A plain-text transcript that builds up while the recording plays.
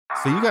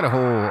So you got a whole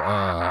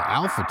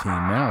alpha team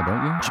now,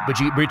 don't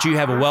you? But you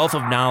have a wealth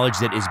of knowledge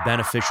that is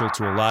beneficial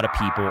to a lot of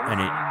people, and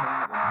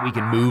we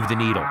can move the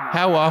needle.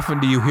 How often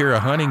do you hear a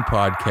hunting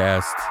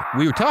podcast?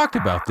 We talked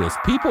about this.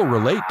 People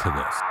relate to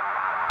this.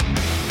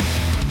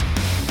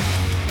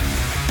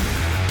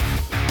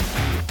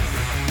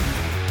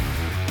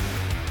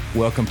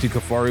 Welcome to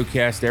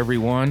KafaruCast,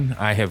 everyone.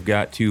 I have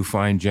got two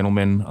fine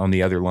gentlemen on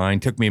the other line.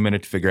 Took me a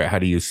minute to figure out how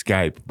to use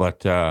Skype,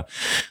 but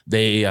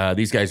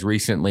these guys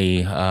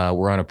recently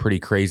were on a pretty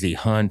crazy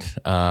hunt.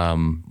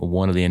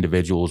 One of the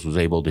individuals was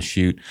able to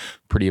shoot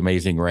pretty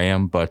amazing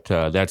ram, but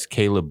that's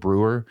Caleb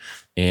Brewer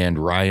and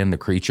Ryan the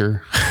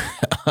Creature.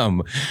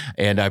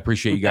 And I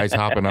appreciate you guys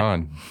hopping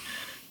on.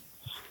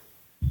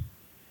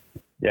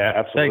 Yeah,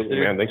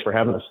 absolutely, man. Thanks for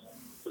having us.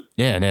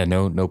 Yeah,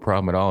 no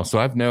problem at all. So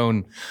I've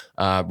known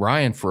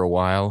Ryan for a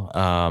while,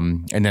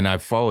 and then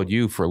I've followed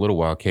you for a little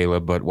while,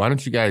 Caleb. But why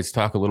don't you guys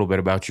talk a little bit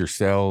about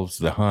yourselves,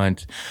 the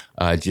hunt,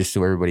 just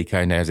so everybody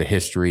kind of has a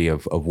history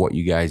of what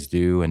you guys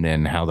do, and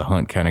then how the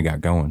hunt kind of got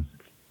going.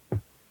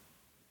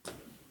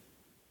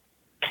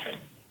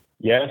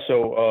 Yeah.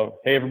 So,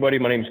 hey everybody,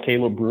 my name is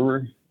Caleb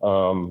Brewer.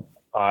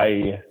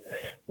 I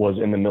was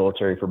in the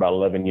military for about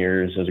 11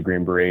 years as a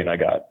Green Beret, and I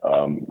got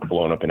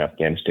blown up in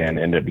Afghanistan,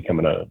 ended up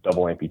becoming a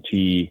double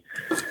amputee,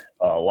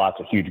 lots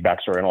of huge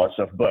backstory and all that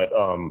stuff. But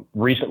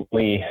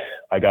recently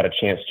I got a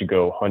chance to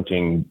go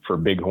hunting for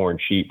bighorn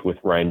sheep with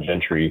Ryan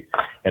Gentry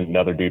and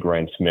another dude,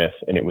 Ryan Smith.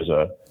 And it was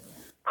a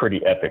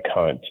pretty epic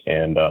hunt.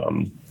 And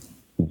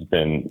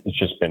it's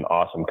just been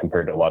awesome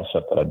compared to a lot of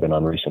stuff that I've been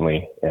on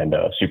recently, and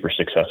super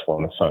successful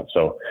in this hunt.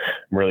 So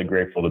I'm really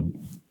grateful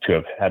to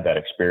have had that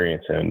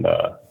experience. And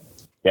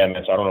yeah,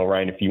 man, so I don't know,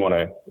 Ryan, if you want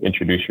to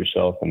introduce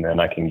yourself, and then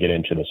I can get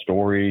into the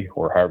story,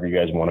 or however you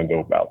guys want to go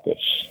about this.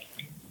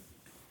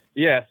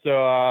 Yeah,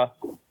 so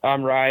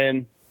I'm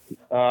Ryan,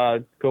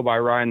 go by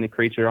Ryan the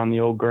Creature on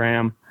the old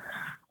gram.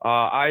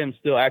 I am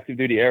still active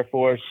duty Air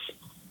Force,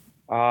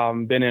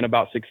 been in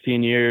about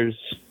 16 years,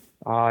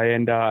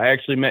 and I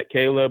actually met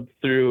Caleb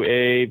through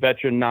a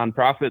veteran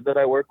nonprofit that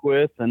I work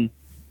with, and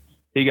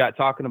he got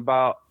talking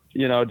about,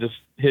 just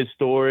his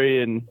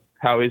story and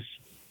how he's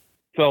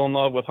fell in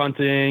love with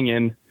hunting,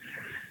 and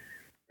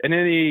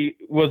then he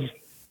was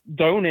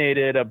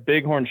donated a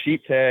bighorn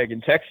sheep tag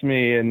and texted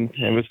me, and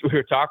we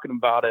were talking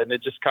about it, and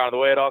it just kind of the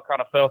way it all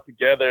kind of fell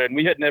together. And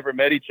we had never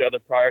met each other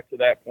prior to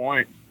that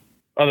point,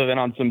 other than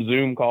on some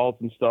Zoom calls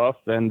and stuff.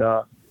 And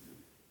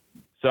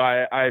so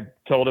I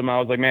told him, I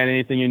was like, man,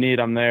 anything you need,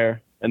 I'm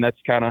there. And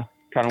that's kind of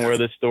where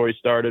this story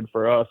started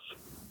for us.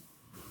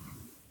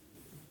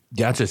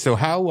 Gotcha. So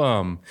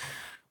how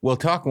we'll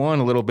talk a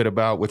little bit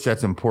about, which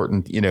that's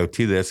important,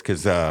 to this,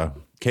 because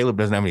Caleb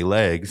doesn't have any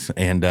legs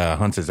and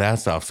hunts his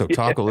ass off. So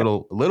talk a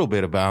little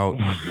bit about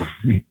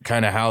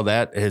kind of how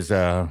that has,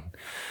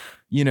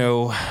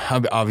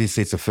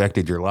 obviously it's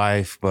affected your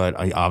life, but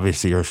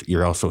obviously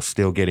you're also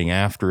still getting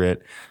after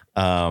it.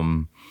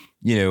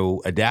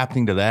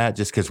 Adapting to that,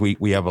 just because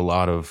we have a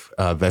lot of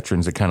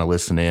veterans that kind of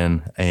listen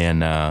in,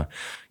 and I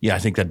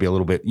think that'd be a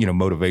little bit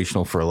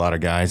motivational for a lot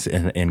of guys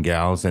and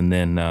gals. And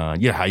then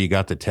how you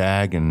got the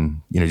tag,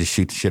 and just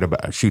shoot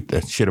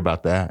the shit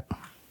about that.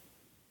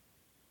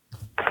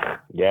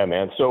 Yeah,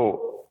 man.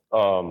 So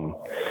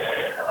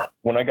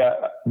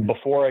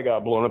before I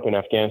got blown up in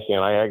Afghanistan,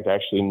 I had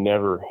actually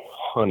never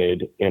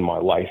hunted in my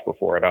life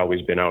before. I'd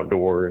always been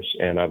outdoors,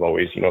 and I've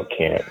always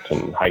camped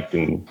and hiked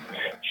and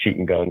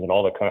shooting guns and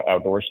all that kind of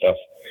outdoor stuff.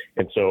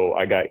 And so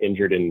I got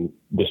injured in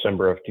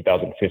December of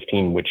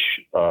 2015,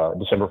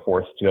 December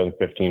 4th,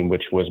 2015,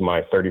 which was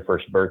my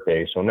 31st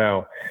birthday. So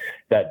now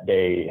that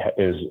day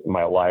is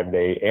my live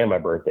day and my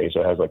birthday.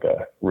 So it has like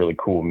a really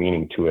cool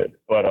meaning to it.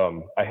 But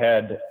I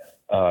had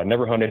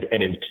never hunted.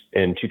 And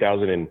in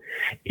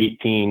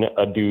 2018,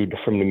 a dude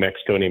from New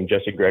Mexico named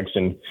Jesse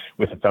Gregson,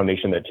 with a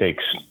foundation that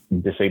takes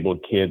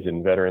disabled kids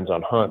and veterans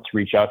on hunts,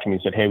 reached out to me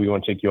and said, hey, we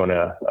want to take you on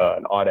an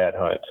Aoudad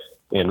hunt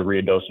in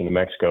Ruidoso, New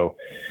Mexico.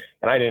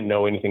 And I didn't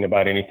know anything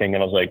about anything.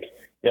 And I was like,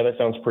 yeah, that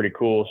sounds pretty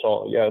cool.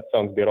 So yeah, that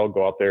sounds good. I'll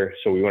go out there.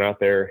 So we went out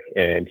there,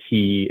 and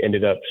he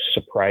ended up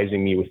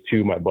surprising me with two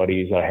of my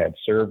buddies I had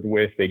served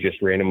with. They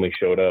just randomly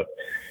showed up.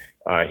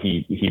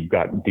 He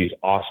got these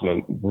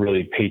awesome,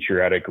 really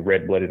patriotic,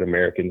 red-blooded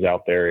Americans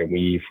out there, and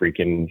we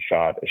freaking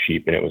shot a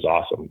sheep, and it was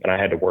awesome. And I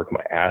had to work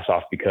my ass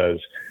off because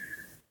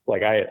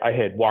I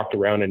had walked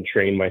around and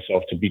trained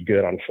myself to be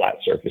good on flat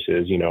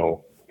surfaces,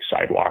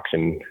 sidewalks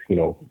and,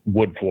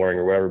 wood flooring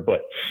or whatever,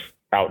 but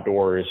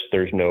outdoors,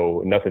 there's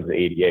nothing's the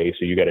ADA.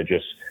 So you got to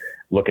just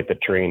look at the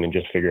terrain and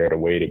just figure out a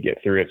way to get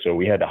through it. So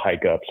we had to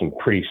hike up some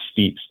pretty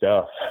steep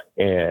stuff,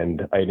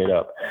 and I ended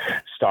up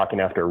stalking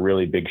after a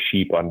really big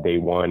sheep on day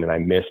one, and I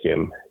missed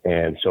him.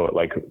 And so it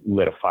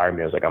lit a fire in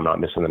me. I was like, I'm not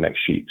missing the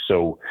next sheep.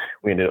 So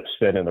we ended up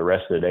spending the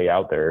rest of the day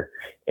out there,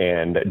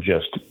 and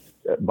just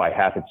by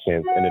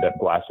happenstance ended up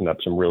blasting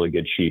up some really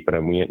good sheep.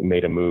 And we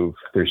made a move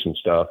through some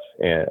stuff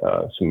and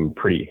some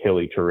pretty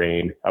hilly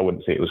terrain. I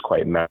wouldn't say it was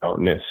quite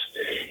mountainous.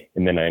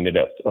 And then I ended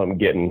up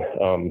putting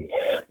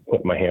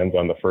my hands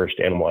on the first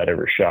animal I'd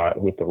ever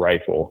shot with the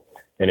rifle,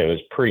 and it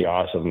was pretty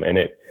awesome. And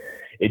it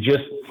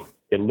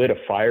it lit a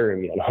fire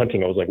in me on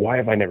hunting. I was like, why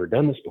have I never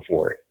done this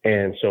before?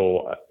 And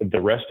so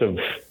the rest of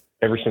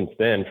ever since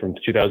then, from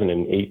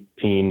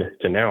 2018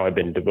 to now, I've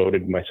been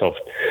devoted myself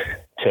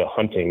to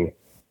hunting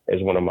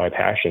as one of my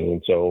passions.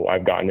 And so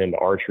I've gotten into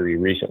archery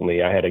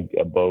recently. I had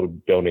a bow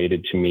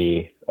donated to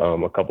me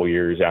a couple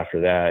years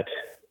after that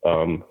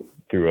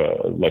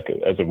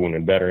as a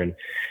wounded veteran.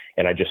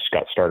 And I just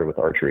got started with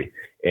archery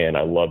and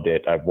I loved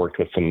it. I've worked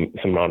with some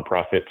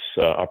nonprofits,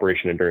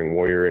 Operation Enduring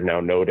Warrior, and now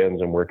Node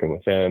Ends. I'm working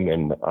with them.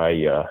 And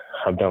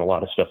I've done a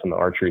lot of stuff in the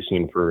archery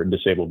scene for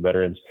disabled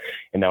veterans.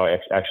 And now I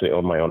actually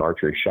own my own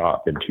archery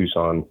shop in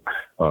Tucson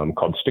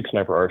called Stick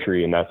Sniper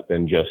Archery. And that's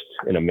been just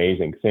an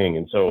amazing thing.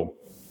 And so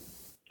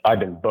I've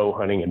been bow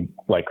hunting and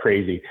like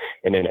crazy.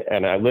 And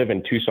I live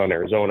in Tucson,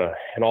 Arizona,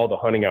 and all the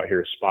hunting out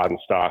here is spot and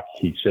stock.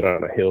 You sit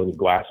on a hill and you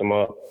glass them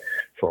up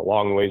for a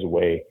long ways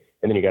away.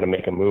 And then you got to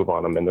make a move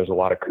on them. And there's a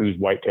lot of Coues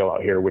whitetail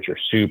out here, which are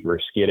super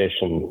skittish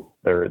and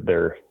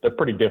they're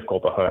pretty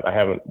difficult to hunt. I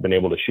haven't been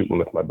able to shoot one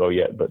with my bow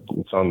yet, but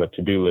it's on the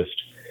to-do list.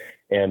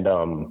 And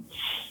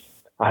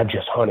I've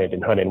just hunted.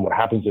 And what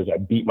happens is I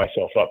beat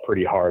myself up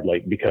pretty hard,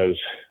 like, because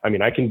I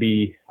mean, I can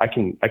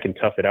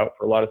tough it out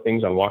for a lot of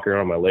things. I'm walking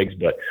around on my legs,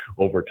 but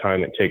over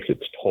time it takes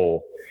its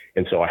toll.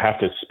 And so I have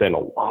to spend a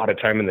lot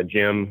of time in the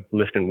gym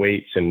lifting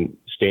weights and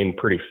staying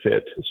pretty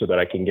fit so that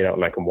I can get out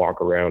and I can walk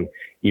around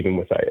even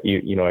with, I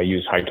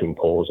use hiking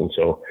poles. And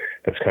so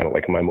that's kind of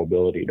like my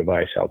mobility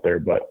device out there.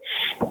 But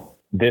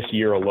this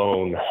year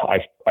alone,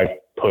 I've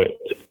put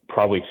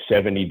probably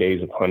 70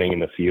 days of hunting in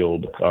the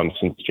field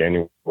since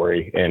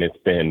January, and it's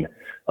been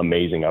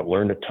amazing. I've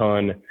learned a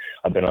ton.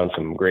 I've been on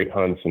some great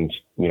hunts and,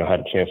 had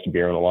a chance to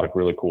be around a lot of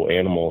really cool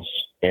animals.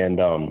 And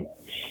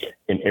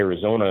in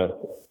Arizona,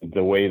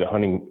 the way the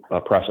hunting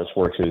process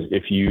works is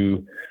if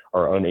you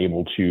are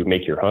unable to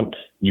make your hunt,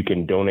 you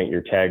can donate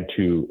your tag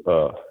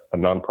to a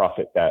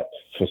nonprofit that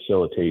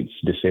facilitates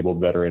disabled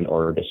veteran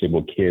or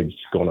disabled kids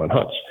going on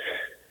hunts.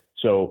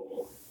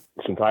 So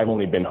since I've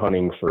only been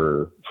hunting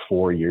for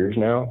 4 years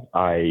now,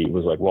 I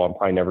was like, well, I'm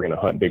probably never going to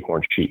hunt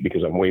bighorn sheep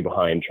because I'm way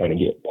behind trying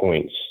to get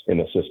points in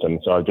the system.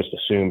 So I just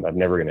assumed I'm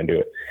never going to do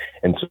it.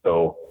 And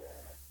so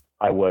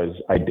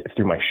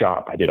through my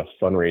shop, I did a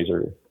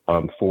fundraiser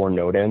for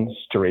Node Ends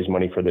to raise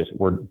money for this.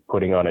 We're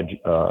putting on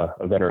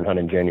a veteran hunt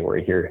in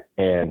January here.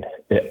 And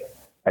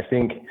I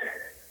think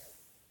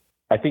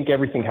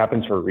everything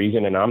happens for a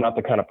reason. And I'm not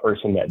the kind of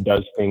person that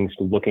does things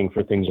looking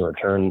for things in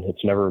return.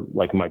 It's never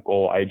like my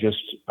goal.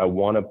 I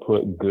want to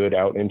put good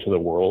out into the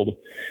world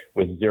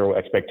with zero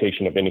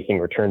expectation of anything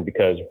returned,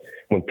 because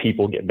when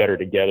people get better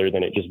together,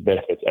 then it just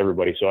benefits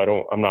everybody.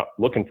 So I'm not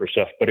looking for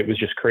stuff, but it was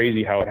just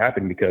crazy how it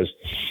happened, because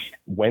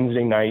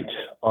Wednesday night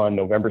on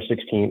November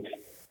 16th,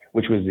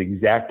 which was the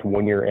exact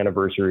 1 year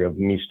anniversary of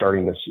me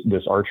starting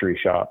this archery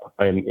shop,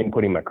 I'm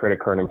inputting my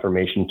credit card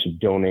information to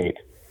donate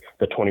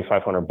the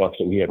 $2,500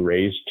 that we had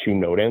raised to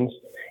Node Ends.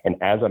 And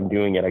as I'm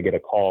doing it, I get a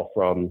call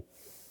from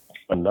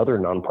another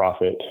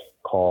nonprofit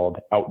called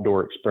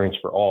Outdoor Experience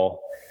for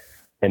All.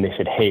 And they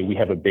said, hey, we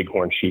have a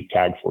bighorn sheep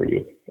tag for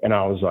you. And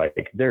I was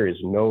like, there is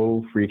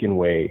no freaking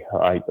way.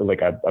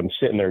 I'm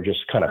sitting there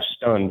just kind of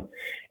stunned.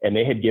 And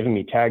they had given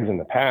me tags in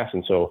the past.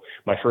 And so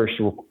my first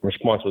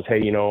response was,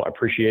 hey, I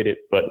appreciate it,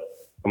 but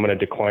I'm going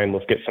to decline.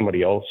 Let's get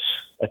somebody else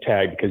a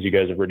tag because you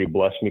guys have already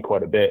blessed me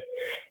quite a bit.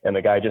 And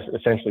the guy just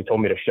essentially told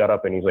me to shut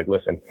up. And he's like,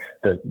 listen,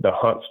 the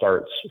hunt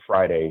starts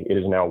Friday. It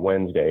is now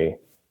Wednesday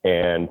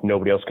and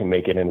nobody else can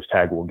make it. And this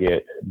tag will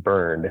get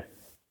burned,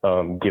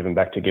 given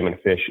back to Game and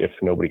Fish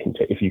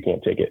if you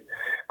can't take it.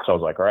 So I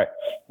was like, all right,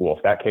 well,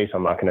 if that case,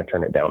 I'm not going to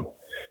turn it down.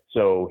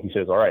 So he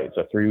says, all right, it's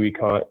a 3-week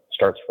hunt,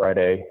 starts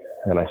Friday.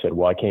 And I said,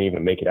 well, I can't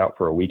even make it out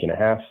for a week and a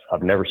half.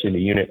 I've never seen a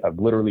unit. I've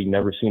literally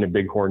never seen a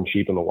bighorn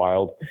sheep in the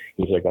wild.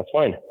 He's like, that's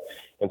fine.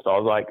 And so I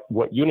was like,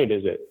 what unit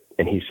is it?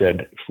 And he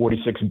said,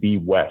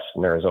 46B West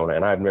in Arizona.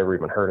 And I've never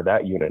even heard of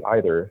that unit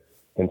either.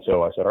 And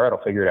so I said, all right,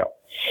 I'll figure it out.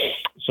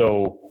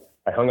 So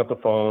I hung up the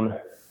phone,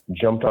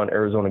 jumped on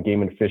Arizona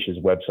Game and Fish's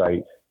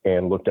website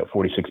and looked at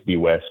 46B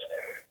West.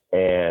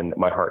 And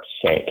my heart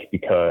sank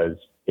because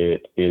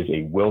it is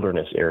a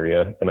wilderness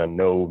area and a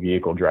no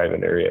vehicle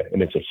driving area.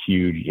 And it's a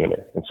huge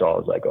unit. And so I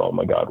was like, oh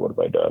my God, what have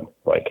I done?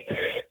 Like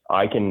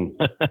I can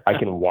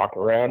walk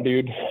around,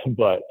 dude,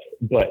 but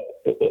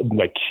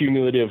like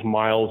cumulative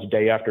miles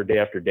day after day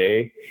after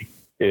day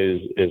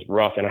is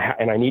rough.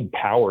 And I need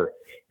power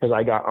because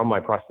I got on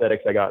my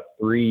prosthetics, I got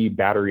 3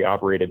 battery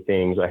operated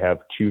things. I have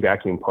 2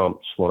 vacuum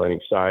pumps, one on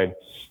each side,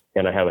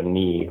 and I have a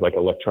knee, like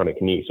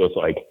electronic knee. So it's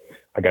like,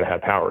 I got to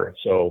have power.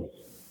 So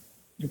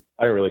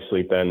I didn't really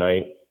sleep that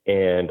night.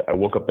 And I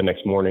woke up the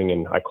next morning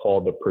and I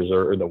called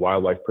the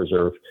wildlife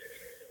preserve,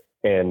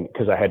 and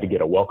because I had to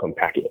get a welcome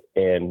packet,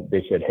 and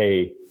they said,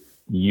 hey,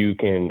 you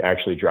can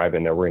actually drive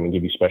in there. We're going to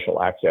give you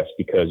special access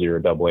because you're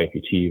a double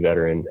amputee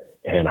veteran.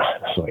 And I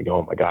was like,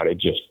 oh my God,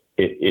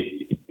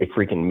 it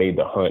freaking made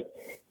the hunt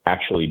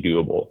actually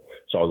doable.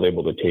 So I was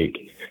able to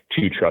take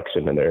 2 trucks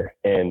into there.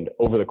 And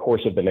over the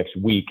course of the next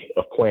week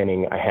of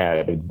planning, I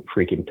had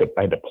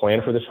to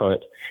plan for this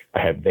hunt. I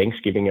had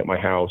Thanksgiving at my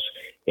house,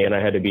 and I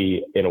had to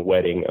be in a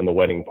wedding and the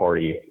wedding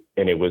party,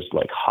 and it was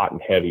like hot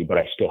and heavy, but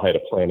I still had to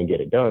plan and get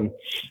it done.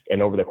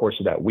 And over the course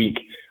of that week,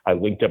 I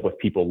linked up with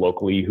people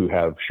locally who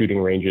have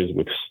shooting ranges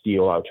with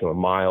steel out to a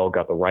mile,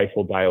 got the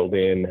rifle dialed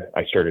in.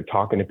 I started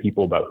talking to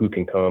people about who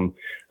can come.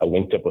 I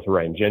linked up with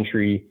Ryan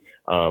Gentry,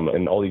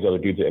 and all these other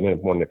dudes that ended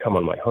up wanting to come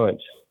on my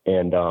hunt.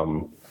 And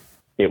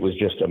it was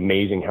just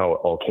amazing how it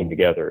all came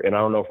together. And I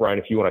don't know if, Ryan,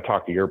 if you want to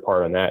talk to your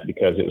part on that,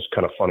 because it was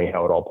kind of funny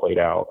how it all played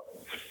out.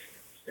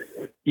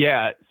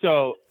 Yeah.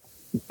 So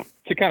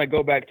to kind of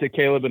go back to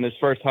Caleb and his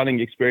first hunting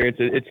experience,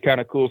 it's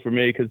kind of cool for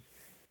me because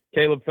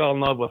Caleb fell in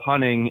love with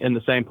hunting in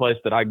the same place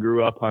that I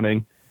grew up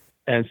hunting.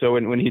 And so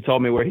when he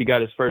told me where he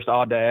got his first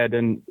aoudad,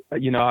 and,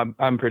 you know,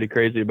 I'm pretty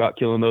crazy about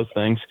killing those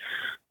things.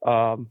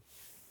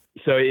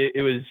 So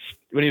it was,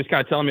 when he was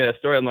kind of telling me that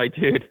story, I'm like,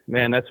 dude,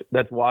 man,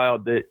 that's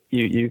wild that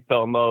you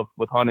fell in love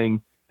with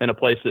hunting in a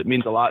place that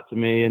means a lot to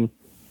me. And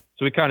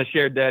so we kind of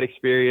shared that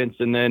experience.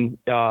 And then,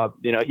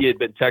 you know, he had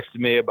been texting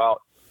me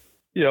about,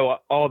 you know,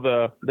 all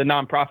the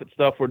nonprofit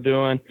stuff we're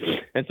doing.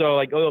 And so,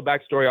 like, a little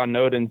backstory on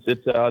Nodens,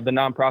 it's the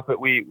nonprofit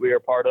we are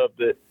part of,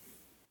 that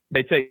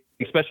they take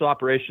special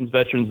operations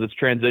veterans that's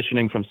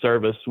transitioning from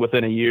service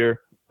within a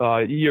year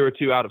or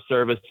two out of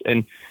service,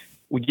 and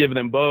we give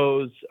them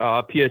bows.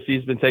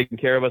 PSC's been taking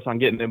care of us on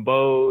getting them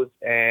bows,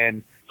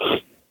 and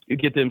you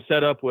get them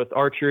set up with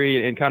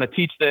archery and kind of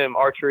teach them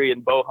archery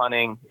and bow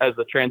hunting as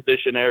a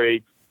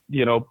transitionary,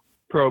 you know,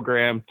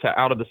 program to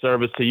out of the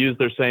service, to use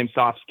their same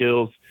soft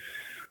skills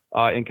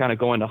and kind of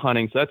go into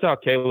hunting. So that's how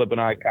Caleb and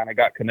I kind of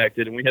got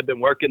connected. And we had been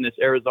working this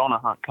Arizona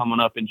hunt coming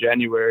up in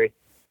January,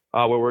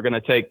 where we're going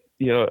to take,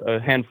 you know, a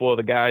handful of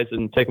the guys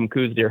and take them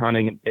Coues deer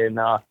hunting in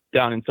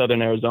down in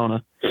southern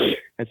Arizona.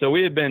 And so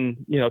we had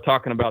been, you know,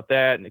 talking about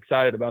that and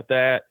excited about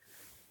that.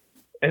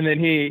 And then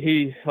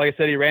he like I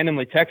said, he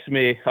randomly texted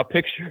me a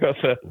picture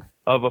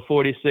of a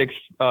 46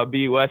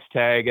 B West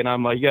tag, and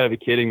I'm like, you gotta be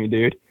kidding me,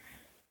 dude.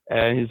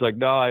 And he's like,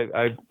 no,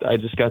 I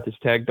just got this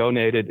tag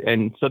donated.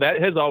 And so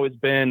that has always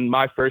been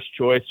my first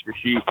choice for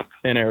sheep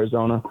in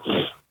Arizona.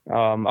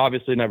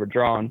 Obviously never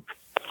drawn.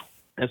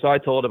 And so I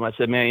told him, I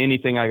said, man,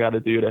 anything I got to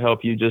do to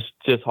help you,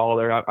 just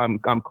holler.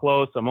 I'm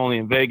close. I'm only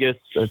in Vegas.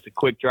 So it's a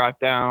quick drive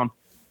down.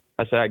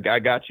 I said, I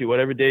got you,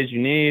 whatever days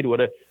you need,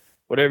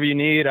 whatever you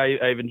need.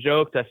 I even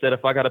joked. I said,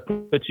 if I got to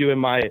put you in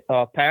my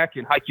pack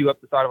and hike you up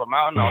the side of a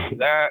mountain, I'll do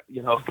that,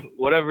 you know,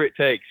 whatever it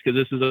takes, because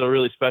this is a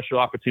really special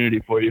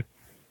opportunity for you.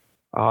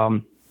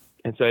 And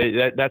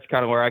so that's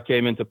kind of where I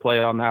came into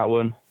play on that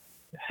one.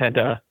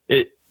 And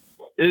it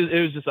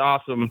was just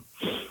awesome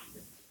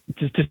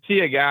to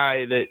see a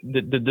guy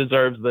that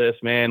deserves this,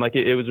 man. Like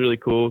it was really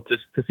cool to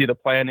see the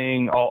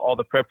planning, all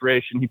the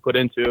preparation he put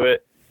into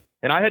it.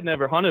 And I had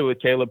never hunted with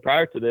Caleb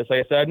prior to this.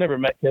 Like I said, I'd never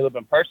met Caleb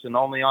in person,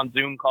 only on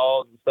Zoom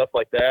calls and stuff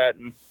like that.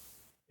 And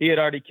he had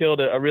already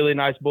killed a really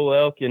nice bull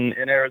elk in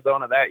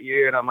Arizona that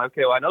year. And I'm like,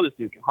 okay, well, I know this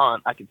dude can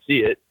hunt. I can see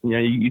it. You know,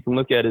 you can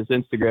look at his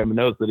Instagram and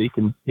knows that he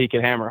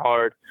can hammer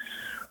hard.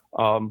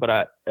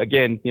 But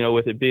again, you know,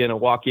 with it being a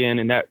walk-in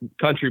and that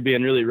country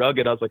being really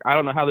rugged, I was like, I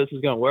don't know how this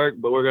is going to work,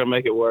 but we're going to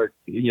make it work.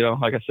 You know,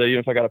 like I said, even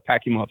if I got to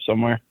pack him up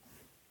somewhere.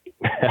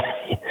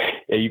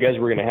 Yeah, you guys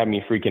were going to have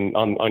me freaking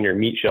on your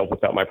meat shelf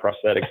without my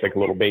prosthetics, like a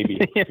little baby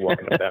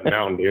walking up that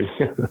mountain, dude.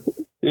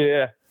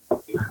 Yeah.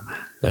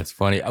 That's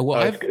funny.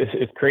 Well,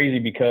 it's crazy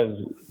because,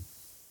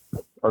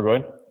 or go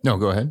ahead. No,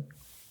 go ahead.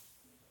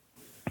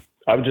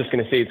 I was just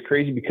going to say it's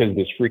crazy because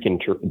this freaking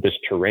this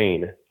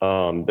terrain,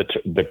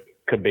 the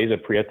Cabeza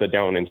Prieta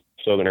down in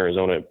southern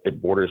Arizona,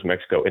 it borders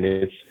Mexico, and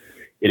it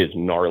is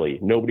gnarly.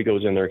 Nobody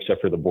goes in there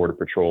except for the Border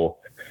Patrol.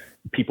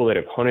 People that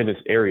have hunted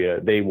this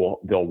area,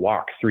 they'll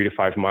walk 3 to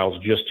 5 miles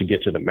just to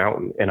get to the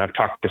mountain. And I've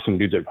talked to some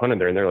dudes that have hunted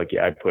there, and they're like,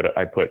 yeah,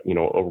 I put you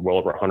know well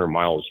over 100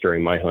 miles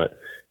during my hunt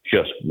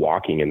just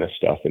walking in this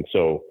stuff. And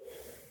so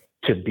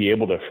to be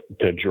able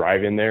to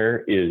drive in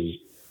there is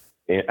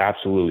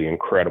absolutely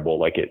incredible.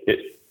 Like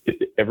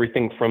it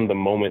everything from the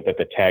moment that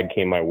the tag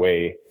came my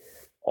way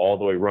all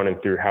the way running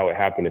through how it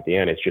happened at the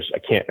end. It's just, I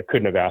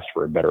couldn't have asked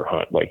for a better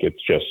hunt. Like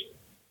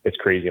it's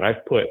crazy. And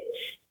I've put,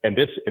 and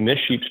this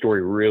sheep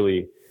story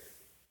really,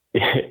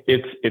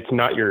 it's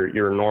not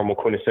your normal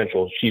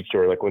quintessential sheep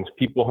story. Like when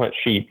people hunt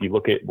sheep, you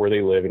look at where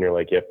they live and you're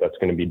like, yep, that's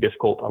going to be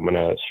difficult. I'm going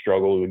to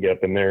struggle to get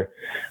up in there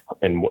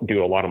and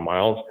do a lot of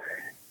miles.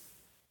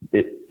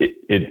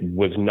 It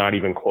was not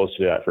even close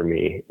to that for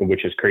me,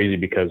 which is crazy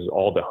because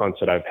all the hunts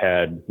that I've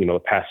had, you know, the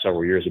past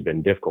several years have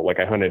been difficult. Like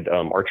I hunted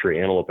archery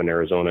antelope in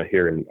Arizona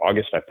here in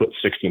August. I put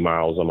 60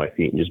 miles on my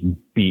feet and just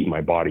beat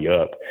my body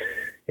up.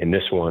 And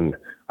this one,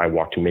 I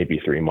walked maybe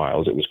 3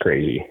 miles. It was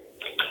crazy.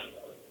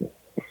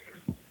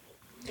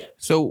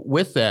 So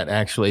with that,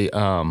 actually,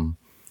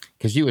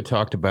 because you had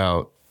talked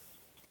about,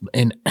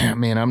 and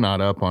man, I'm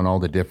not up on all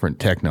the different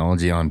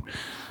technology on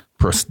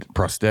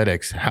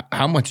prosthetics.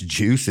 How much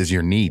juice is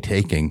your knee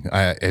taking?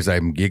 As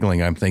I'm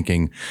giggling, I'm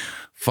thinking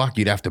fuck,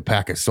 you'd have to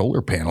pack a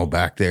solar panel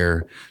back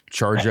there,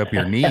 charge up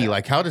your knee.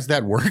 Like, how does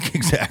that work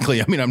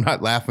exactly? I mean, I'm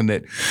not laughing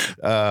at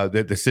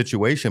the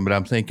situation, but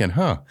I'm thinking,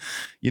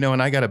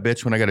 and I got a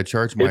bitch when I got to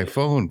charge my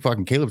phone.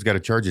 Fucking Caleb's got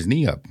to charge his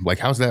knee up. Like,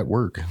 how's that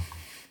work?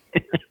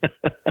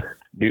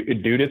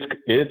 Dude,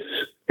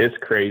 it's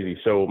crazy.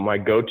 So my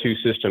go-to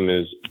system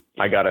is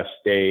I gotta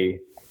stay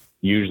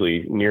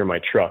usually near my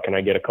truck, and I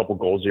get a couple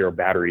Goal Zero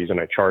batteries and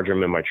I charge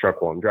them in my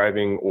truck while I'm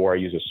driving, or I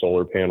use a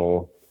solar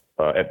panel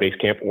at base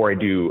camp, or I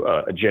do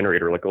a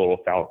generator, like a little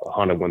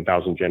Honda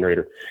 1000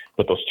 generator.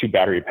 But those 2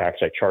 battery packs,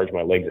 I charge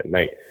my legs at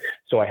night.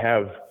 So I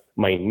have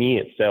my knee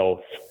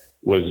itself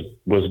was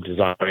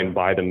designed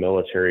by the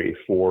military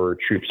for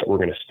troops that were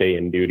going to stay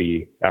in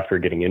duty after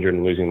getting injured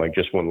and losing like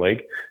just one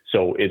leg.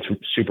 So it's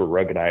super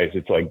ruggedized.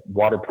 It's like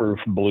waterproof,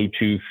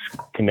 Bluetooth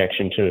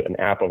connection to an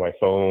app on my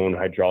phone,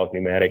 hydraulic,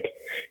 pneumatic,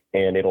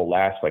 and it'll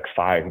last like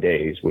 5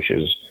 days, which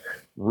is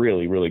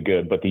really, really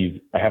good. But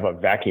I have a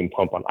vacuum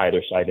pump on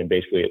either side, and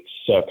basically it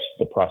sucks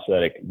the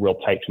prosthetic real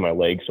tight to my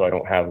leg so I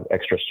don't have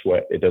extra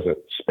sweat. It doesn't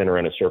spin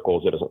around in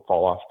circles. It doesn't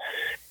fall off.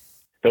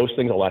 Those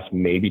things will last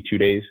maybe 2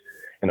 days.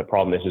 And the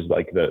problem is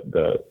like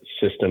the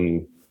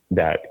system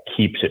that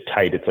keeps it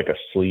tight. It's like a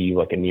sleeve,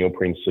 like a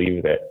neoprene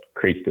sleeve that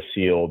creates the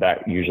seal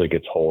that usually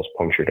gets holes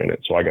punctured in it.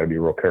 So I got to be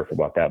real careful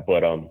about that.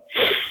 But,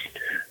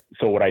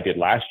 so what I did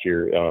last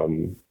year I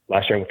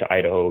went to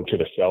Idaho to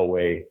the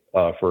Selway,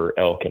 for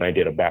elk, and I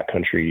did a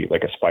backcountry,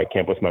 like a spike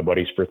camp with my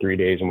buddies for 3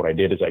 days. And what I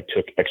did is I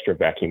took extra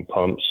vacuum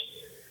pumps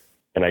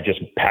and I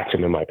just packed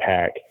them in my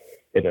pack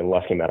and then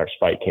left them at our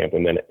spike camp.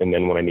 And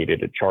then when I needed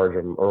to charge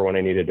them, or when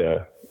I needed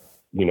to,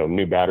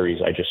 new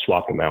batteries, I just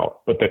swap them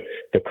out. But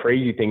the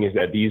crazy thing is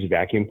that these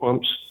vacuum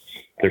pumps,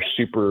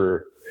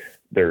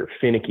 they're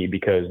finicky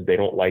because they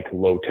don't like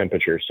low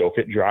temperatures. So if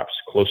it drops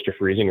close to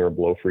freezing or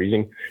below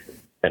freezing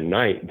at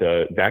night,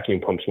 the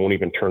vacuum pumps won't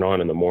even turn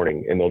on in the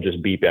morning, and they'll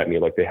just beep at me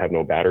like they have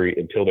no battery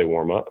until they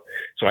warm up.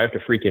 So I have to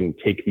freaking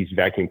take these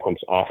vacuum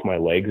pumps off my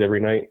legs every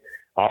night,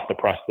 off the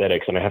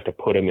prosthetics, and I have to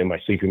put them in my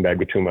sleeping bag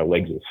between my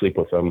legs and sleep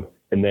with them.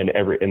 And then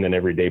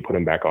every day put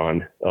them back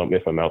on,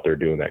 if I'm out there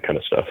doing that kind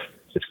of stuff.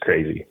 It's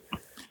crazy.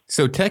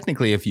 So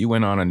technically, if you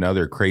went on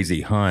another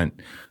crazy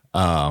hunt,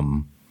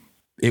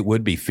 it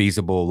would be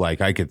feasible. Like,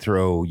 I could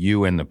throw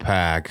you in the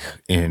pack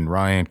and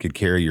Ryan could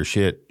carry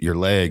your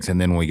legs. And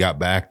then when we got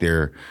back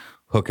there,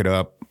 hook it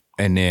up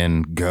and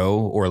then go,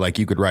 or like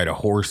you could ride a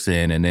horse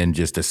in and then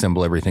just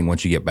assemble everything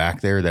once you get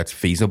back there. That's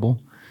feasible.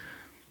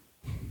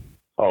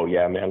 Oh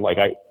yeah, man. Like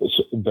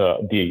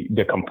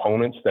the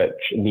components that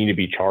need to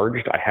be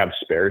charged, I have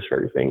spares for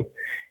everything.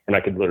 And I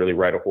could literally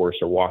ride a horse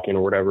or walk in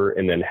or whatever,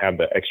 and then have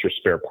the extra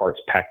spare parts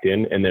packed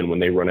in. And then when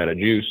they run out of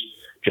juice,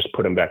 just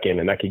put them back in.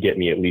 And that could get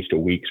me at least a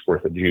week's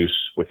worth of juice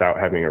without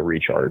having a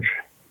recharge.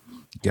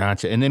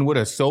 Gotcha. And then with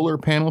a solar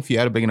panel, if you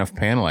had a big enough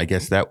panel, I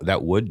guess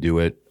that would do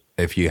it.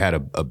 If you had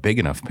a big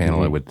enough panel,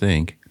 mm-hmm. I would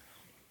think.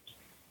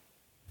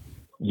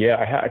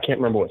 Yeah, I can't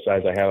remember what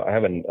size I have. I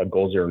have a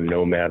Goal Zero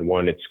Nomad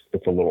one. It's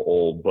a little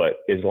old, but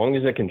as long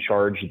as I can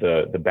charge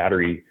the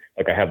battery,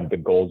 like I have the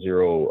Goal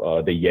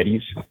Zero, the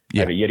Yetis.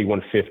 Yeah. I have a Yeti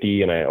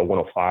 150 and a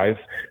 105.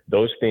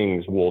 Those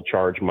things will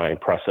charge my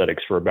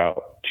prosthetics for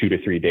about 2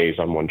 to 3 days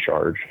on one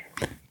charge.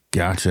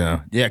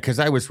 Gotcha. Yeah, because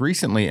I was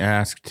recently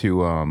asked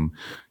to,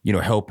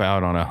 help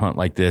out on a hunt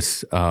like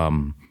this.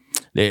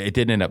 It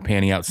didn't end up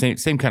panning out.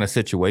 Same kind of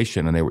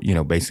situation, and they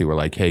were, basically were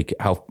like, "Hey,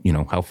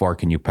 how far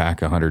can you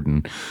pack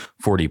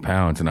 140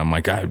 pounds?" And I'm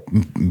like,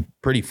 "I'm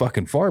pretty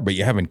fucking far, but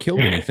you haven't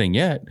killed anything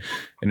yet."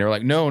 And they're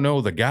like,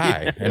 "No, the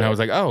guy." And I was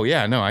like, "Oh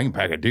yeah, no, I can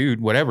pack a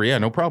dude, whatever, yeah,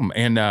 no problem."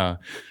 And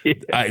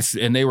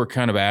and they were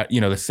kind of at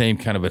the same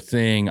kind of a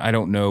thing. I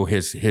don't know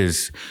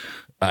his.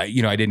 I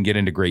didn't get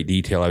into great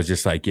detail. I was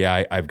just like,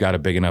 "Yeah, I've got a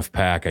big enough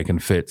pack. I can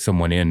fit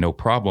someone in, no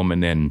problem."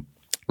 And then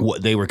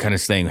what they were kind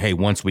of saying, hey,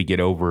 once we get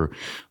over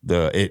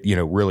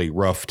really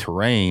rough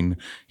terrain,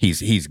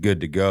 he's good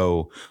to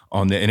go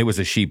and it was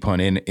a sheep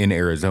hunt in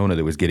Arizona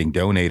that was getting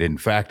donated. In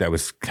fact, I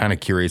was kind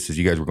of curious as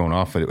you guys were going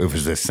off, it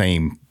was the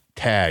same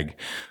tag,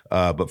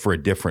 but for a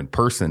different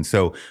person.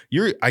 So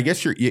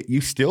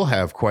you still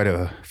have quite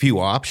a few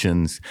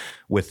options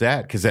with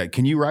that. Cause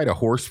can you ride a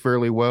horse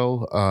fairly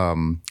well?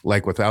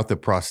 Like without the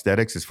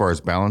prosthetics as far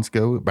as balance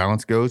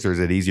goes, or is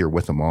it easier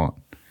with them on?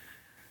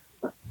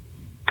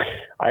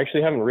 I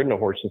actually haven't ridden a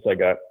horse since I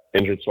got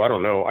injured, so I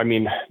don't know. I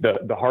mean,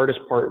 the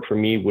hardest part for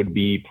me would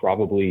be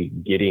probably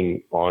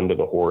getting onto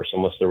the horse,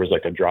 unless there was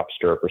like a drop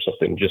stirrup or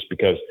something, just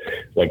because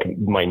like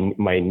my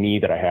knee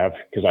that I have,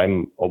 because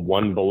I'm a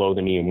one below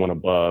the knee and one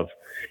above,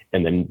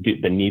 and then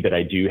the knee that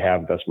I do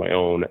have, that's my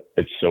own,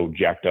 it's so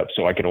jacked up,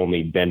 so I can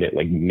only bend it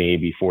like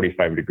maybe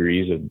 45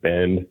 degrees of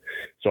bend.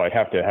 So I'd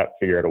have to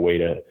figure out a way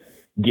to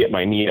get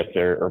my knee up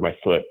there, or my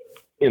foot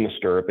in the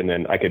stirrup, and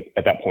then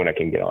at that point I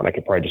can get on. I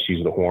could probably just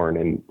use the horn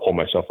and pull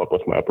myself up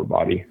with my upper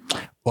body.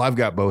 Well, I've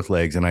got both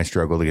legs and I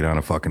struggle to get on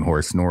a fucking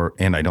horse,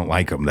 and I don't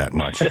like them that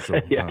much. So,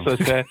 yeah, so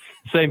it's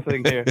same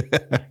thing here.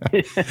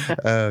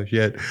 Oh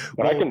shit!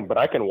 But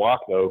I can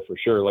walk though, for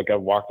sure. Like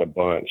I've walked a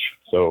bunch.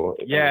 So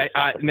yeah,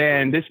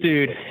 man, this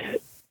dude,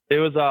 it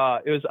was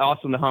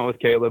awesome to hunt with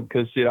Caleb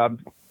because, you know,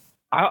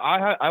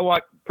 I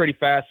walk pretty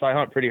fast, so I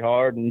hunt pretty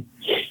hard, and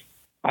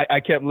I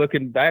kept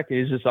looking back, and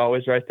he's just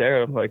always right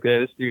there. I'm like, yeah,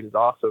 this dude is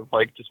awesome.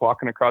 Like, just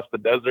walking across the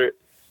desert,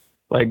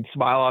 like,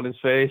 smile on his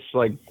face,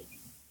 like,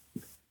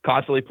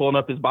 constantly pulling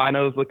up his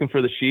binos, looking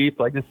for the sheep.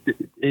 Like,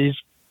 he's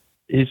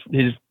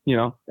you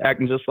know,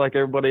 acting just like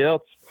everybody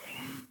else.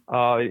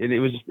 And it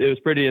was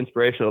pretty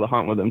inspirational to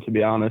hunt with him, to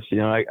be honest. You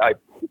know, I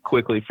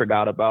quickly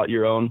forgot about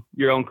your own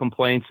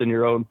complaints and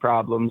your own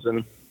problems.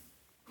 And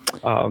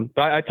but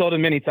I told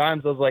him many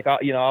times, I was like,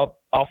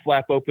 I'll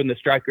flap open the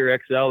Striker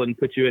XL and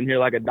put you in here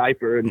like a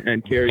diaper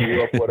and carry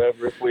you up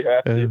whatever if we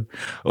have to.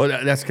 Well,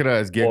 that's kind of, I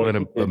was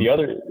giggling. The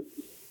other.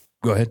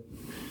 Go ahead.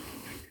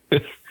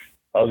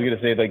 I was going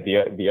to say, like,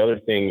 the other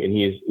thing, and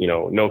he's, you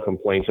know, no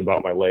complaints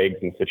about my legs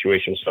and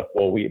situation stuff.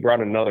 Well, we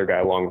brought another guy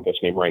along with us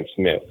named Ryan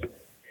Smith.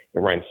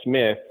 And Ryan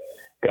Smith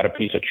got a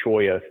piece of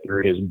choya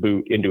through his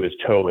boot into his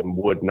toe and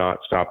would not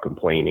stop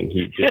complaining.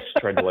 He just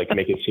tried to, like,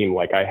 make it seem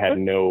like I had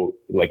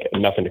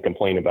nothing to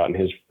complain about in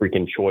his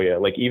freaking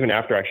choya. Like, even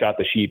after I shot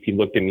the sheep, he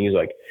looked at me, he's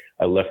like,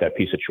 I left that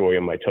piece of choya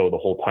in my toe the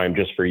whole time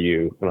just for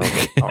you. And I was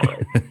like, all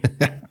right.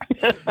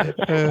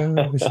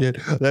 Oh, shit.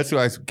 That's why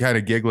I was kind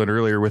of giggling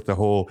earlier with the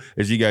whole,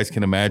 as you guys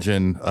can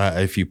imagine,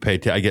 if you pay,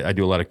 I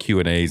do a lot of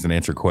Q&As and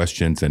answer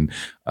questions, and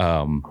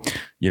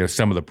you know,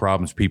 some of the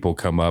problems people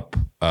come up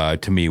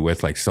to me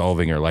with, like,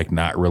 solving, are like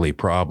not really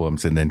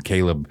problems. And then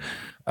Caleb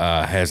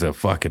has a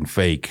fucking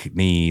fake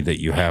knee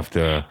that you have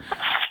to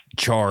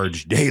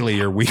charge daily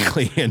or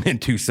weekly, and then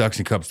 2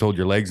 suction cups to hold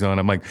your legs on.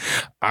 I'm like,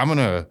 I'm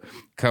gonna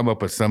come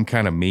up with some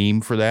kind of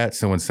meme for that,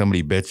 so when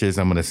somebody bitches,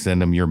 I'm gonna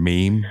send them your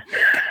meme,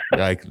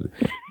 like,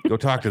 go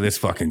talk to this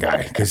fucking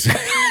guy because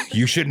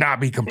you should not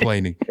be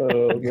complaining.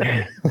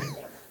 Okay.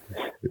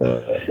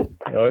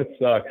 No, it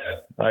sucks.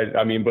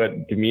 I mean,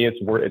 but to me,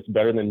 it's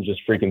better than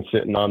just freaking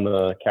sitting on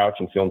the couch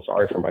and feeling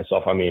sorry for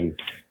myself. I mean,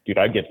 dude,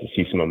 I get to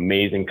see some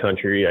amazing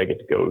country. I get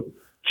to go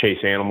chase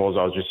animals.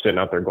 I was just sitting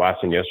out there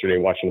glassing yesterday,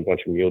 watching a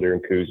bunch of mule deer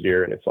and coos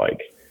deer, and it's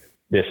like,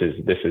 this is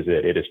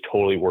it. It is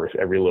totally worth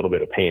every little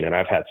bit of pain. And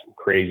I've had some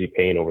crazy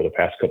pain over the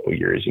past couple of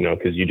years, you know,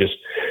 because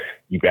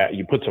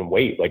you put some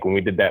weight. Like, when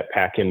we did that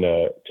pack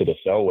into the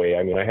Selway,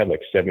 I mean, I had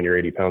like 70 or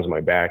 80 pounds on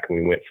my back, and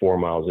we went 4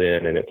 miles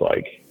in, and it's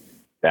like,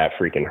 that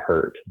freaking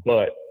hurt.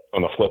 But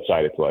on the flip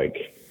side, it's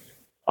like,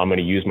 I'm going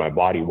to use my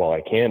body while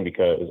I can,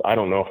 because I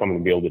don't know if I'm going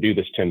to be able to do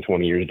this 10,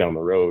 20 years down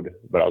the road.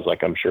 But I was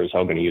like, I'm sure as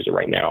hell going to use it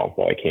right now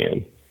while I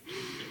can.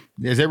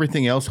 Is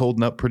everything else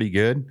holding up pretty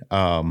good?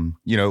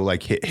 You know,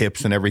 like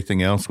hips and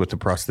everything else with the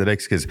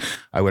prosthetics? Because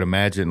I would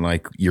imagine,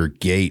 like, your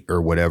gait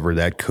or whatever,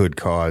 that could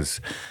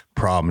cause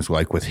problems,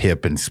 like with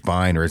hip and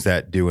spine, or is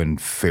that doing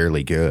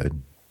fairly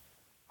good?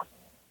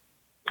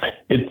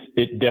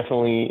 It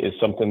definitely is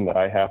something that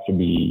I have to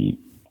be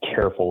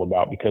careful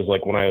about, because,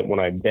 like, when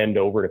I bend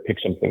over to pick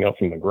something up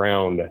from the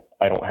ground,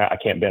 I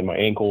can't bend my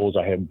ankles.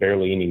 I have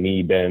barely any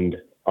knee bend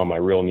on my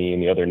real knee,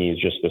 and the other knee is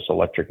just this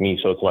electric knee.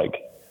 So it's like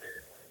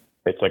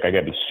I got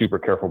to be super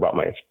careful about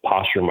my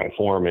posture, my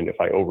form, and if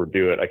I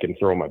overdo it, I can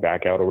throw my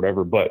back out or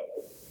whatever. But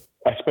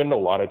I spend a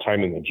lot of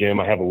time in the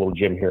gym. I have a little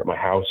gym here at my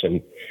house, and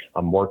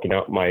I'm working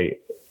out I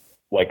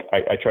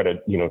try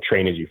to, you know,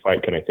 train as you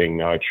fight kind of thing.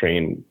 Now I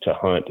train to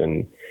hunt,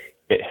 and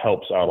it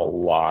helps out a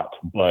lot.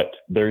 But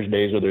there's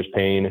days where there's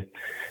pain,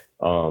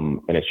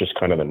 and it's just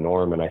kind of the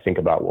norm. And I think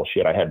about, well,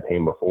 shit, I had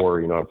pain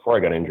before, you know, before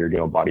I got injured, you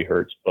know, body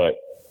hurts. But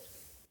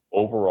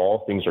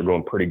overall, things are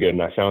going pretty good.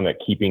 And I found that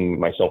keeping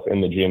myself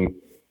in the gym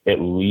at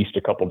least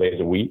a couple days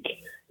a week,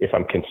 if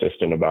I'm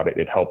consistent about it,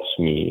 it helps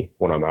me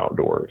when I'm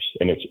outdoors.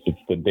 And it's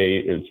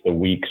the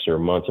weeks or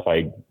months. If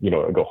I, you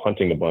know, go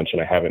hunting a bunch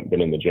and I haven't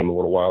been in the gym a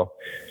little while,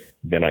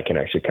 then I can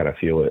actually kind of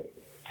feel it.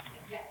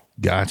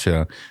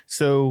 Gotcha.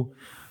 So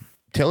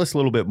tell us a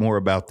little bit more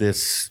about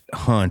this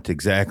hunt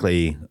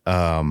exactly.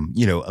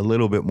 You know, a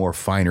little bit more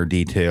finer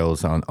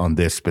details on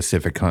this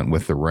specific hunt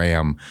with the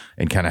ram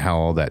and kind of how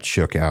all that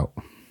shook out.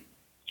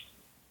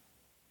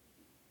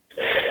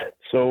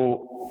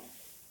 So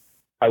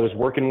I was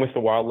working with the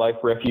wildlife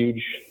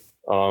refuge,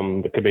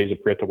 the Cabeza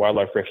Prieta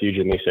Wildlife Refuge,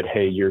 and they said,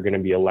 hey, you're going to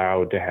be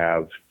allowed to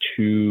have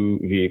 2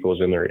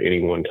 vehicles in there at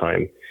any one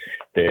time.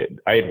 That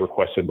I had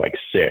requested like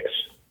 6,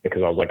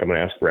 because I was like, I'm going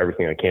to ask for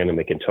everything I can, and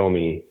they can tell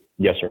me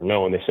yes or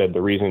no. And they said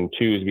the reason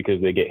 2 is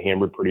because they get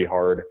hammered pretty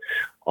hard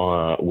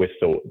with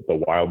the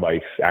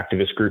wildlife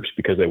activist groups,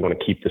 because they want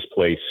to keep this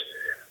place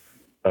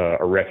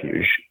a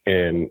refuge.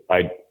 And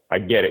I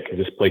get it, because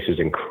this place is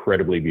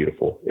incredibly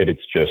beautiful.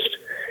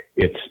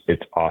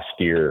 It's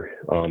austere.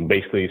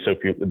 Basically, so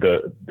if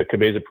the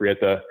Cabeza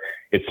Prieta,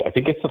 I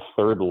think it's the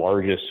 3rd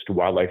largest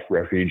wildlife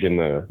refuge in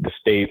the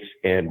States,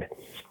 and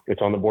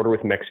it's on the border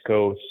with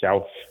Mexico,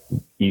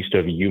 southeast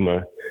of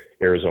Yuma,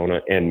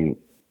 Arizona. And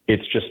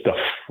it's just the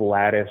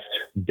flattest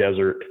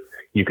desert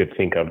you could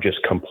think of,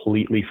 just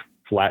completely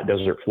flat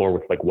desert floor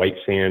with like white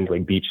sand,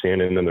 like beach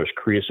sand. And then there's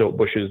creosote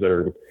bushes that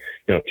are, you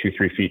know,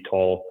 2-3 feet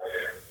tall.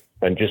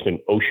 and just an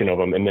ocean of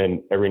them. And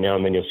then every now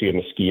and then you'll see a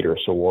mesquite or a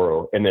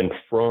saguaro. And then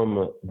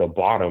from the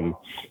bottom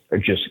are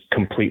just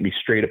completely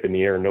straight up in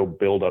the air, no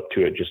build up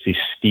to it, just these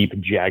steep,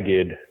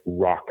 jagged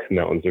rock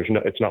mountains.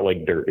 It's not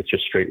like dirt. It's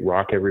just straight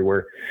rock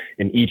everywhere.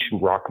 And each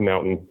rock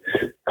mountain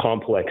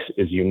complex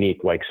is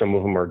unique. Like some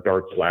of them are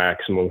dark black,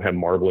 some of them have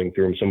marbling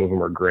through them, some of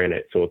them are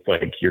granite. So it's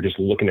like, you're just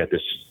looking at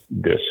this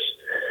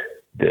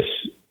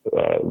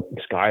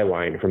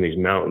skyline from these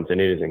mountains, and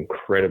it is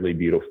incredibly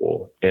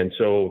beautiful. And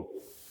so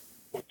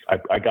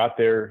I got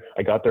there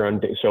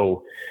on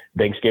so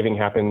Thanksgiving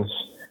happens,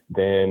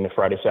 then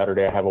Friday,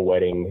 Saturday, I have a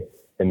wedding,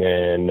 and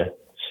then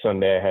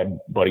Sunday I had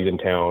buddies in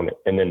town,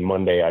 and then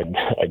Monday I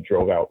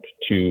drove out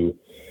to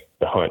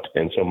the hunt.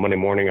 And so Monday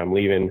morning I'm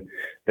leaving.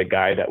 The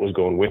guy that was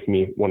going with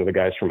me, one of the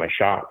guys from my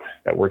shop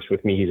that works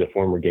with me, he's a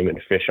former game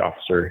and fish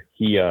officer.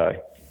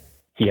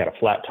 He had a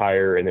flat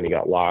tire and then he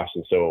got lost.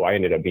 And so I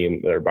ended up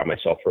being there by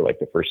myself for like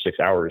the first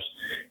 6 hours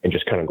and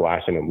just kind of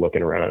glassing and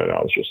looking around. And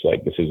I was just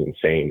like, this is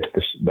insane.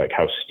 This, like,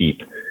 how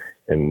steep.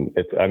 And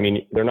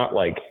they're not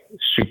like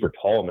super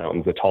tall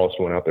mountains. The tallest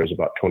one out there is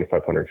about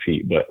 2,500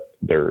 feet, but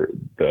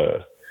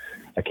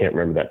I can't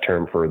remember that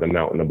term for the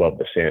mountain above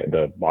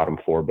the bottom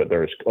floor, but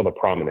there's the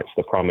prominence.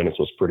 The prominence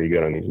was pretty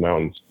good on these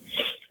mountains.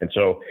 And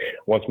so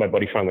once my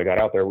buddy finally got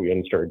out there, we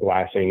then started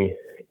glassing,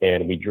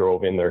 and we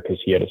drove in there because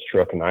he had his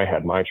truck and I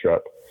had my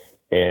truck.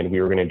 And we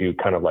were going to do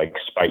kind of like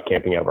spike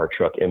camping out of our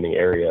truck in the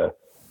area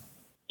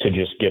to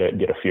just get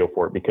a feel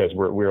for it, because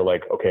we were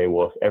like, okay,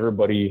 well, if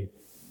everybody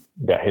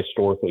that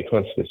historically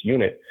hunts this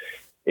unit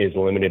is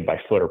limited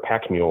by foot or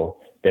pack mule,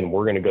 then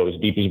we're going to go as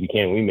deep as we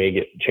can. We may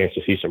get a chance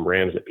to see some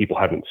rams that people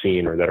haven't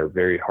seen or that are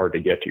very hard to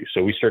get to.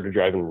 So we started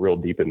driving real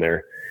deep in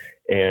there.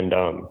 And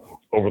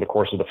over the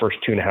course of the first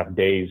 2.5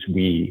 days,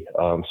 we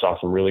saw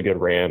some really good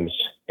rams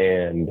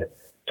and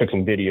took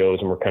some videos,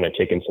 and we're kind of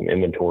taking some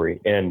inventory.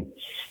 And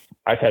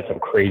I've had some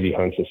crazy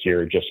hunts this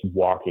year, just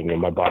walking, and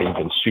my body's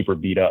been super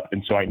beat up.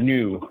 And so I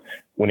knew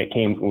when it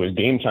was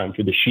game time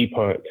for the sheep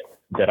hunt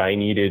that I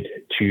needed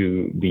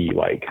to be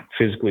like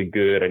physically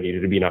good. I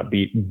needed to be not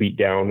beat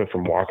down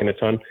from walking a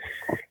ton.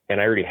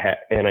 And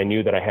I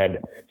knew that I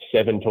had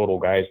 7 total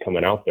guys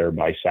coming out there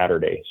by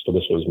Saturday. So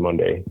this was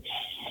Monday.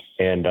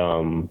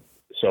 And,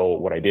 so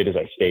what I did is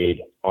I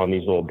stayed on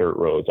these little dirt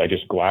roads. I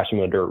just glassed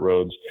the dirt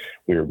roads.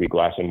 We would be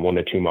glassing 1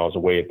 to 2 miles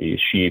away at these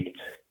sheep,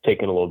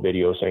 taking a little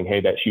video saying,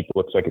 hey, that sheep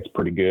looks like it's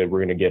pretty good.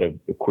 We're going to get a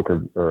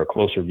quicker or a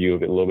closer view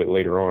of it a little bit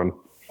later on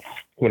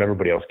when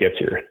everybody else gets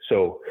here.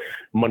 So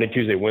Monday,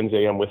 Tuesday,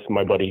 Wednesday, I'm with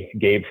my buddy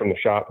Gabe from the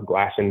shop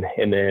glassing,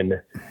 and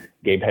then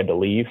Gabe had to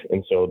leave.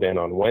 And so then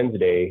on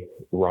Wednesday,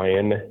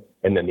 Ryan,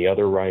 and then the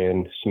other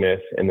Ryan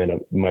Smith, and then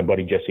my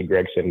buddy Jesse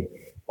Gregson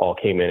all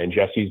came in. And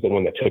Jesse's the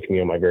one that took me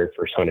on my very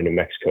first hunt in New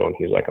Mexico. And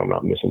he was like, I'm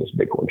not missing this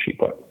bighorn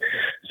sheep hunt.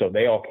 So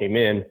they all came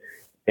in.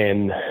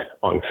 And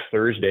on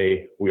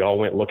Thursday, we all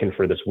went looking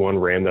for this one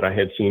ram that I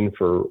had seen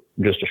for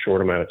just a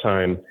short amount of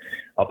time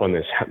up on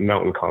this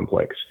mountain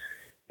complex.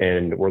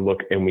 And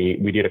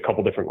we did a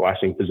couple different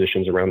glassing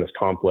positions around this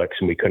complex,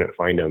 and we couldn't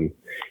find them.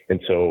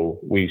 And so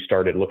we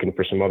started looking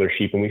for some other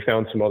sheep, and we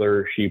found some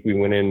other sheep. We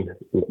went in,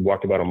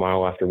 walked about a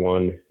mile after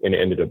one, and it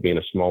ended up being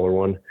a smaller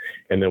one.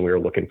 And then we were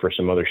looking for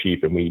some other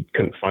sheep, and we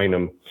couldn't find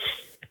them.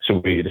 So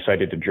we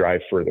decided to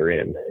drive further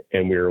in,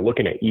 and we were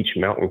looking at each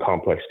mountain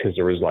complex, because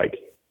there was like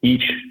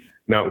each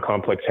mountain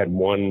complex had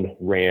one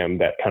ram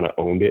that kind of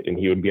owned it, and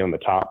he would be on the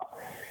top.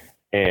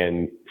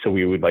 And so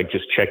we would like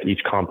just check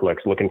each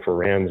complex looking for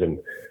rams, and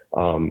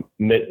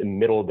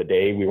middle of the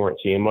day, we weren't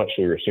seeing much.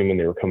 So we were assuming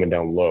they were coming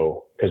down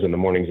low, because in the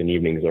mornings and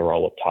evenings, they were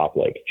all up top,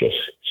 like just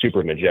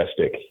super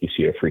majestic. You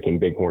see a freaking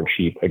bighorn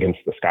sheep against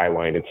the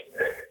skyline.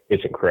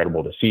 It's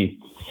incredible to see.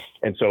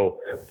 And so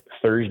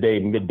Thursday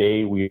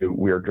midday, we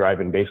were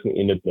driving basically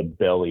into the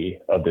belly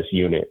of this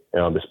unit,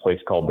 this place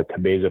called the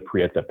Cabeza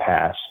Prieta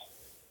Pass.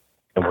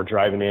 And we're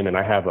driving in, and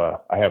I have a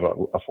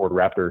Ford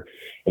Raptor,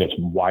 and it's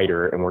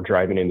wider, and we're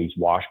driving in these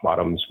wash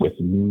bottoms with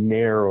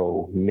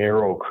narrow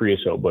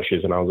creosote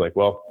bushes. And I was like,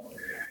 well,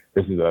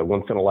 this is a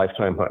once in a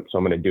lifetime hunt, so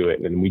I'm going to do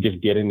it. And we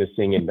just get in this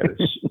thing, and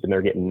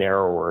they're getting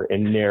narrower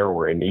and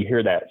narrower, and you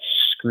hear that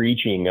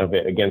screeching of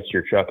it against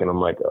your truck. And I'm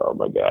like, oh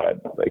my God,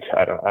 like,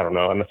 I don't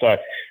know. And so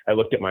I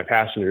looked at my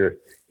passenger.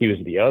 He was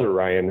the other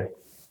Ryan,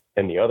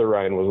 and the other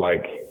Ryan was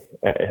like,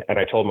 and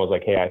I told him, I was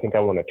like, hey, I think I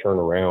want to turn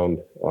around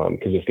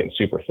because it's getting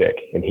super thick.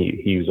 And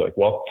he was like,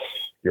 well,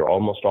 you're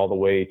almost all the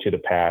way to the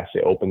pass.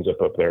 It opens up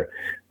there.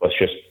 Let's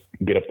just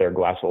get up there,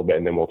 glass a little bit,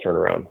 and then we'll turn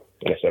around.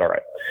 And I said, all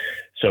right.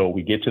 So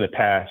we get to the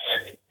pass,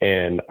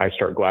 and I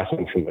start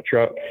glassing from the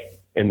truck.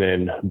 And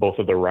then both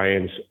of the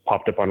Ryans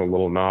popped up on a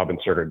little knob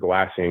and started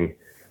glassing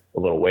a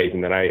little ways.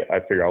 And then I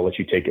figure I'll let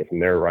you take it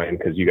from there, Ryan,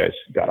 because you guys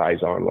got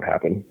eyes on what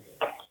happened.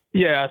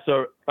 Yeah.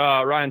 So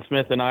Ryan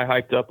Smith and I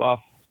hiked up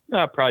off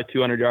probably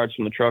 200 yards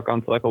from the truck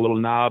onto like a little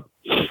knob,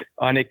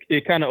 and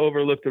it kind of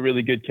overlooked a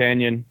really good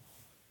canyon.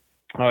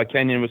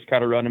 Canyon was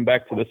kind of running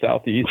back to the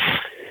southeast.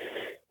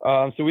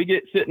 So we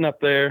get sitting up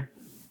there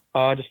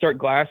to start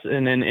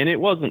glassing, and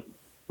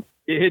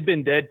it had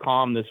been dead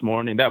calm that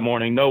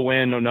morning, no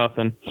wind, no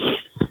nothing.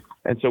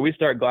 And so we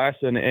start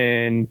glassing,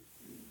 and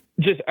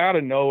just out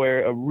of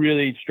nowhere, a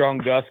really strong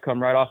gust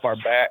come right off our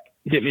back,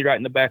 hit me right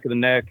in the back of the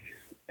neck,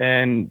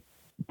 and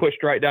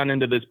pushed right down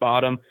into this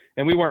bottom.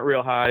 And we weren't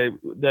real high.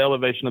 The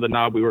elevation of the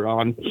knob we were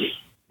on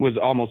was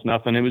almost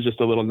nothing. It was just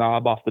a little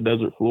knob off the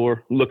desert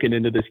floor looking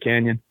into this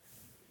canyon.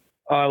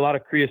 A lot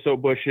of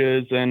creosote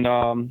bushes and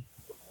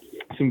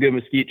some good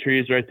mesquite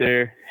trees right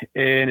there.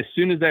 And as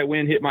soon as that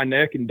wind hit my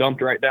neck and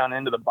dumped right down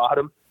into the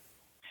bottom,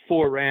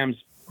 4 rams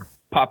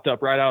popped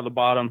up right out of the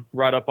bottom,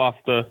 right up off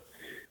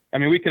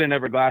we could have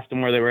never glassed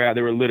them where they were at.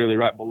 They were literally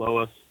right below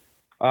us.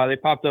 They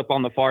popped up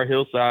on the far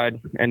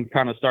hillside and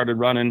kind of started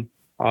running.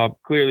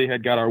 Clearly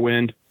had got our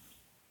wind.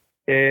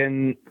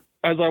 And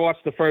as I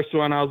watched the first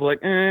one, I was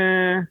like,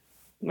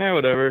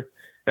 whatever.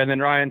 And then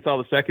Ryan saw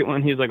the second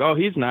one. He's like, oh,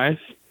 he's nice.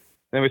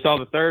 Then we saw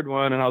the third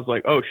one, and I was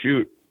like, oh,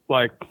 shoot.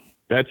 Like,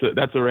 that's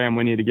a ram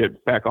we need to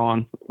get back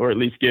on, or at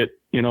least get,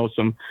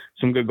 some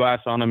good glass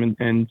on him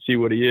and see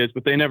what he is.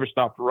 But they never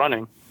stopped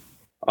running.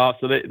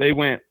 So they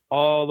went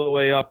all the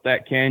way up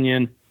that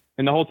canyon.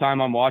 And the whole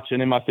time I'm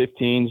watching in my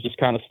 15s, just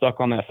kind of stuck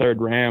on that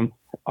third ram.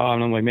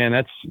 And I'm like, man,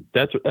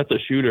 that's a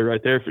shooter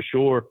right there for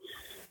sure.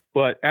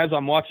 But as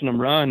I'm watching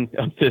them run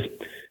up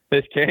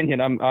this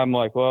canyon, I'm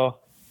like,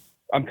 well,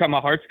 my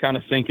heart's kind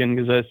of sinking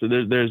because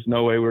there's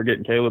no way we're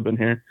getting Caleb in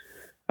here.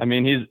 I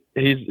mean,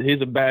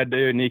 he's a bad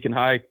dude and he can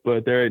hike,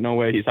 but there ain't no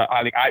way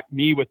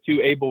me with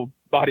 2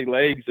 able-bodied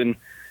legs and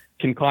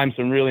can climb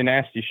some really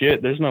nasty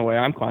shit. There's no way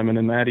I'm climbing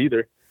in that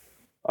either.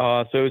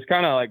 So it was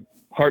kind of like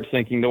heart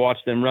sinking to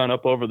watch them run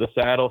up over the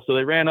saddle. So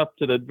they ran up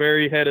to the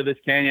very head of this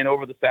canyon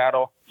over the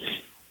saddle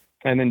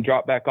and then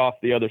dropped back off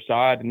the other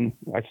side. And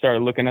I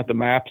started looking at the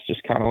maps,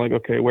 just kind of like,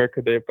 okay, where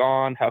could they have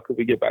gone? How could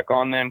we get back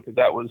on them? Because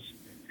that was,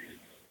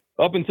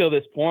 up until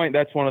this point,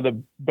 that's one of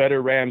the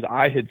better rams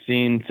I had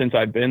seen since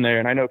I'd been there.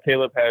 And I know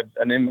Caleb had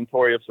an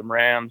inventory of some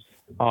rams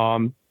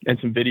and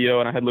some video,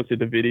 and I had looked at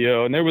the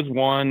video. And there was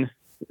one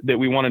that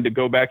we wanted to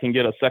go back and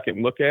get a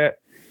second look at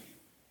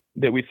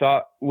that we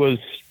thought was,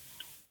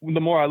 the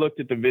more I looked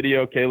at the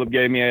video Caleb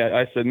gave me,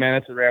 I said, man,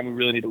 that's a ram we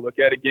really need to look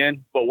at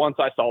again. But once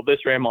I saw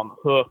this ram on the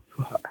hook,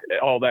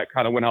 all that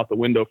kind of went out the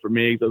window for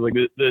me. I was like,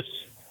 this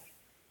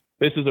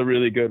is a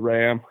really good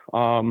ram.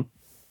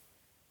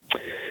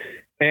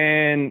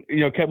 And,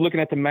 kept looking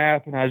at the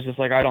map, and I was just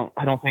like, I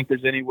don't think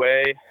there's any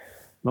way.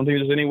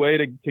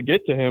 To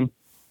get to him.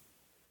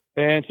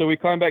 And so we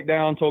climbed back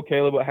down, told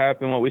Caleb what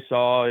happened, what we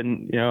saw.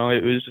 And,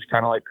 it was just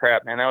kind of like,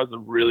 crap, man, that was a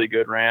really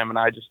good ram. And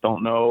I just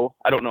don't know.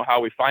 I don't know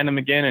how we find him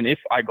again. And if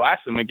I glass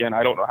him again,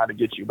 I don't know how to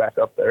get you back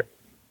up there.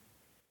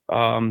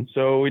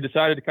 So we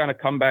decided to kind of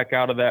come back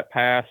out of that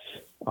pass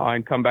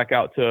and come back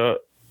out to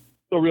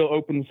a real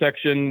open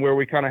section where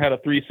we kind of had a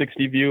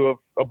 360 view of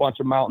a bunch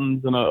of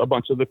mountains and a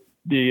bunch of the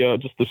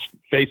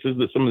faces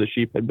that some of the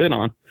sheep had been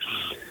on.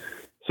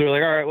 So we're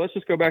like, all right, let's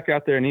just go back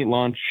out there and eat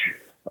lunch.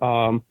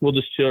 We'll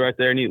just chill right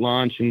there and eat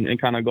lunch and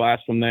kind of glass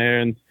from there.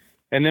 And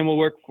then we'll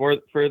work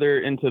further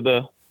into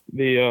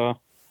the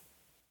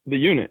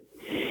unit.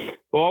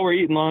 While we're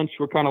eating lunch,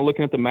 we're kind of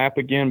looking at the map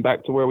again,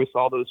 back to where we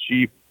saw those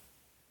sheep.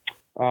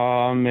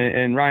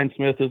 And Ryan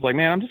Smith is like,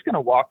 man, I'm just going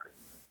to walk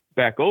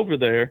back over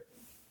there.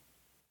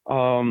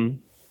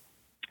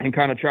 And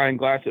kind of try and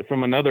glass it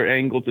from another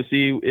angle to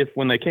see if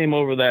when they came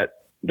over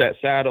that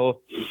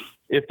saddle,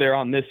 if they're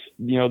on this,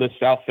 this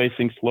south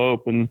facing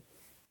slope. And,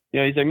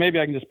 he's like, maybe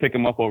I can just pick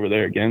them up over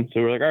there again.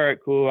 So we're like, all right,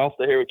 cool. I'll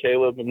stay here with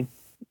Caleb. And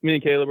me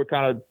and Caleb were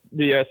kind of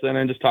BSing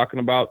and just talking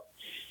about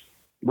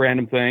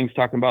random things,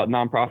 talking about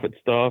nonprofit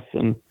stuff.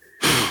 And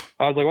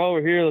I was like, well,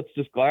 we're here. Let's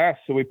just glass.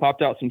 So we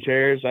popped out some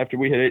chairs after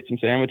we had ate some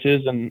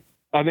sandwiches. And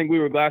I think we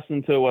were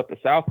glassing to the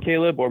south,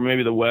 Caleb, or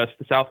maybe the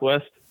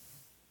southwest.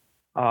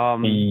 I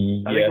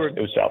think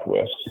it was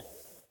southwest.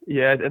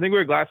 Yeah, I think we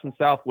were glassing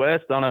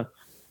southwest on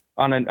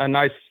a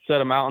nice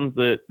set of mountains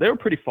that they were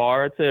pretty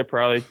far. I'd say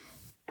probably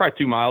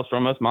 2 miles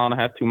from us, 1.5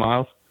 miles, 2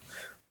 miles.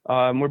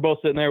 We're both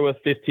sitting there with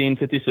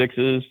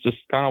 56s, just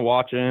kind of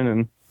watching,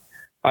 and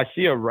I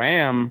see a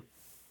ram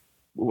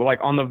like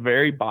on the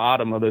very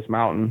bottom of this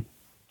mountain,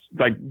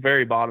 like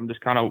very bottom,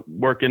 just kind of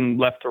working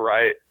left to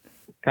right,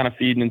 kind of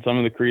feeding in some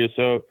of the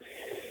creosote.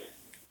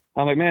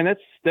 I'm like, man,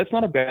 that's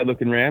not a bad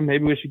looking ram.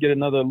 Maybe we should get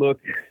another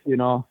look,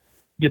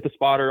 get the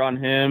spotter on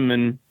him.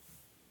 And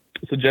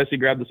so Jesse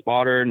grabbed the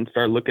spotter and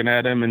started looking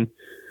at him. And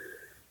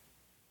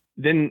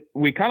then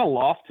we kind of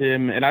lost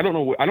him. And I don't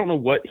know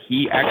what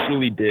he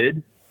actually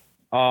did.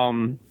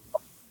 I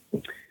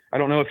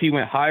don't know if he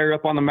went higher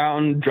up on the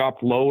mountain,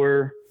 dropped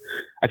lower.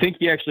 I think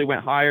he actually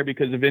went higher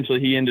because eventually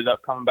he ended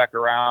up coming back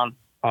around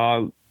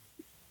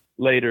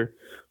later.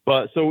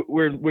 But so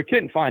we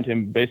couldn't find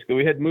him. Basically,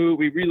 we had moved,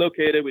 we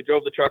relocated, we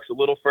drove the trucks a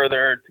little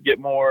further to get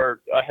more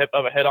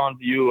of a head-on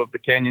view of the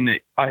canyon that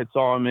I had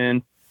saw him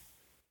in.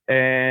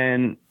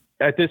 And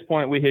at this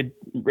point, we had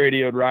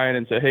radioed Ryan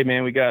and said, "Hey,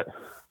 man, we got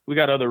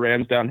other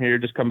rams down here.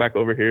 Just come back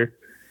over here."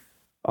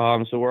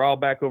 So we're all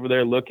back over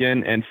there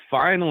looking, and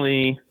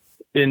finally,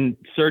 in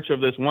search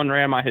of this one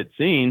ram I had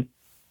seen,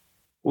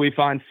 we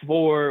find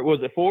 4.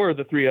 Was it 4 or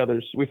the 3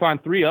 others? We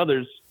find 3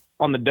 others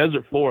on the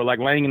desert floor, like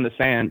laying in the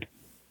sand.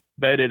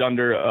 bedded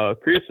under a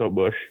creosote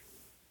bush.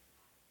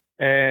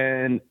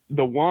 And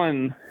the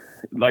one,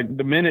 like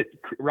the minute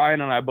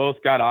Ryan and I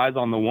both got eyes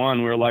on the one,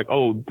 we were like,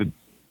 oh,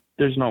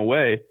 there's no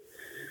way.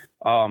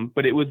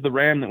 But it was the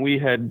ram that we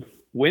had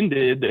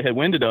winded, that had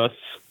winded us,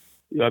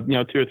 2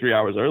 or 3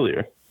 hours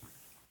earlier.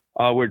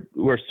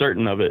 We're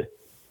certain of it.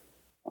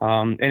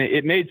 And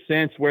it made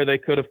sense where they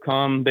could have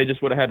come. They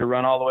just would have had to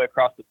run all the way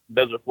across the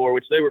desert floor,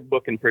 which they were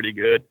booking pretty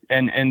good.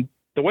 And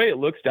the way it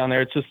looks down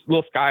there, it's just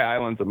little sky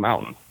islands of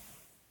mountains.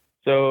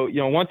 So,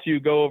 once you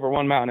go over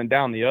one mountain and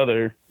down the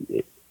other,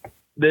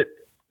 it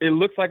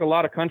looks like a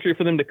lot of country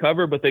for them to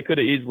cover, but they could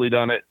have easily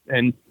done it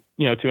in,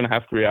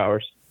 2.5, 3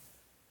 hours.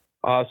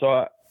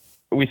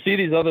 We see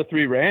these other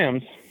 3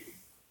 rams,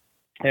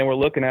 and we're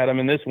looking at them.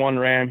 And this one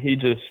ram,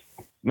 he's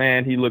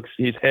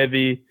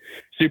heavy,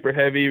 super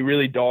heavy,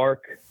 really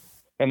dark,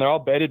 and they're all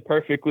bedded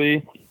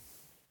perfectly.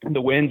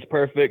 The wind's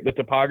perfect. The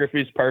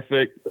topography's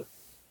perfect.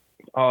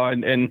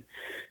 I'm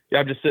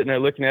just sitting there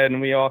looking at it,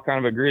 and we all kind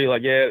of agree,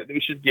 like, yeah, we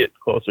should get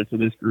closer to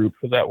this group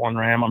because that one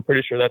ram, I'm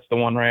pretty sure that's the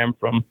one ram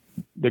from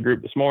the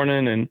group this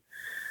morning. And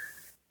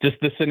just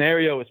the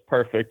scenario is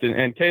perfect.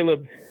 And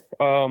Caleb,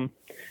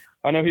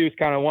 I know he was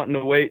kind of wanting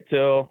to wait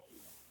till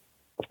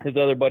his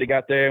other buddy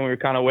got there, and we were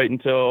kind of waiting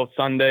till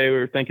Sunday. We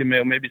were thinking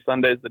maybe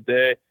Sunday's the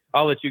day.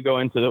 I'll let you go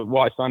into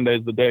why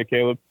Sunday's the day,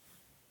 Caleb.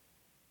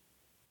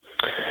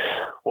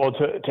 Well,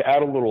 to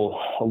add a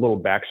little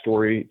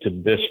backstory to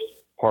this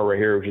part right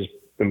here, which is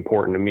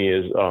important to me,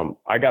 is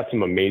I got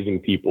some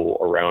amazing people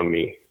around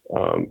me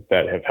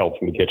that have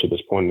helped me get to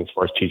this point as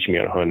far as teaching me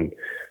how to hunt and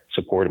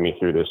supported me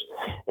through this.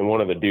 And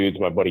one of the dudes,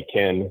 my buddy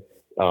Ken,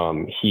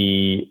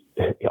 he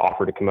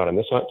offered to come out on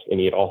this hunt, and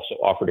he had also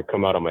offered to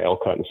come out on my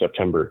elk hunt in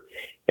September.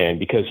 And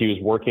because he was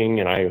working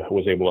and I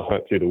was able to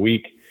hunt through the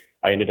week,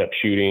 I ended up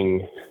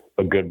shooting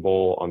a good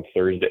bull on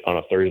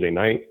a Thursday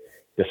night,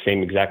 the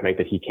same exact night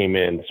that he came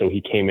in. So he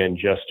came in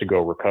just to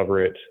go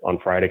recover it on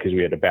Friday because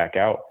we had to back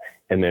out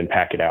and then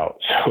pack it out.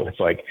 So it's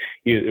like,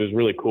 it was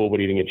really cool, but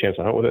he didn't get a chance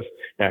to hunt with us.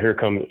 Now here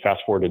comes,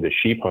 fast forward to the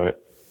sheep hunt,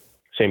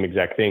 same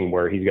exact thing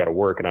where he's got to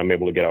work and I'm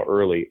able to get out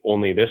early.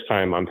 Only this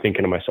time I'm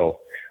thinking to myself,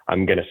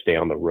 I'm going to stay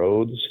on the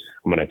roads.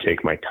 I'm going to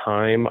take my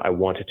time. I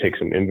want to take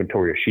some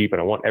inventory of sheep, and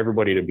I want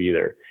everybody to be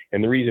there.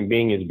 And the reason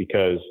being is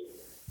because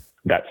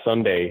that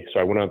Sunday,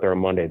 so I went out there on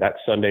Monday, that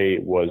Sunday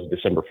was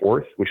December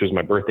 4th, which was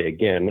my birthday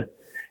again,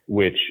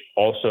 which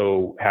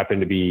also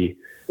happened to be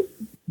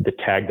the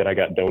tag that I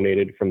got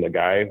donated from the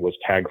guy was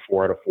tag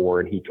 4 out of 4.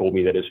 And he told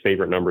me that his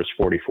favorite number is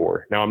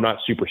 44. Now I'm not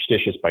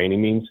superstitious by any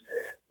means,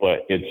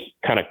 but it's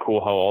kind of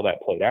cool how all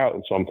that played out.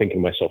 And so I'm thinking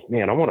to myself,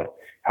 man,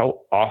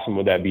 how awesome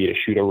would that be to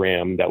shoot a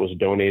ram that was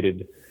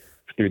donated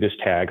through this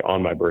tag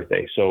on my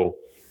birthday? So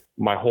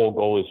my whole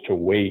goal is to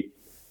wait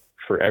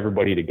for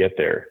everybody to get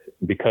there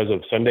because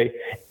of Sunday.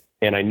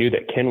 And I knew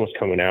that Ken was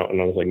coming out,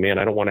 and I was like, man,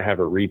 I don't want to have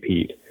a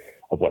repeat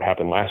of what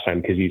happened last time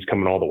because he's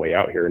coming all the way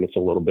out here and it's a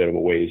little bit of a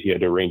ways. He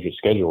had to arrange his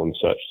schedule and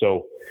such.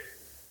 So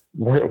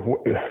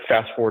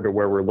fast forward to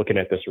where we're looking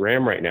at this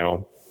ram right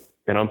now.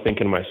 And I'm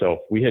thinking to myself,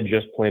 we had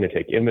just planned to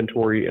take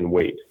inventory and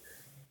wait.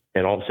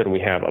 And all of a sudden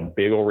we have a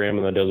big old ram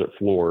on the desert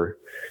floor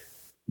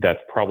that's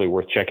probably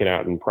worth checking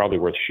out and probably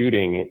worth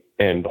shooting.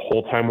 And the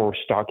whole time we're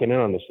stalking in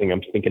on this thing,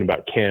 I'm thinking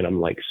about Ken. I'm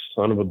like,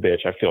 son of a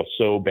bitch, I feel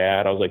so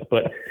bad. I was like,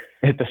 but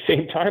at the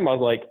same time, I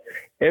was like,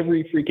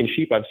 every freaking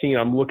sheep I've seen,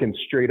 I'm looking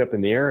straight up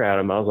in the air at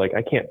him. I was like,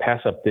 I can't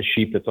pass up this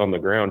sheep that's on the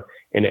ground.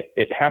 And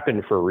it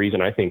happened for a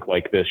reason. I think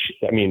like this,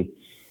 I mean,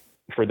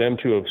 for them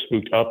to have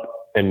spooked up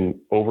and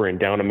over and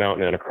down a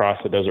mountain and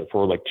across the desert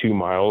for like 2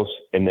 miles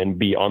and then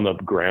be on the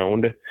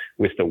ground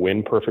with the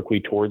wind perfectly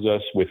towards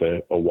us with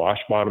a wash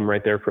bottom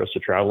right there for us to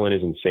travel in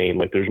is insane.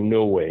 Like there's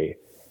no way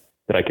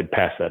that I could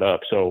pass that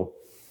up. So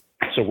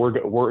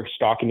we're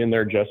stalking in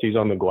there. Jesse's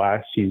on the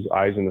glass. He's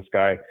eyes in the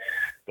sky.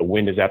 The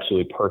wind is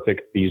absolutely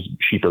perfect. These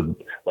sheep are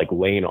like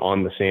laying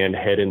on the sand,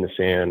 head in the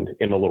sand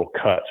in a little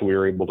cut. So we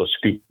were able to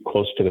scoot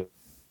close to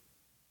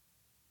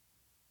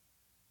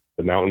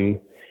the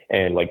mountain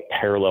and like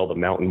parallel the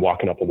mountain,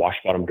 walking up a wash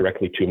bottom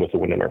directly to him with the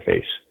wind in our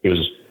face. It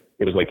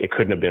was like, it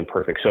couldn't have been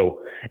perfect.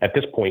 So at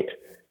this point,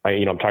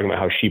 I'm talking about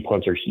how sheep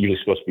hunts are usually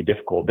supposed to be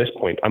difficult. At this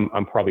point,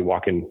 I'm probably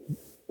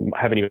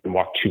haven't even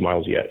walked 2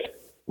 miles yet,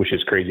 which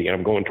is crazy. And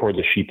I'm going towards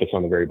a sheep that's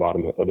on the very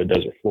bottom of the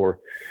desert floor.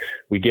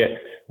 We get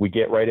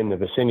right in the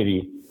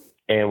vicinity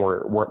and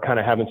we're kind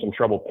of having some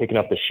trouble picking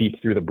up the sheep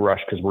through the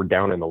brush because we're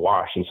down in the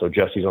wash. And so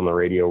Jesse's on the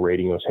radio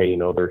rating us, hey,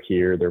 they're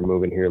here, they're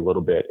moving here a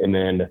little bit. And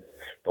then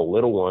the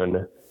little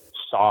one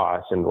saw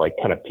us and like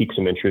kind of piqued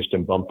some interest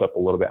and bumped up a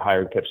little bit higher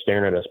and kept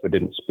staring at us, but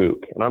didn't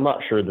spook. And I'm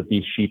not sure that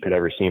these sheep had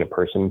ever seen a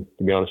person,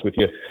 to be honest with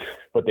you,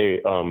 but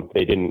they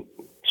didn't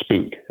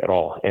spook at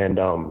all. And,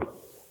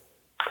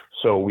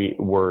 so we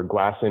were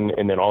glassing,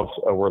 and then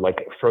also we're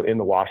like in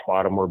the wash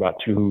bottom. We're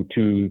about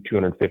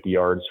 250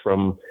 yards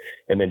from,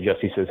 and then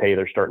Jesse says, hey,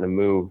 they're starting to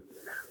move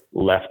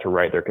left to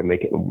right. They're going to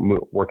make it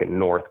working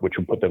north, which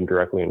would put them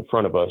directly in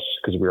front of us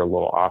because we were a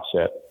little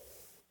offset.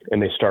 And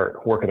they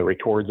start working their way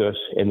towards us.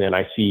 And then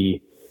I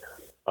see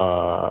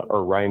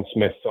or Ryan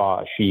Smith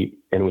saw a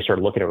sheep, and we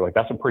started looking at it like,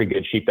 that's a pretty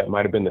good sheep. That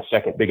might've been the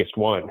second biggest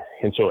one.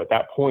 And so at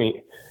that point,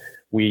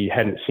 we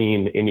hadn't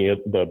seen any of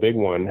the big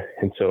one.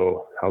 And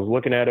so I was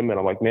looking at him and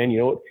I'm like, man, you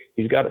know what?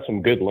 He's got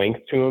some good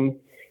length to him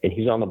and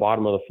he's on the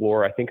bottom of the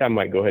floor. I think I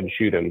might go ahead and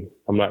shoot him.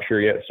 I'm not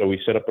sure yet. So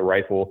we set up the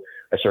rifle.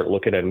 I start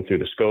looking at him through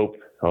the scope.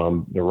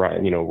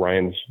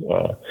 Ryan's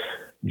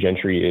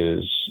Gentry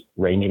is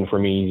ranging for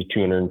me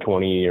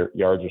 220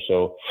 yards or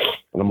so.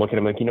 And I'm looking at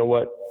him like, you know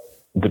what?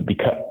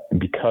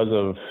 Because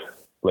of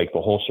like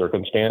the whole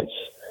circumstance,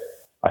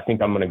 I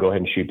think I'm going to go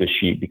ahead and shoot this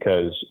sheep,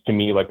 because to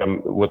me, like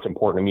what's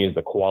important to me is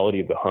the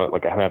quality of the hunt.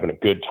 Like I'm having a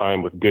good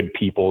time with good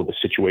people. The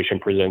situation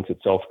presents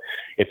itself.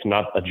 It's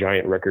not a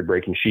giant record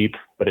breaking sheep,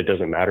 but it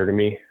doesn't matter to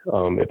me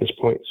at this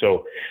point.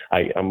 So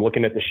I'm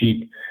looking at the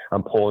sheep.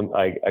 I'm pulling,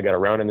 I got a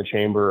round in the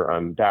chamber.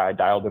 I'm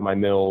dialed in my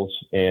mills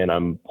and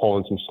I'm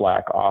pulling some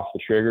slack off the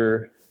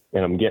trigger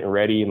and I'm getting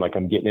ready. And like,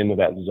 I'm getting into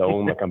that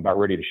zone. Like I'm about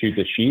ready to shoot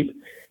the sheep.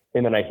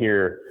 And then I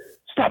hear,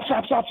 stop.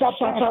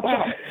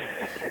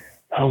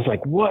 I was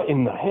like, what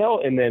in the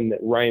hell? And then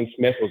Ryan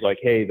Smith was like,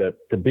 hey,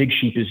 the big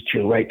sheep is to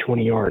your right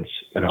 20 yards.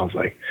 And I was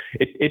like,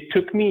 it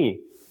took me,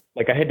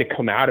 like I had to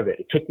come out of it.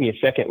 It took me a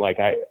second.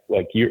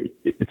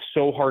 It's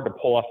so hard to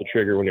pull off the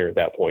trigger when you're at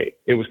that point.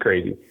 It was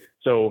crazy.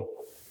 So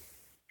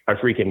I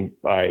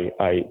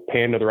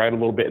pan to the right a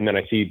little bit and then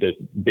I see the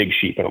big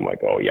sheep and I'm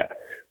like, oh yeah,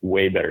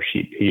 way better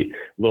sheep. He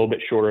a little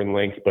bit shorter in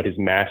length, but his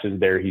mass is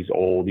there. He's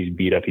old, he's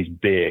beat up, he's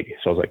big.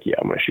 So I was like, yeah,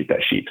 I'm going to shoot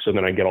that sheep. So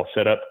then I get all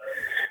set up,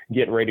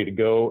 getting ready to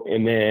go.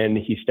 And then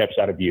he steps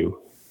out of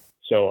view.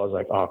 So I was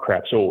like, oh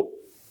crap. So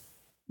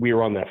we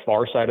were on that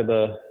far side of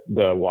the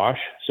wash.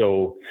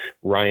 So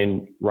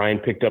Ryan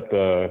picked up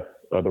the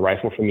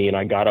rifle for me and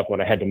I got up when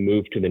I had to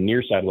move to the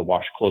near side of the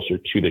wash closer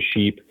to the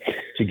sheep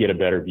to get a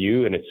better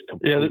view. And it's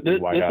completely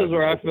wide out. This is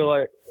where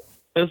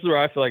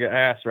I feel like an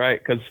ass,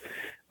 right? Cause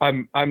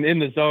I'm in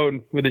the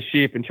zone with the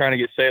sheep and trying to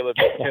get Caleb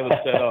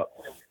set up.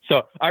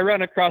 So I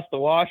run across the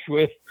wash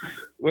with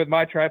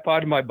my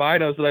tripod and my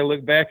binos, and I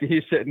look back and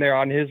he's sitting there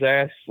on his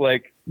ass,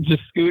 like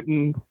just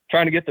scooting,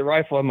 trying to get the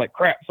rifle. I'm like,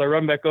 crap. So I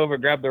run back over,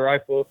 grab the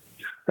rifle,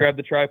 grab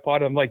the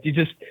tripod. I'm like, you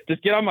just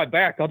get on my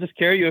back. I'll just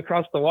carry you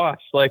across the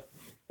wash. Like,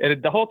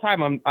 and the whole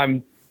time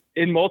I'm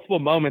in multiple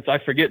moments, I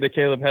forget that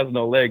Caleb has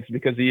no legs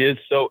because he is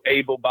so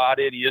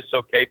able-bodied. He is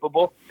so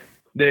capable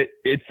that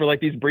it's for like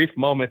these brief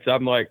moments.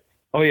 I'm like,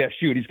 oh yeah,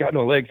 shoot, he's got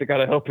no legs. I got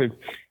to help him.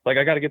 Like,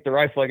 I got to get the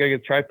rifle. I got to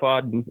get the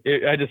tripod. And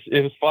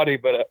it was funny.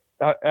 But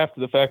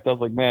after the fact, I was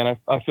like, man,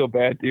 I feel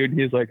bad, dude. And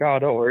he's like, oh,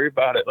 don't worry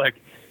about it. Like,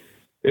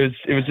 it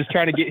was just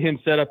trying to get him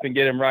set up and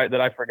get him right that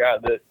I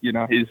forgot that, you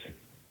know,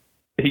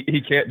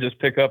 he can't just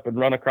pick up and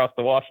run across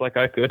the wash like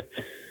I could.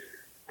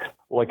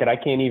 Like, and I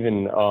can't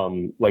even,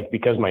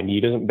 because my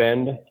knee doesn't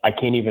bend, I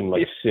can't even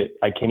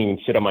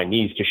sit on my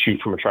knees to shoot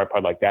from a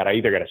tripod like that. I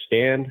either got to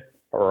stand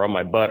or on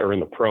my butt or in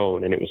the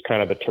prone. And it was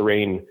kind of the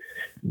terrain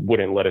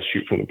wouldn't let us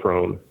shoot from the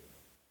prone.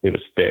 It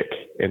was thick.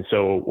 And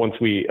so once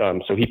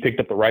so he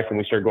picked up the rifle and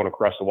we started going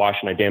across the wash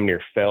and I damn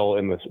near fell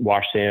in the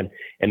wash sand.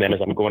 And then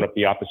as I'm going up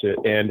the opposite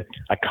end,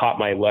 I caught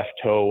my left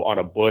toe on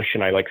a bush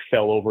and I like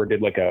fell over,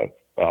 did like a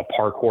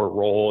parkour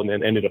roll and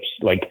then ended up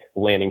like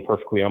landing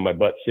perfectly on my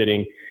butt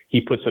sitting.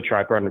 He puts the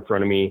tripod in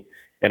front of me.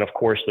 And of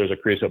course there's a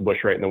creosote bush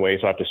right in the way.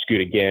 So I have to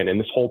scoot again. And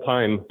this whole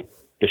time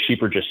the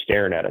sheep are just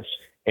staring at us.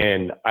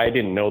 And I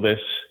didn't know this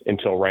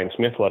until Ryan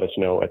Smith let us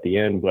know at the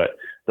end, but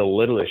the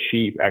littlest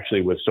sheep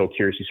actually was so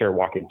curious. He started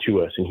walking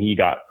to us and he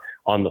got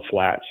on the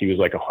flats. He was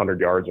like 100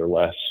 yards or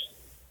less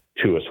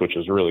to us, which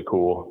was really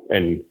cool.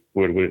 And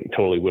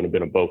totally wouldn't have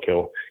been a bow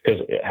kill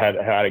because had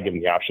I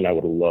given the option, I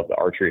would have loved to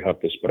archery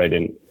hunt this, but I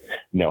didn't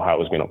know how it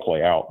was going to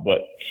play out.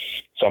 But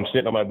so I'm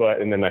sitting on my butt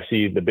and then I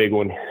see the big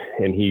one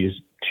and he's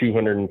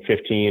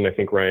 215. I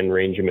think Ryan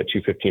ranged him at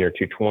 215 or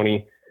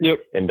 220. Yep.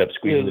 End up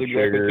squeezing the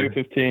trigger.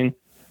 215.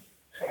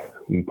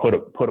 Put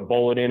a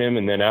bullet in him.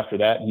 And then after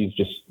that,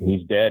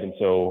 he's dead. And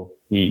so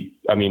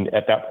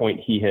at that point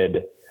he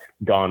had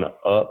gone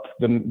up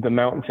the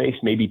mountain face,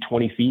 maybe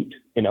 20 feet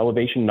in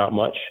elevation, not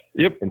much.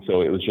 Yep. And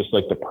so it was just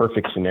like the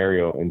perfect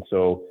scenario. And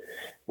so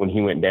when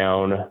he went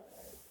down,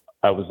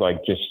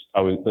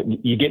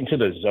 you get into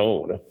the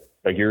zone.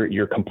 Like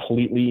you're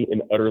completely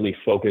and utterly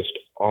focused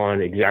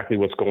on exactly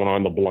what's going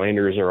on. The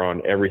blinders are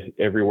on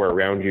everywhere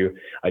around you.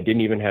 I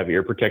didn't even have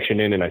ear protection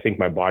in. And I think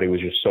my body was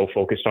just so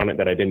focused on it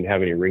that I didn't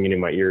have any ringing in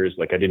my ears.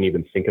 Like I didn't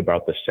even think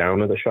about the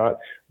sound of the shot.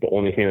 The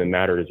only thing that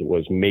mattered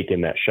was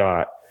making that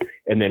shot.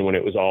 And then when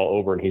it was all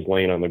over and he's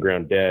laying on the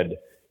ground dead,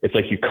 it's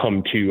like you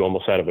come to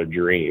almost out of a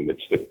dream.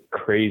 It's the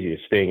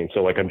craziest thing. And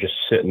so like, I'm just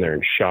sitting there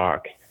in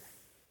shock.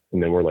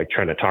 And then we're like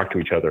trying to talk to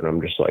each other. And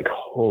I'm just like,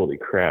 holy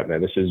crap,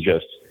 man,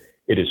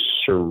 it is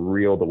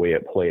surreal the way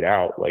it played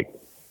out. Like,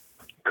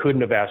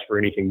 couldn't have asked for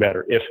anything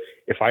better.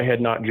 If I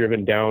had not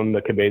driven down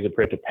the Cabeza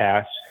Preta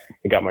Pass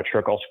and got my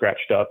truck all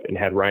scratched up and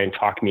had Ryan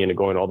talk me into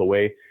going all the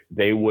way,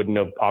 they wouldn't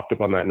have popped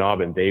up on that knob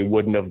and they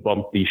wouldn't have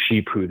bumped these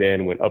sheep who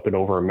then went up and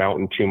over a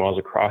mountain 2 miles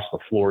across the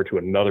floor to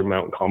another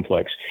mountain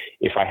complex.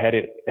 If I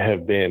hadn't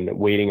have been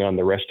waiting on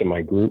the rest of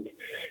my group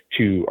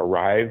to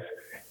arrive,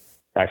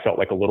 I felt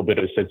like a little bit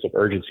of a sense of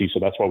urgency. So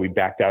that's why we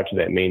backed out to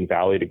that main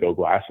valley to go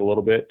glass a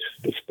little bit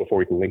before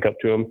we could link up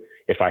to them.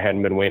 If I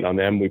hadn't been waiting on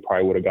them, we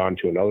probably would have gone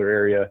to another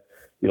area.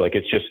 Like,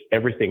 it's just,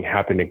 everything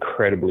happened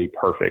incredibly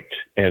perfect.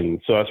 And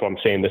so that's why I'm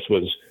saying this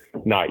was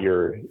not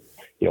your,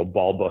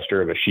 ball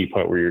buster of a sheep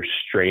hunt where you're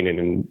straining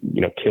and,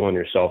 killing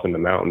yourself in the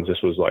mountains.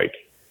 This was like,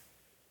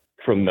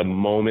 from the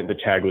moment the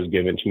tag was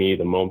given to me,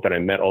 the moment that I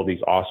met all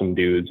these awesome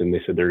dudes and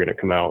they said they're going to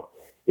come out,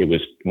 it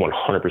was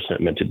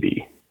 100% meant to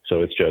be.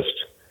 So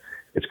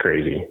it's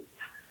crazy.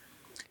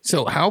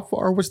 So how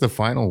far was the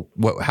final?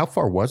 How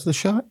far was the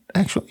shot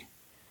actually?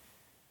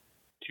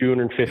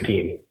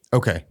 215.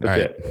 Okay. That's all right.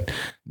 it.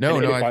 No.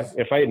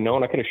 If I had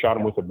known, I could have shot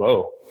him with a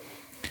bow.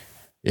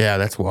 Yeah,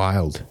 that's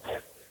wild.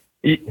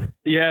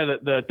 Yeah,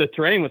 the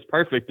terrain was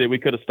perfect. That we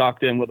could have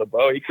stalked in with a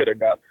bow. He could have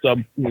got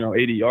sub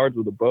 80 yards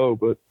with a bow,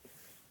 but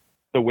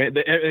the wind,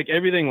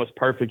 everything was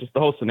perfect. Just the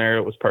whole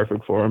scenario was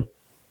perfect for him.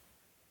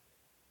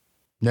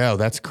 No,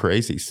 that's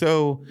crazy.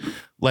 So,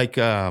 like,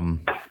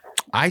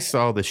 I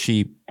saw the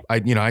sheep.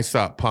 I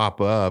saw it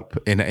pop up,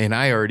 and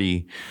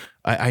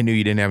I knew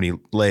you didn't have any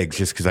legs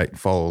just because I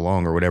follow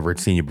along or whatever. I'd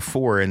seen you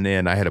before, and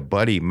then I had a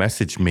buddy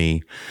message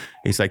me.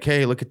 He's like,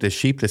 "Hey, look at this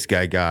sheep this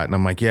guy got," and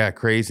I'm like, "Yeah,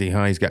 crazy,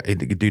 huh? The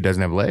dude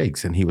doesn't have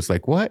legs," and he was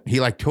like, "What?" He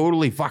like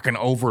totally fucking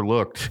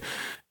overlooked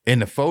in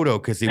the photo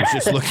because he was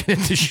just looking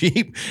at the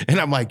sheep, and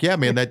I'm like, "Yeah,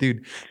 man, that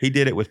dude, he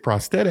did it with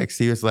prosthetics."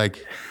 He was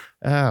like,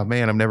 "Oh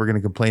man, I'm never going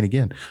to complain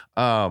again,"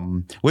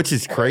 which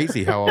is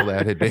crazy how all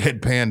that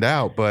had panned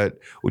out. But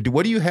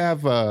what do you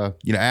have,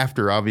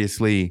 after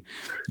obviously,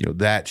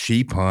 that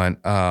sheep hunt,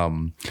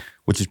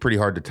 which is pretty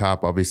hard to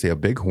top, obviously a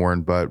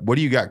bighorn, but what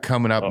do you got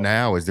coming up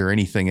now? Is there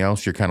anything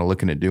else you're kind of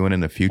looking at doing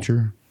in the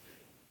future?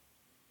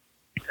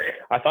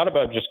 I thought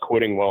about just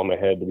quitting while I'm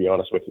ahead, to be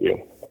honest with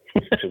you.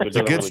 It's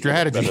a good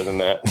strategy. Better than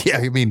that. Yeah,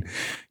 I mean,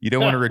 you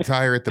don't want to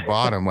retire at the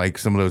bottom like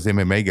some of those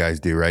MMA guys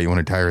do, right? You want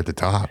to retire at the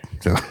top.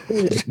 So,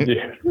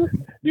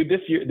 dude,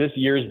 this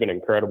year's been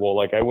incredible.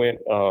 Like, I went,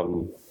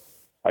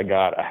 I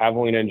got a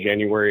javelina in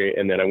January,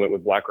 and then I went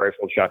with Black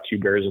Rifle and shot 2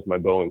 bears with my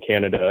bow in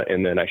Canada,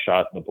 and then I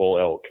shot the bull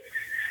elk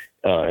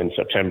in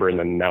September, and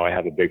then now I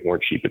have a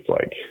bighorn sheep. It's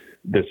like,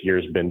 this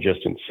year's been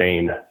just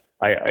insane.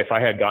 If I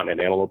had gotten an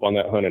antelope on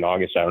that hunt in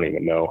August, I don't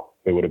even know.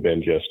 It would have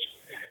been just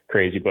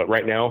crazy. But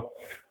right now,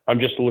 I'm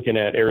just looking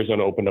at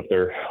Arizona opened up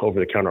their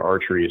over-the-counter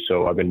archery,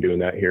 so I've been doing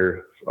that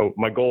here.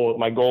 My goal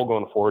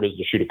going forward is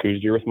to shoot a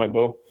Coues deer with my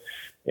bow,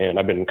 and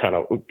I've been kind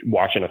of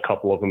watching a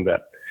couple of them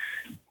that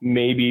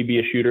maybe be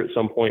a shooter at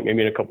some point,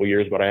 maybe in a couple of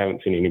years, but I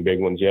haven't seen any big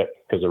ones yet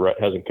because the rut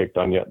hasn't kicked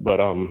on yet. But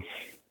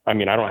I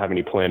mean, I don't have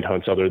any planned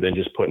hunts other than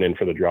just putting in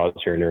for the draws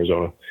here in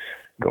Arizona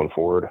going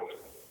forward.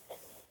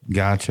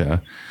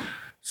 Gotcha.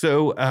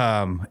 So,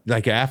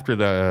 like after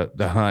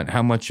the hunt,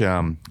 how much,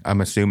 I'm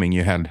assuming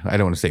you had, I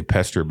don't want to say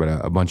pester, but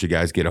a bunch of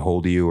guys get a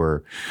hold of you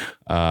or,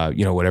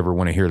 whatever,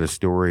 want to hear the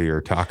story or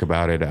talk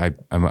about it.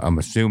 I'm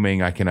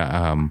assuming I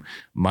can,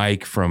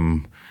 Mike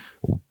from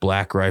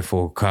Black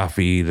Rifle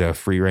Coffee, the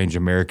Free Range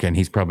American,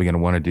 he's probably going to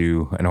want to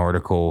do an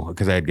article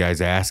because I had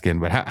guys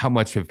asking, but how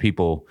much have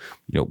people,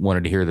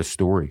 wanted to hear the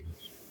story?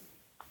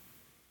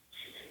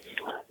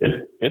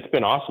 It's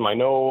been awesome. I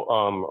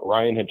know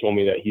Ryan had told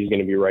me that he's going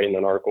to be writing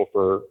an article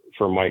for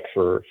Mike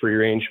for Free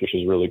Range, which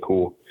is really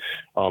cool.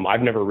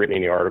 I've never written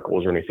any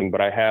articles or anything,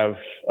 but I have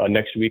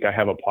next week I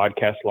have a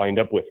podcast lined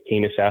up with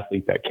Canis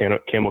Athlete, that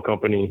Camel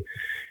Company,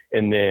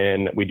 and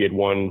then we did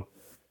one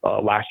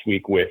last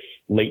week with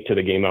Late to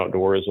the Game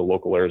Outdoors, a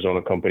local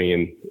Arizona company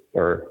and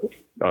or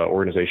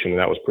organization, and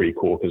that was pretty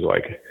cool because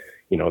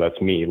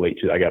that's me.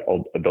 I got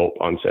adult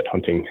onset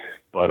hunting.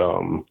 But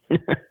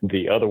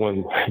the other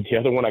one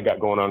I got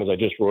going on is I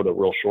just wrote a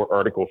real short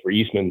article for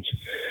Eastman's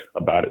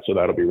about it, so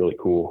that'll be really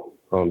cool.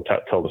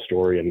 Tell the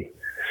story, and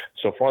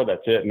so far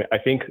that's it. I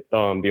think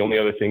the only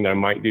other thing that I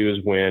might do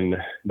is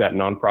when that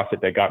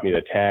nonprofit that got me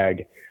the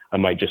tag, I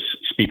might just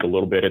speak a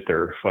little bit at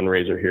their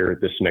fundraiser here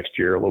this next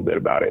year, a little bit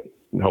about it,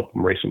 and help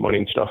them raise some money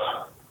and stuff.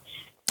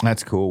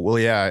 That's cool. Well,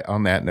 yeah,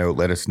 on that note,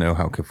 let us know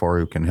how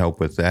Kifaru can help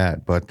with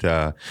that. But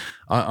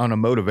on a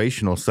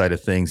motivational side of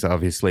things,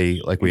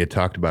 obviously, like we had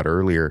talked about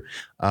earlier,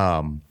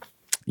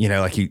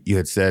 like you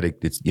had said,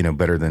 it's,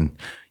 better than,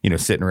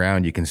 sitting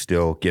around. You can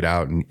still get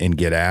out and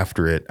get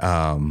after it.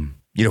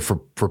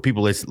 For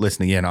people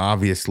listening in,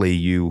 obviously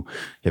you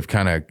have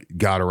kind of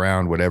got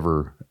around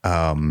whatever,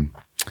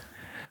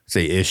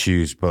 say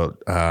issues, but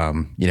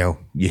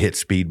you hit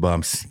speed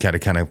bumps,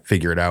 kind of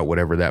figure it out,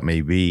 whatever that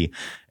may be.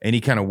 Any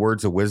kind of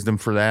words of wisdom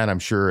for that? I'm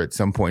sure at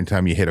some point in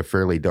time you hit a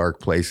fairly dark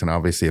place and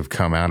obviously have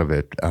come out of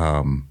it.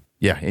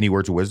 Any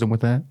words of wisdom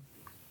with that?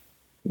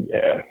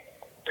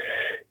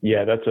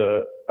 Yeah, that's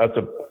a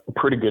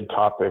pretty good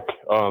topic.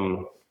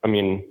 So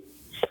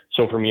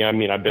for me,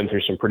 I've been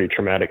through some pretty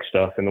traumatic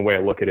stuff, and the way I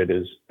look at it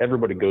is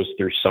everybody goes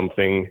through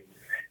something.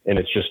 And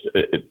it's just,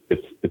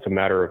 it's a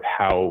matter of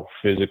how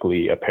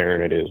physically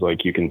apparent it is.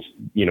 Like you can,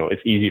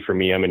 it's easy for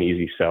me. I'm an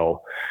easy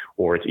sell,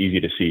 or it's easy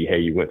to see, hey,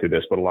 you went through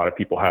this, but a lot of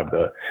people have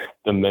the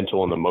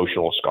mental and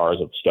emotional scars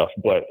of stuff.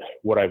 But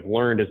what I've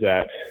learned is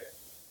that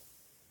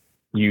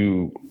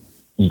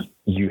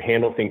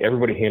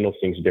everybody handles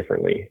things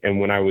differently. And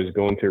when I was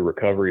going through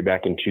recovery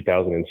back in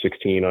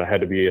 2016, I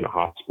had to be in a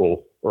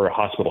hospital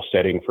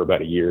setting for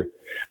about a year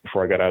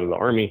before I got out of the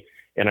Army.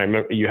 And I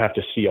remember you have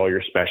to see all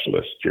your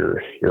specialists,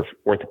 your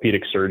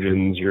orthopedic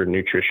surgeons, your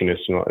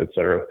nutritionists, et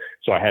cetera.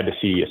 So I had to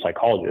see a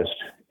psychologist.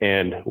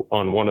 And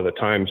on one of the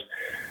times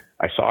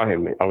I saw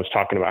him, I was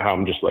talking about how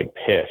I'm just like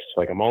pissed.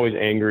 Like, I'm always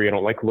angry. I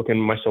don't like looking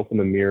at myself in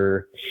the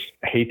mirror.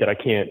 I hate that I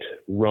can't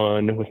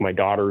run with my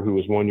daughter who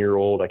was 1 year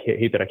old. I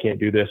hate that I can't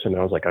do this. And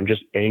I was like, I'm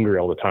just angry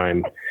all the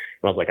time. And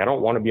I was like, I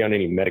don't want to be on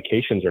any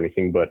medications or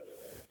anything, but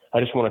I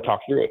just want to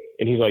talk through it.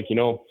 And he's like,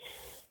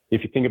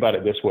 if you think about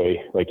it this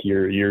way, like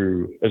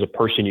you're as a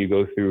person, you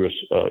go through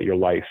your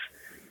life,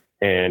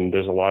 and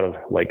there's a lot of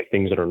like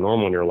things that are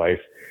normal in your life.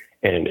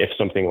 And if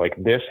something like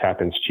this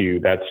happens to you,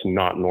 that's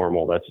not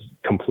normal. That's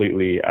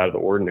completely out of the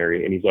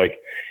ordinary. And he's like,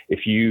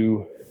 if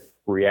you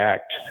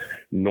react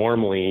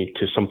normally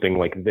to something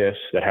like this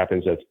that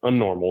happens that's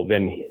unnormal,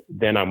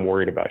 then I'm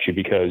worried about you,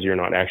 because you're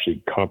not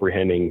actually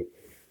comprehending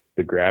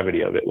the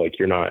gravity of it. Like,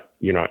 you're not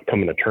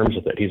coming to terms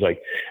with it. He's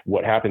like,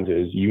 what happens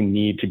is you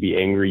need to be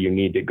angry. You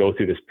need to go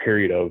through this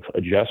period of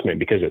adjustment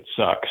because it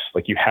sucks.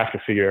 Like, you have to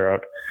figure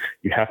out,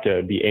 you have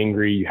to be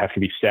angry. You have to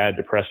be sad,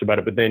 depressed about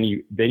it. But then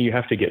you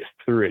have to get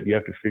through it. You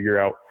have to figure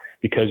out,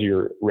 because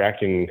you're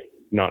reacting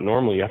not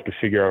normally, you have to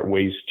figure out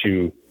ways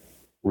to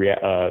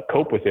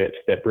cope with it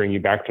that bring you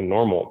back to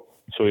normal.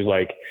 So he's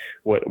like,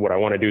 what I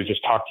want to do is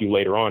just talk to you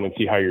later on and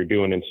see how you're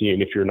doing, and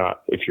seeing if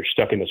you're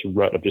stuck in this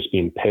rut of just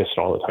being pissed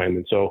all the time.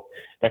 And so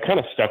that kind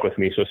of stuck with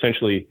me. So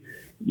essentially,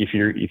 if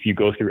you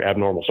go through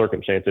abnormal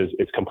circumstances,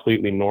 it's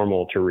completely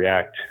normal to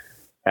react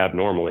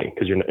abnormally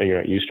because you're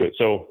not used to it.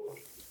 So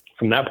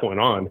from that point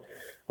on, I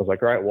was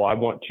like, all right, well, I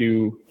want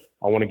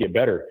to get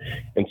better.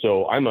 And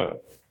so I'm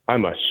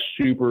a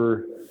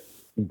super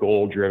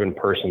goal driven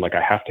person. Like,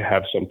 I have to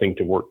have something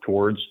to work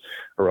towards,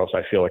 or else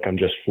I feel like I'm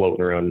just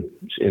floating around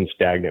in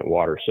stagnant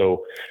water.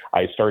 So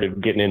I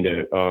started getting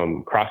into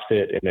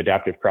CrossFit and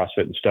adaptive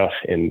CrossFit and stuff,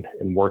 and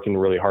working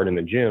really hard in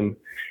the gym.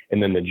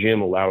 And then the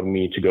gym allowed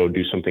me to go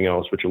do something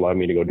else, which allowed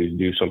me to go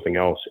do something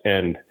else.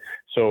 And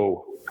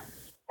so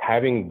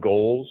having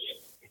goals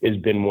has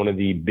been one of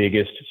the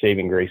biggest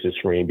saving graces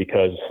for me,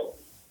 because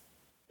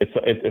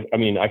I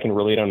mean, I can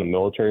relate on the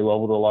military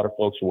level to a lot of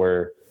folks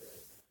where,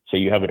 say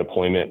you have a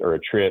deployment or a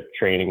trip,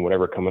 training,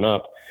 whatever coming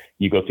up,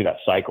 you go through that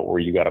cycle where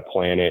you got to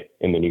plan it,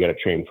 and then you got to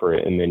train for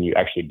it, and then you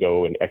actually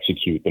go and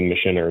execute the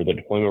mission or the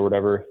deployment or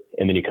whatever,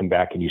 and then you come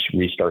back and you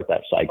restart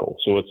that cycle.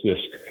 So it's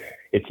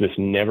this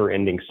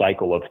never-ending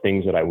cycle of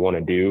things that I want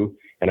to do,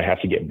 and I have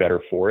to get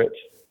better for it,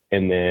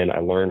 and then I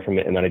learn from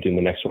it, and then I do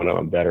the next one and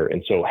I'm better.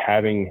 And so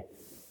having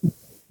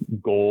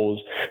goals,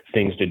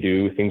 things to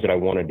do, things that I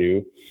want to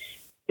do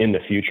in the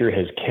future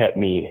has kept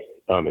me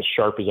as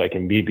sharp as I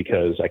can be,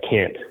 because I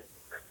can't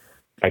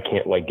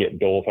like get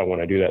dull if I want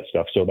to do that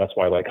stuff. So that's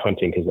why I like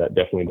hunting, because that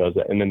definitely does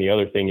that. And then the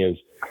other thing is,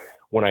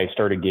 when I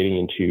started getting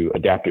into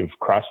adaptive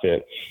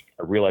CrossFit,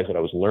 I realized that I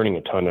was learning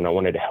a ton, and I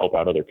wanted to help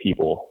out other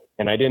people.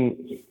 And I didn't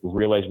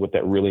realize what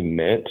that really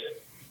meant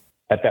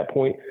at that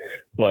point.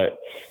 But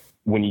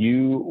when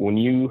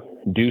you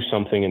do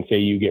something and say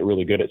you get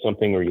really good at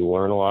something, or you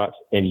learn a lot,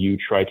 and you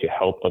try to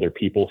help other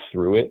people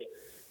through it,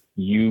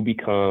 you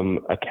become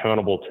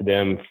accountable to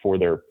them for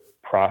their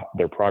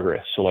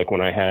progress. So like,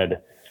 when I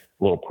had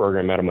little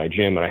program out of my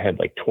gym, and I had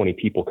like 20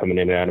 people coming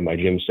in and out of my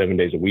gym 7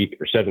 days a week,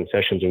 or 7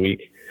 sessions a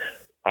week,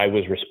 I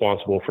was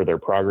responsible for their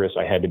progress.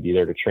 I had to be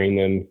there to train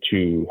them,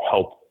 to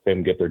help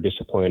them get their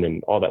discipline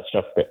and all that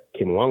stuff that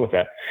came along with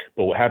that.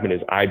 But what happened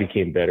is I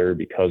became better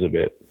because of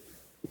it.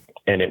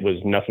 And it was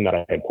nothing that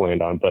I had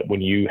planned on. But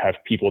when you have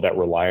people that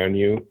rely on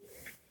you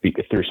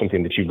through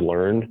something that you've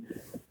learned,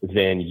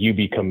 then you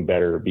become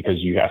better because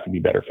you have to be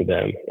better for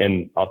them.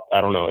 And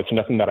I don't know, it's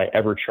nothing that I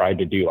ever tried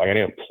to do. Like, I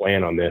didn't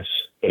plan on this,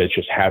 but it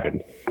just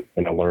happened,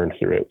 and I learned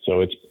through it.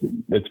 So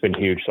it's been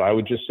huge. So I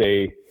would just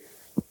say,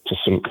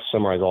 to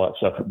summarize all that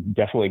stuff,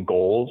 definitely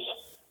goals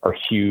are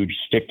huge.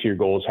 Stick to your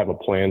goals, have a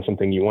plan,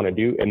 something you want to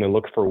do, and then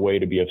look for a way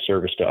to be of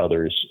service to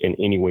others in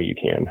any way you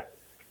can.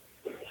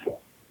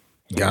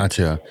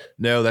 Gotcha.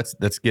 No,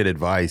 that's good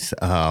advice.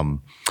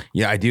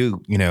 Yeah, I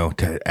do,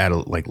 to add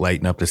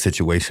lighten up the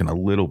situation a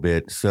little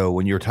bit. So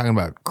when you were talking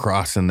about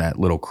crossing that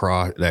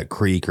that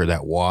creek or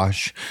that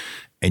wash,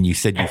 and you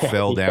said you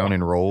fell down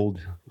and rolled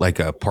like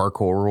a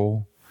parkour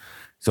roll.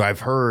 So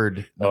I've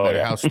heard, no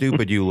matter how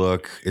stupid you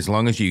look, as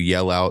long as you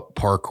yell out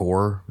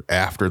parkour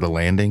after the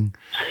landing,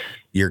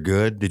 you're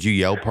good. Did you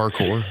yell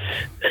parkour?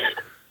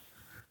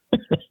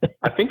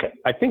 I think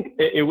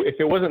if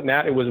it wasn't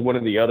that, it was one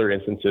of the other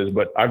instances.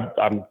 But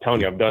I'm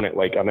telling you, I've done it.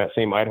 Like, on that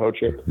same Idaho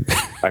trip,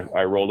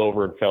 I rolled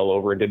over and fell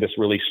over and did this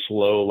really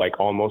slow, like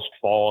almost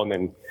fall,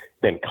 and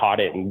then caught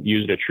it and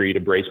used a tree to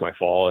brace my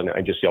fall. And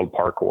I just yelled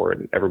parkour,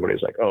 and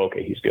everybody's like, "Oh,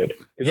 okay, he's good."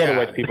 Because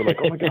otherwise, people are like,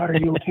 "Oh my God, are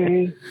you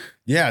okay?"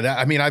 Yeah,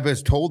 I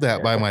was told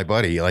that by my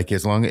buddy. Like,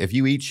 if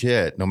you eat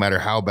shit, no matter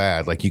how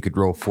bad, like, you could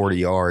roll 40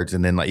 yards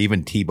and then like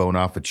even T-bone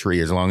off a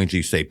tree, as long as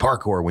you say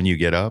parkour when you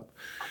get up.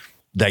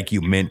 like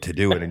you meant to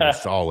do it and you're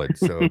solid.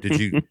 So did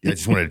you? I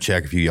just wanted to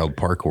check if you yelled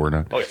parkour or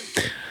not. Oh,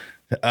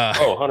 yeah.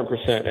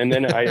 100%. And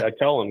then I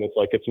tell him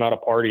it's not a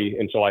party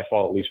until I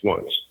fall at least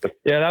once.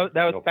 Yeah,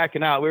 that was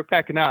packing out. We were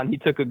packing out, and he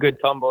took a good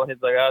tumble, and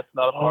he's like, "Oh, it's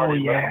not a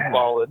party, but I'm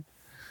solid."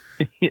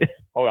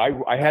 Oh,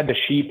 I had the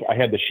sheep. I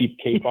had the sheep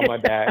cape on my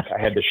back. I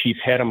had the sheep's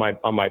head on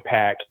my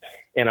pack,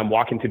 and I'm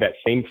walking through that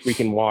same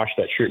freaking wash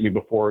that tripped me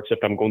before,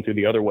 except I'm going through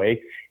the other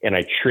way. And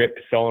I tripped,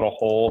 fell in a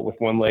hole with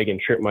one leg, and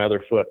tripped my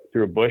other foot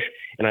through a bush.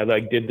 And I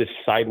did this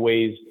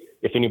sideways.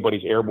 If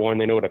anybody's airborne,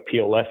 they know what a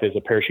PLF is,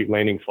 a parachute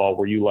landing fall,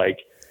 where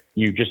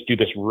you just do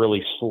this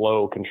really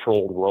slow,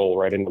 controlled roll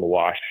right into the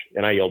wash.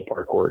 And I yelled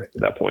parkour at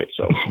that point.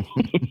 So.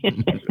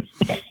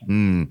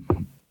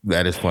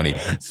 That is funny.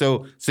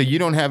 So you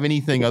don't have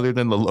anything other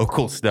than the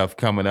local stuff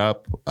coming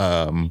up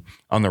on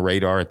the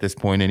radar at this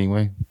point,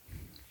 anyway?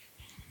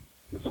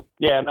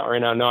 Yeah, not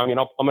right now. No, I mean,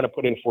 I'm going to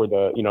put in for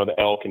the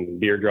elk and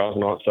deer draws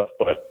and all that stuff.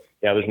 But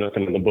yeah, there's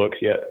nothing in the books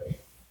yet.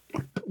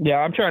 Yeah,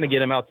 I'm trying to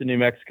get him out to New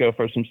Mexico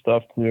for some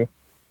stuff too.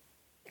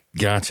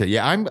 Gotcha.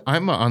 Yeah,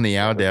 I'm on the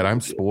Outdad. I'm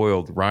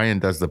spoiled. Ryan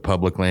does the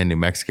public land New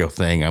Mexico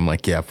thing. I'm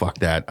like, yeah, fuck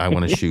that. I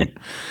want to shoot.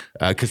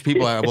 Because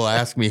people will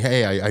ask me,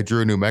 hey, I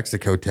drew a New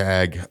Mexico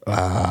tag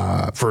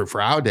for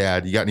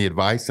Outdad. You got any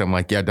advice? I'm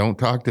like, yeah, don't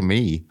talk to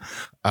me.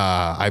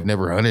 I've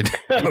never hunted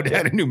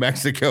Outdad in New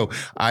Mexico.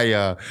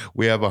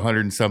 We have 100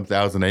 and some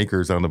thousand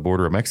acres on the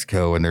border of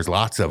Mexico, and there's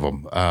lots of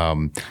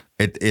them.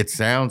 It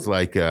sounds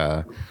like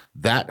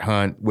that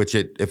hunt, which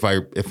if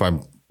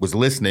I'm was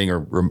listening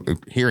or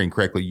hearing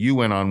correctly, you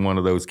went on one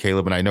of those,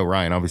 Caleb, and I know,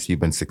 Ryan, obviously you've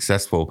been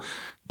successful.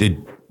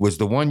 Was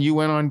the one you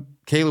went on,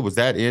 Caleb, was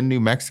that in New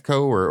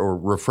Mexico or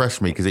refresh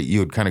me? Because you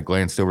had kind of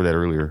glanced over that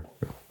earlier.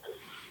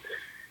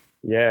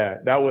 Yeah,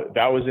 that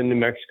was in New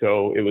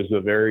Mexico. It was the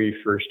very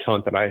first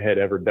hunt that I had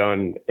ever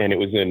done. And it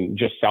was in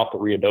just south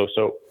of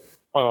Ruidoso,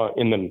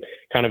 in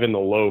the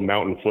low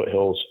mountain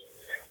foothills.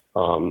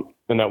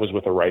 And that was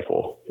with a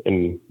rifle.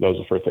 And that was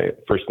the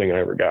first thing I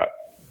ever got.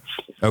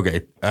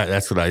 Okay,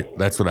 that's what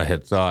I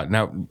had thought.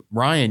 Now,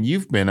 Ryan,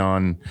 you've been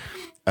on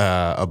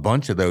a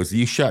bunch of those.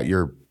 You shot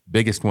your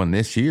biggest one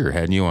this year,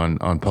 hadn't you,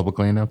 on public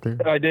land out there?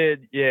 I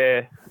did,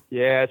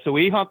 yeah. So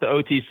we hunt the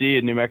OTC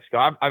in New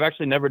Mexico. I've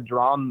actually never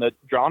drawn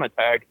a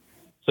tag.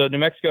 So New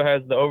Mexico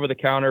has the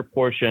over-the-counter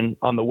portion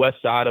on the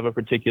west side of a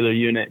particular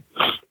unit,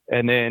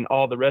 and then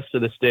all the rest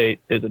of the state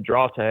is a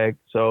draw tag.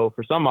 So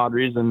for some odd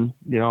reason,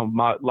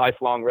 my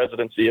lifelong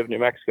residency of New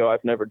Mexico,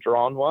 I've never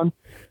drawn one.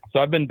 So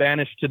I've been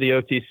banished to the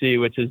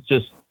OTC, which is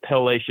just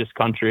hellacious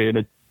country,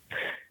 and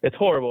it's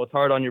horrible. It's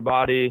hard on your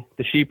body.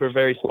 The sheep are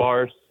very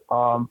sparse,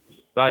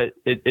 but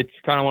it's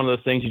kind of one of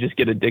those things you just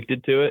get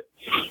addicted to it.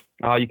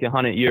 You can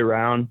hunt it year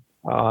round,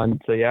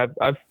 and so yeah,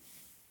 I've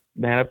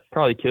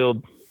probably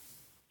killed,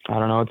 I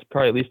don't know, it's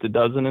probably at least a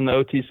dozen in the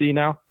OTC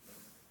now.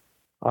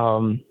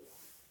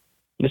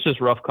 It's just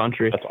rough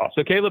country. That's awesome.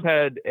 So Caleb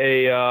had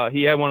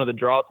he had one of the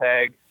draw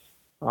tags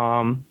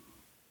on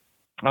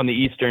the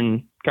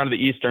eastern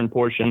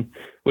portion,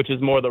 which is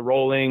more the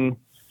rolling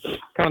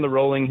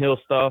hill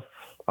stuff.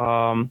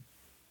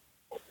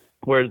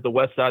 Whereas the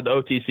west side, the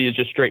OTC, is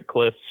just straight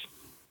cliffs,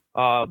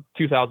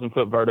 2,000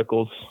 foot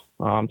verticals.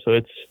 So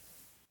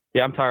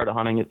I'm tired of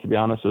hunting it, to be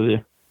honest with you.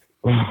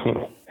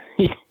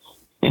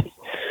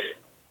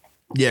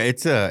 Yeah,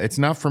 it's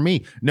not for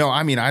me. No,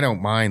 I mean, I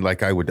don't mind.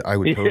 Like I would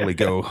totally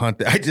go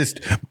hunt. I just,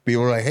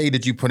 people are like, hey,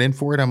 did you put in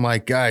for it? I'm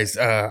like, guys,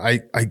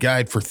 I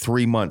guide for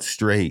 3 months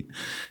straight,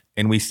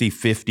 and we see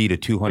 50 to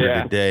 200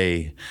 a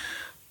day.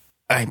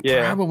 I'm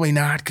probably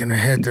not going to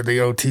head to the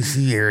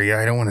OTC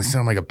area. I don't want to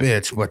sound like a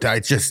bitch, but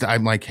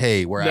I'm like,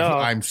 hey,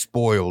 I'm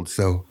spoiled.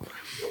 So.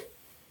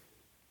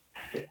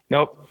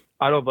 Nope.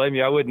 I don't blame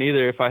you. I wouldn't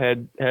either if I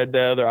had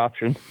the other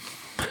option.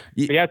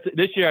 Yeah,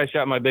 this year I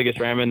shot my biggest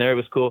ram in there. It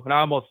was cool. And I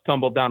almost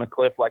tumbled down a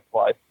cliff like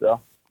twice. So. As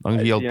long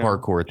as you yelled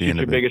parkour at the end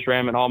of it. Your biggest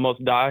ram and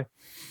almost die.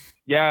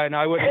 Yeah, and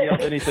I wouldn't have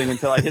yelled anything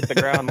until I hit the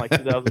ground like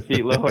 2,000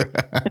 feet lower.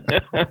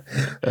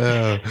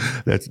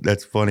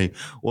 That's funny.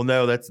 Well,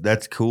 no,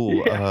 that's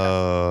cool.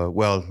 Yeah.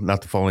 Well,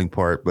 not the falling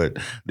part, but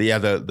the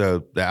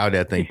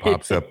Outdad thing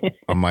pops up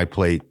on my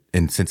plate.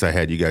 And since I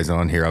had you guys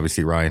on here,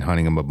 obviously Ryan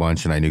hunting them a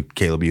bunch, and I knew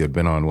Caleb, you had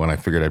been on one, I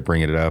figured I'd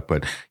bring it up.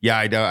 But yeah,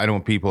 I don't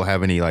want people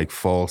have any like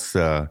false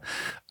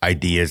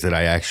ideas that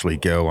I actually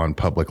go on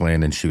public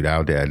land and shoot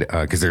Outdad,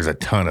 because there's a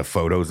ton of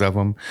photos of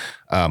them.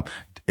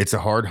 It's a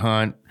hard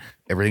hunt,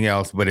 everything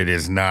else, but it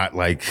is not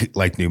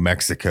like New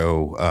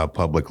Mexico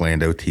public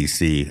land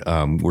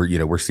OTC.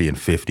 We're seeing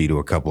 50 to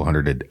a couple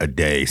hundred a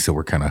day, so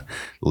we're kind of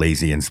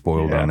lazy and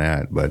spoiled on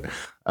that. But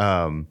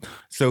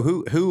so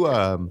who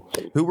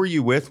were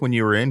you with when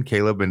you were in,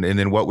 Caleb, and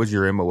then what was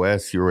your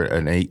MOS? You were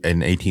an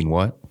 18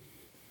 what?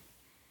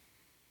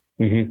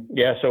 Mm-hmm.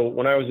 Yeah, so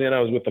when I was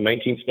with the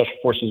 19th Special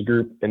Forces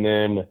Group, and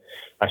then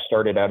I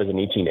started out as an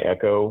 18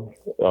 Echo,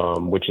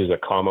 which is a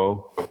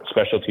commo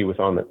specialty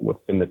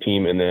within the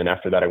team, and then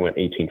after that I went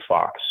 18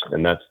 Fox,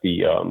 and that's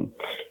the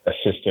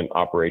assistant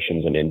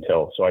operations and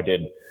intel. So I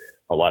did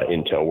a lot of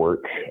intel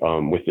work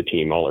with the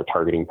team, all our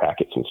targeting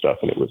packets and stuff,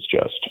 and it was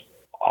just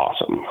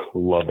awesome.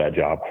 Love that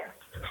job.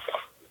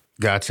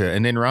 Gotcha.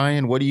 And then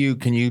Ryan,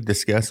 can you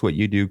discuss what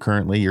you do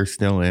currently? You're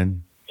still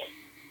in?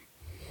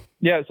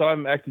 Yeah, so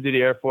I'm active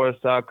duty Air Force,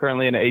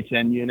 currently in an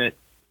A-10 unit.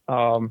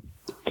 That's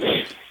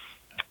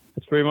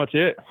pretty much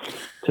it.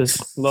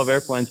 Just love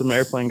airplanes. I'm an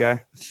airplane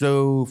guy.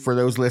 So for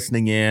those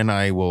listening in,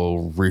 I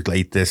will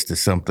relate this to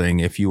something.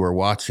 If you were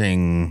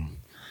watching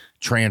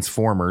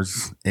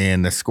Transformers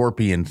and the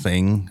scorpion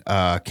thing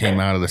came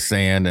out of the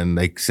sand and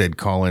they said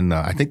calling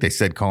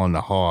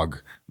the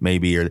hog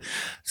maybe, or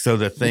so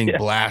the thing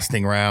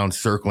blasting around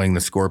circling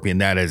the scorpion,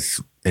 that is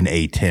an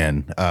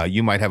A-10.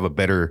 You might have a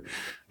better,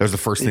 that was the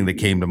first thing that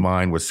came to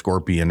mind was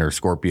Scorpion or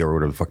Scorpio or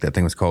whatever the fuck that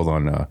thing was called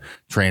on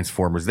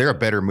Transformers. Is there a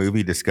better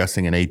movie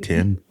discussing an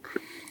A-10?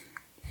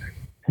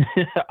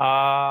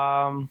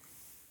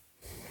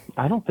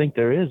 I don't think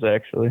there is,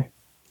 actually.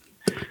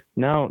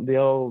 No, the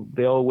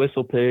old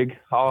whistle pig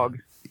hog.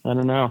 I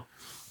don't know.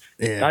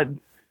 Yeah.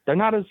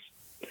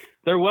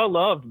 They're well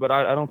loved, but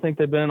I don't think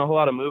they've been in a whole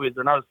lot of movies.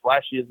 They're not as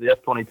flashy as the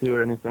F-22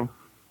 or anything.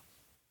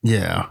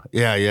 Yeah.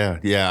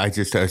 I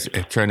was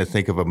trying to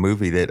think of a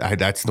movie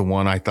that's the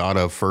one I thought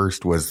of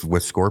first was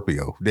with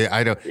Scorpio.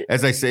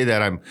 As I say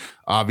that, I'm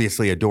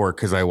obviously a dork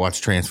because I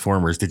watched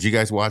Transformers. Did you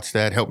guys watch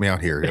that? Help me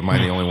out here. Am I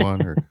the only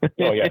one? Or?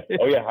 Oh yeah,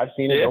 I've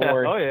seen it. Yeah. Don't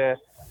worry. Oh yeah.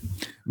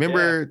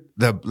 Remember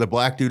the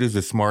black dude is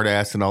a smart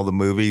ass in all the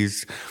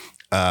movies.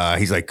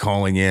 He's like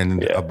calling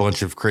in a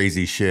bunch of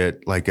crazy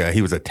shit. Like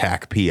he was a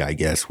TAC P, I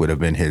guess, would have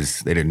been his.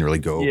 They didn't really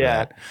go over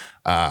that.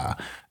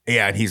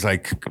 And he's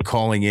like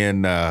calling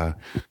in,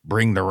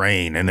 bring the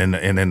rain, and then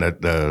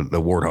the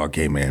warthog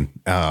came in.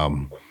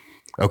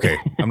 Okay,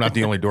 I'm not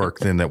the only dork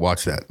then that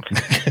watched that.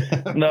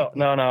 No.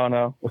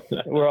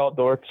 We're all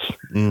dorks.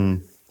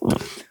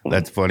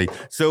 That's funny.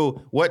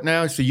 So what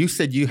now? So you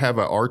said you have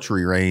an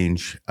archery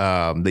range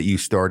that you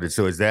started.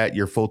 So is that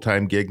your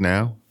full-time gig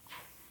now?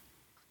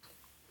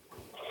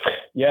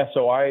 Yeah,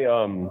 so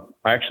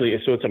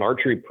it's an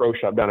archery pro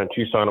shop down in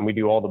Tucson, and we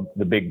do all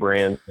the big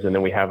brands, and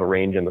then we have a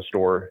range in the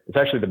store. It's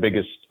actually the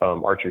biggest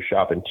archery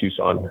shop in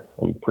Tucson.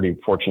 I'm pretty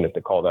fortunate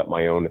to call that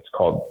my own. It's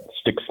called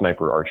Stick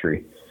Sniper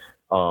Archery.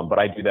 But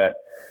I do that,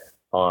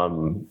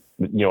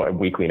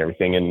 weekly and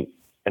everything.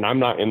 And I'm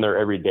not in there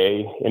every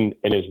day. And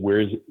as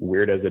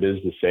weird as it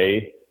is to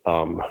say,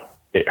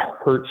 it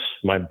hurts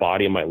my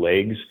body and my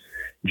legs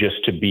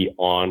just to be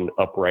on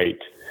upright,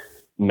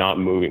 not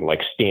moving,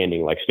 like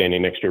standing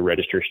next to a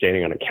register,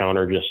 standing on a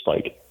counter, just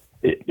like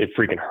it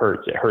freaking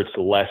hurts. It hurts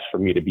less for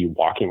me to be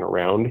walking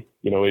around.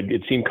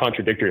 It seemed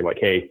contradictory, like,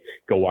 hey,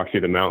 go walk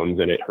through the mountains,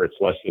 and it hurts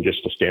less than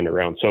just to stand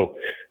around. So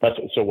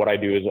what I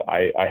do is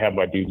I have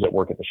my dudes that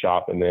work at the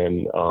shop, and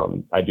then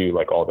I do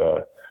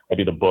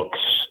the books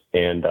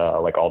and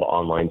like all the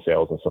online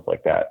sales and stuff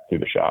like that through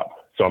the shop.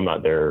 So I'm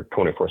not there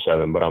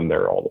 24/7, but I'm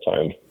there all the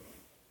time.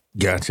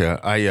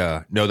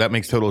 Gotcha. No, that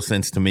makes total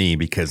sense to me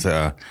because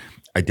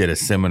I did a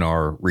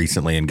seminar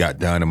recently and got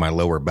done, and my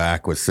lower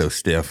back was so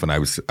stiff, and I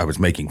was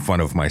making fun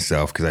of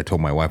myself because I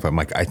told my wife, I'm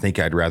like, I think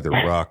I'd rather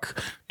ruck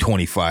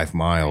 25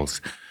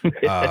 miles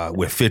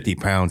with 50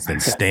 pounds than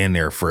stand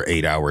there for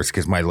 8 hours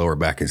because my lower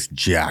back is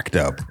jacked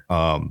up.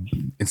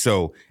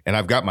 And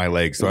I've got my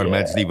legs, so I'd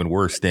imagine it's even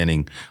worse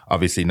standing.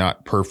 Obviously,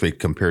 not perfect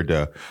compared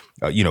to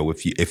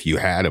if you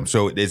had them.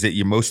 So is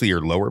it mostly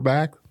your lower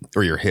back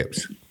or your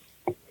hips?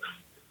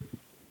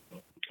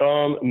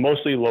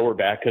 Mostly lower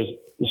back because.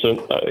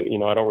 So,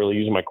 I don't really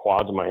use my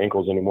quads and my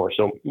ankles anymore.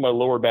 So my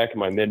lower back and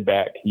my mid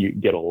back, you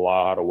get a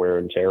lot of wear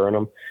and tear on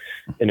them.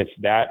 And it's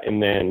that.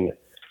 And then,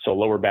 so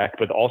lower back,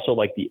 but also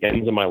like the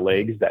ends of my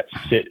legs that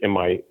sit in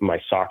my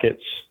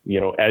sockets,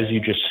 as you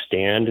just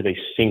stand, they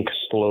sink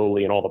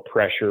slowly and all the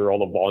pressure, all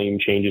the volume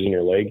changes in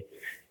your leg.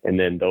 And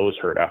then those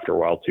hurt after a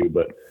while too,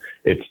 but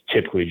it's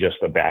typically just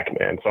the back,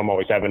 man. So I'm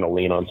always having to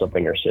lean on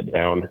something or sit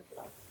down.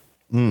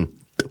 Do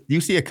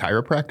you see a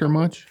chiropractor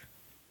much?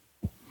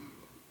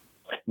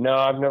 No,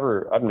 I've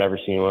never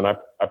seen one. I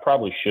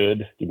probably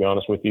should, to be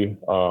honest with you.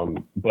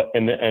 But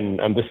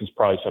this is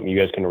probably something you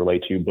guys can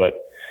relate to. But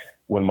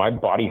when my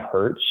body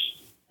hurts,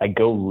 I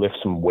go lift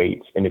some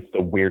weights, and it's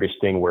the weirdest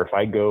thing. Where if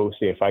I go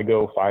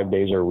 5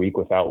 days or a week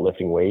without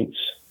lifting weights,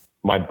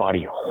 my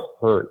body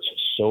hurts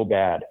so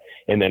bad.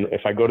 And then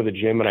if I go to the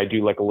gym and I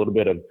do like a little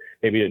bit of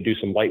maybe do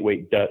some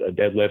lightweight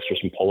deadlifts or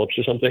some pull-ups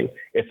or something,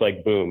 it's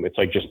like boom, it's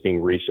like just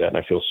being reset, and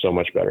I feel so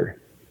much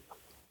better.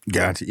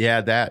 Gotcha.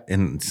 Yeah, that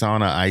and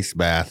sauna, ice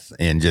bath,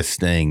 and just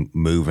staying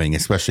moving,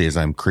 especially as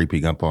I'm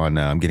creeping up on,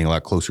 I'm getting a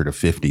lot closer to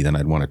 50 than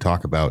I'd want to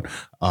talk about.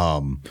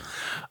 I'm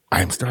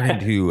starting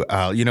to,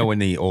 when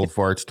the old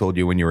farts told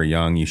you when you were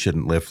young, you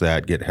shouldn't lift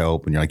that, get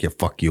help. And you're like, yeah,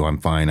 fuck you.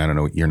 I'm fine. I don't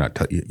know. You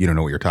don't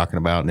know what you're talking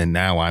about. And then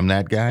now I'm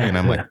that guy. And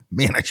I'm like,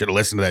 man, I should have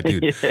listened to that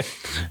dude.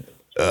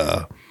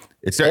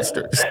 It's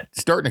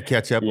starting to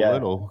catch up a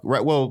little.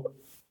 Right. Well,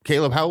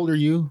 Caleb, how old are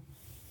you?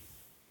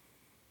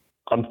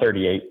 I'm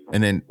 38.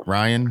 And then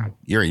Ryan,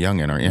 you're a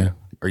youngin', aren't you?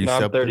 Are you? No,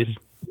 I'm 30.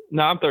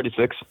 No, I'm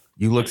 36.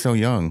 You look so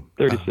young.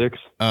 36.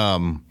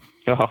 Oh,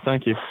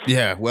 thank you.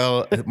 Yeah.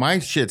 Well, my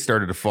shit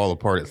started to fall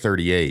apart at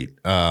 38.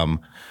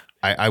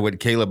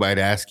 Caleb, I'd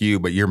ask you,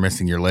 but you're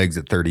missing your legs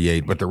at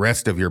 38. But the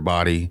rest of your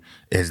body,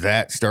 is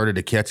that started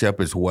to catch up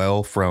as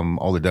well from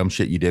all the dumb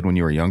shit you did when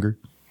you were younger?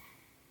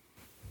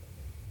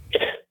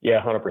 Yeah,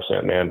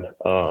 100%, man.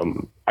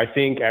 I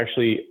think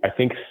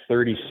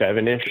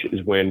 37-ish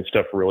is when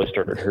stuff really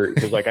started to hurt.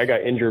 Because like I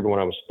got injured when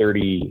I was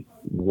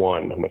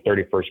 31 on my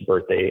 31st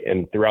birthday.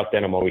 And throughout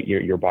then, I'm always,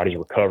 your body's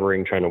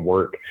recovering, trying to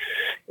work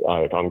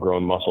on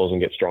growing muscles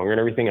and get stronger and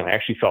everything. And I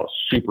actually felt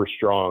super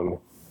strong,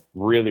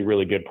 really,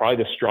 really good.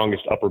 Probably the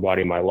strongest upper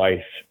body in my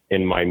life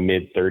in my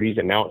mid 30s.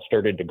 And now it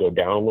started to go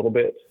down a little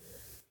bit.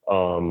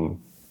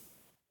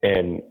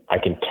 And I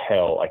can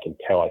tell I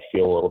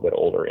feel a little bit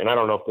older. And I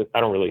don't know if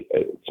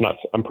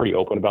I'm pretty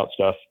open about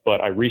stuff,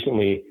 but I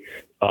recently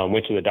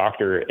went to the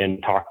doctor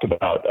and talked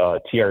about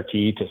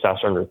TRT,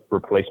 testosterone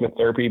replacement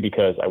therapy,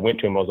 because I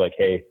went to him. I was like,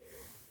 hey,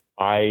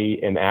 I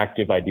am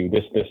active. I do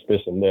this,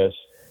 and this.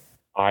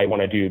 I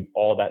want to do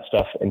all that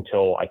stuff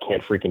until I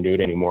can't freaking do it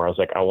anymore. I was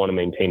like, I want to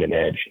maintain an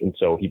edge. And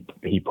so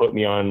he put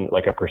me on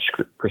like a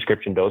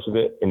prescription dose of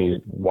it, and he's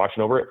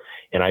watching over it.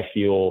 And I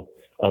feel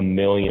a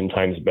million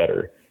times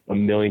better.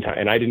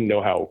 And I didn't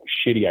know how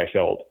shitty I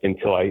felt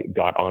until I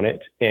got on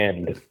it.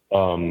 And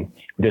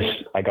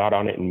I got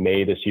on it in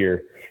May this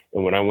year.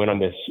 And when I went on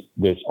this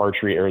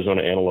archery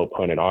Arizona antelope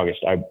hunt in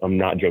August, I'm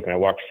not joking. I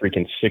walked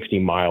freaking 60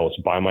 miles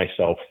by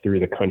myself through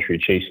the country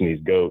chasing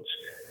these goats.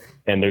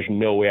 And there's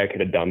no way I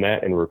could have done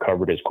that and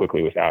recovered as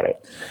quickly without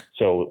it.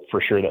 So for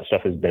sure, that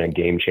stuff has been a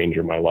game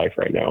changer in my life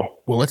right now.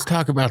 Well, let's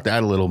talk about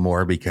that a little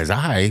more, because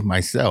I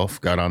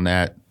myself got on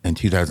that in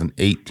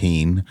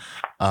 2018.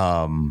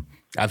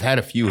 I've had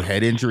a few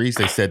head injuries.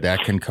 They said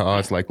that can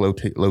cause like low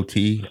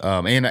T.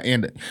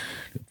 And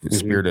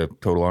spirit of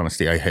total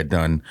honesty, I had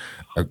done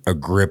a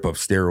grip of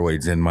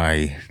steroids in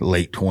my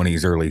late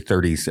 20s, early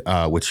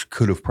 30s, which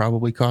could have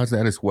probably caused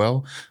that as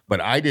well.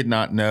 But I did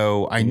not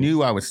know. I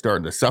knew I was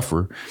starting to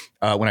suffer.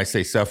 When I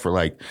say suffer,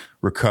 like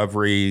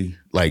recovery,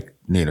 like,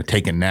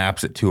 taking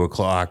naps at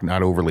 2:00,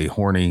 not overly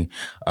horny,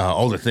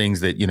 all the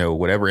things that,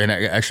 whatever. And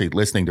actually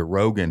listening to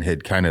Rogan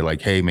had kind of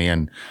like, hey,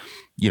 man,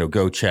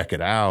 go check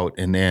it out.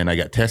 And then I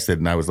got tested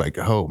and I was like,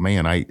 oh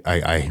man,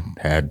 I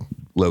had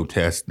low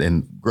test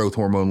and growth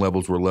hormone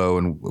levels were low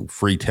and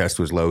free test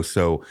was low.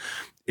 So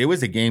it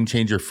was a game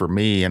changer for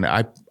me. And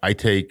I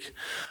take,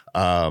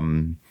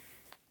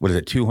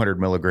 200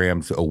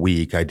 milligrams a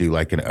week. I do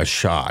like a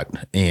shot.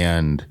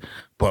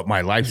 But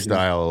my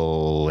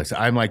lifestyle is,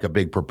 I'm like a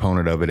big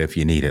proponent of it if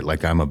you need it.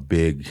 Like I'm a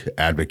big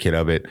advocate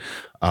of it.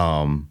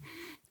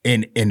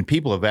 And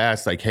people have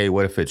asked like, hey,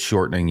 what if it's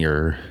shortening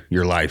your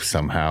life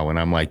somehow? And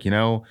I'm like,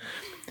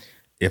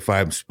 if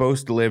I'm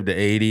supposed to live to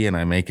 80 and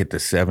I make it to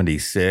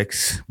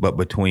 76, but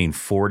between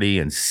 40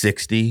 and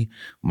 60,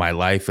 my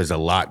life is a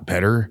lot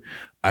better,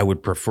 I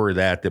would prefer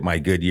that my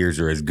good years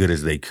are as good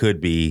as they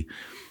could be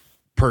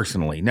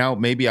personally. Now,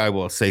 maybe I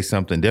will say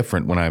something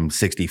different when I'm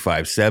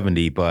 65,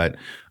 70, but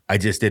I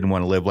just didn't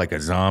want to live like a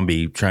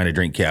zombie trying to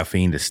drink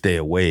caffeine to stay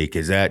awake.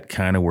 Is that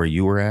kind of where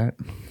you were at?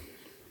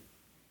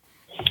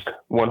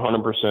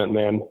 100%,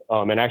 man.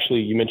 And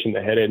actually, you mentioned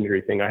the head injury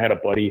thing. I had a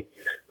buddy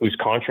who's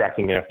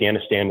contracting in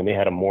Afghanistan, and they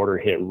had a mortar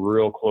hit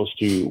real close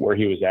to where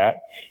he was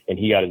at, and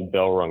he got his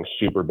bell rung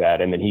super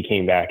bad. And then he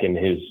came back, and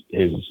his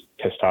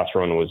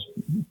testosterone was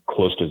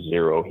close to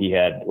zero. He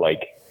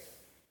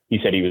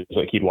said he was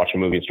like, he'd watch a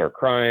movie and start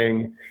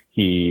crying.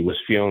 He was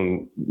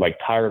feeling like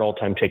tired all the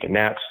time, taking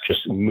naps,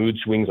 just mood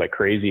swings like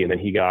crazy. And then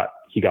he got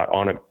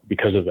on it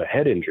because of the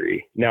head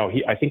injury. Now,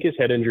 I think his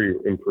head injury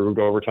improved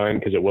over time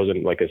because it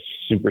wasn't like a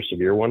super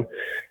severe one.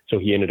 So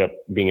he ended up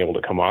being able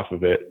to come off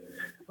of it.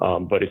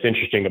 But it's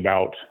interesting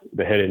about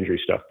the head injury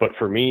stuff. But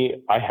for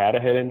me, I had a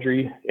head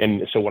injury.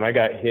 And so when I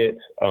got hit,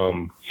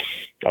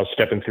 I was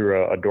stepping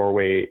through a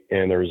doorway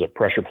and there was a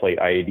pressure plate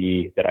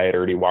IED that I had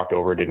already walked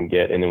over, didn't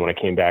get. And then when I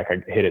came back, I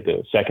hit it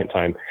the second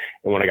time.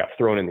 And when I got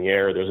thrown in the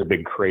air, there was a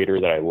big crater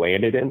that I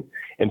landed in.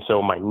 And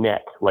so my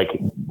neck, like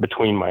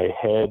between my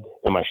head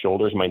and my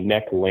shoulders, my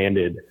neck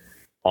landed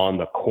on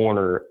the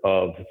corner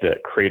of the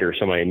crater.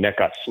 So my neck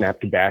got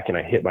snapped back and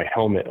I hit my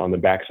helmet on the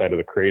backside of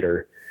the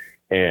crater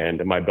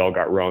and my bell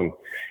got rung.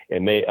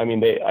 And they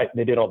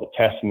did all the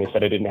tests and they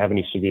said I didn't have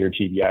any severe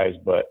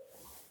TBIs, but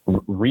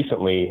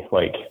recently,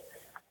 like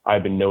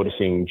I've been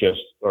noticing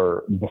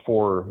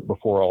before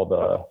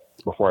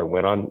I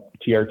went on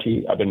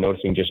TRT, I've been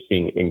noticing just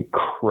being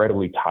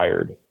incredibly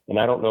tired. And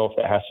I don't know if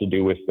that has to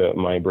do with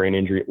my brain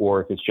injury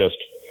or if it's just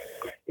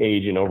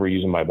age and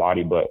overusing my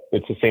body, but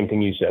it's the same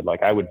thing you said.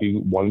 Like I would do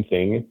one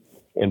thing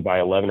and by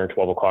 11 or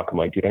 12 o'clock, I'm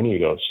like, dude, I need to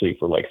go to sleep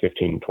for like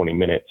 15, 20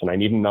 minutes. And I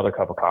need another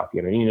cup of coffee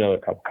and I need another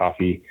cup of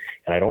coffee.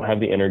 And I don't have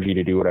the energy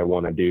to do what I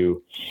want to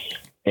do.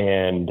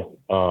 And,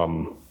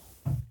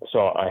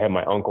 so I had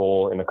my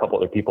uncle and a couple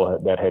other people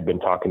that had been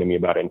talking to me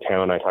about it in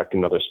town. I talked to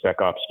another spec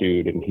ops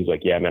dude and he's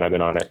like, yeah, man, I've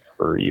been on it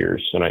for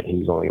years. And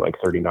he's only like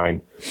 39.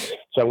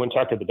 So I went and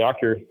talked to the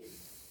doctor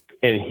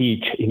and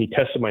he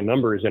tested my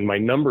numbers and my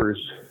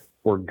numbers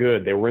were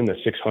good. They were in the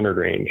 600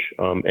 range.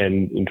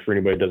 And for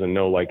anybody that doesn't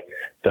know, like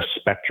the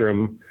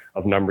spectrum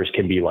of numbers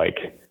can be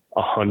like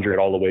 100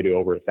 all the way to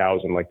over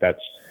 1,000. Like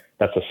that's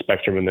that's a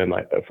spectrum. And then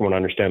like, from what I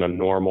understand, a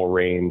normal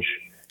range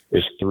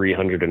is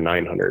 300 to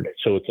 900.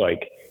 So it's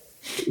like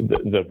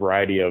the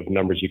variety of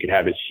numbers you could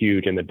have is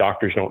huge. And the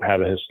doctors don't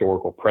have a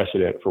historical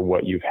precedent for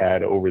what you've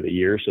had over the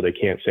years. So they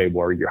can't say,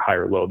 well, you're high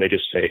or low. They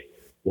just say,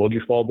 well, did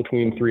you fall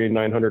between 3 and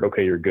 900?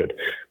 Okay, you're good.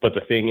 But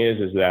the thing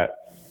is that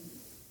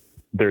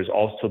there's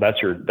also,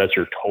 that's your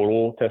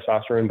total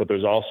testosterone, but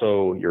there's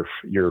also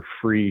your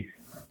free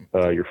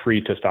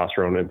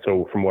testosterone. And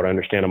so from what I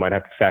understand, I might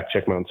have to fact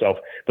check myself,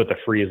 but the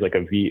free is like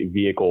a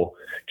vehicle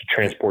to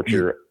transport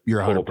your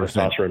total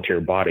testosterone to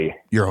your body.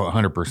 You're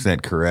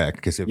 100% correct.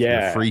 Because if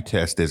your free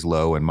test is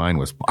low, and mine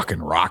was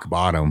fucking rock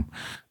bottom,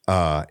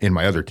 in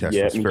my other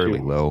test was fairly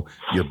low.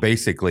 You're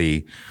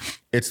basically,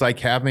 it's like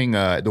having,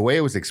 the way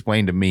it was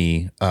explained to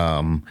me,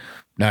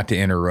 not to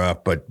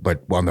interrupt,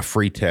 but on the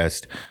free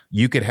test,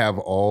 you could have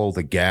all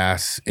the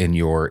gas in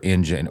your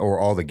engine or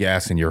all the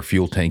gas in your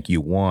fuel tank you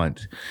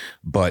want.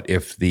 But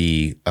if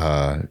the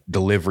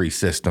delivery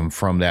system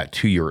from that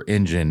to your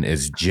engine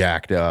is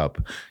jacked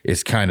up,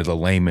 is kind of the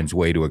layman's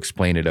way to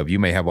explain it. Of you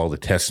may have all the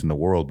tests in the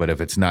world, but if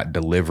it's not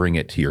delivering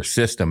it to your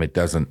system, it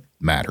doesn't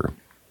matter.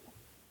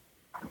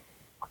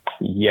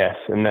 Yes,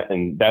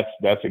 and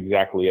that's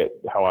exactly it.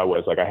 How I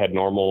was, like, I had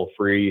normal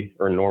free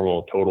or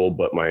normal total,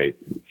 but my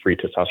free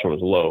testosterone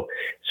was low.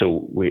 So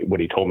what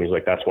he told me is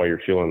like, that's why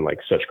you're feeling like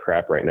such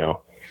crap right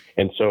now.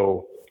 And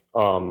so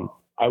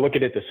I look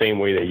at it the same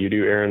way that you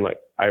do, Aaron. Like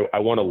I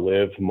want to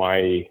live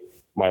my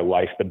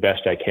life the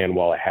best I can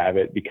while I have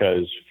it,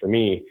 because for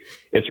me,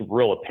 it's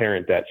real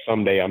apparent that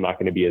someday I'm not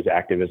going to be as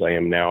active as I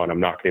am now, and I'm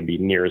not going to be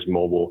near as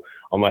mobile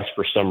unless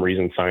for some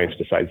reason science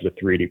decides to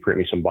 3D print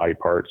me some body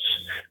parts.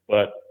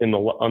 But in the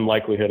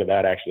unlikelihood of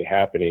that actually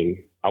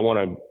happening, I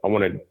want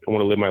to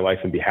live my life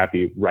and be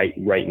happy right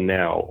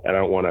now. And I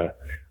don't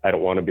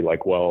want to be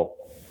like, well,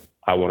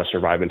 I want to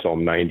survive until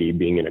I'm 90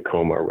 being in a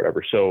coma or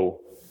whatever.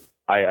 So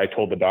I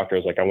told the doctor, I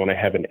was like, I want to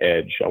have an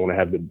edge. I want to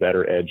have the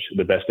better edge,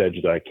 the best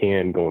edge that I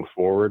can going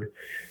forward,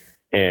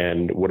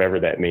 and whatever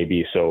that may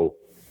be. So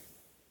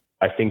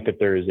I think that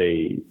there is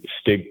a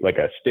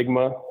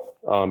stigma,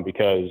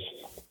 because,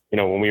 you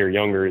know, when we were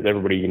younger,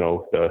 everybody,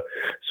 the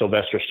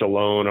Sylvester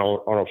Stallone,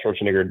 Arnold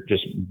Schwarzenegger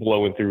just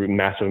blowing through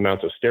massive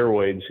amounts of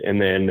steroids,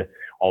 and then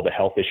all the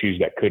health issues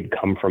that could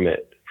come from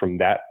from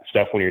that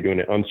stuff when you're doing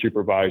it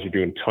unsupervised, you're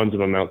doing tons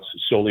of amounts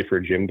solely for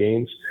gym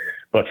gains.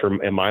 But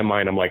in my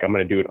mind, I'm like, I'm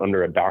going to do it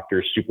under a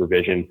doctor's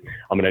supervision.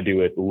 I'm going to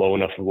do it low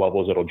enough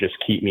levels that'll just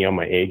keep me on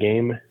my A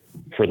game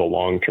for the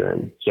long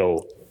term.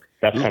 So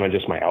that's kind of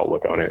just my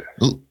outlook on it.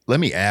 Let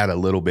me add a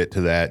little bit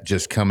to that,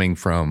 just coming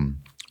from,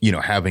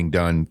 having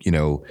done,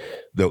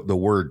 the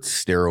word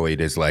steroid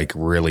is like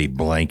really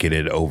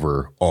blanketed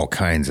over all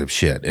kinds of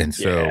shit. And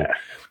so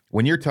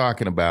when you're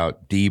talking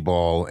about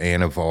D-bol,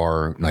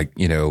 Anavar, like,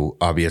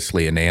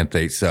 obviously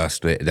enanthate sus,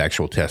 the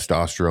actual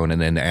testosterone, and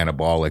then the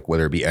anabolic,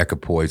 whether it be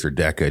equipoise or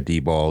DECA,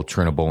 D-bol,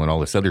 Trinabol, and all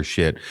this other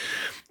shit.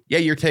 Yeah,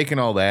 you're taking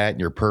all that and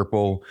you're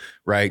purple,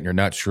 right? And your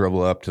nuts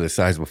shrivel up to the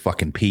size of a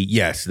fucking pea.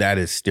 Yes, that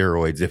is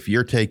steroids. If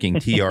you're taking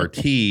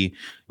TRT,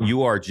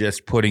 you are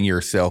just putting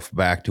yourself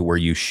back to where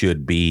you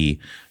should be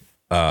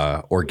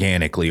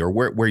organically, or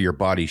where your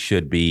body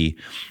should be,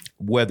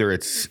 whether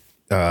it's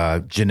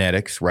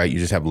genetics, right? You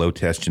just have low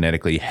test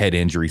genetically, head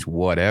injuries,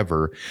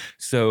 whatever.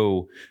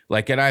 So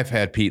like, and I've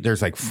had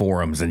there's like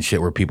forums and shit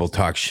where people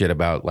talk shit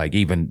about like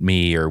even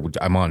me, or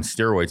I'm on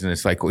steroids, and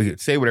it's like, well,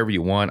 say whatever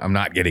you want. I'm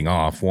not getting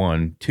off.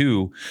 1,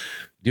 2,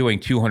 doing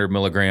 200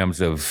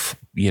 milligrams of,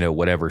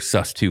 whatever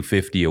sus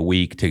 250 a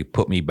week to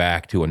put me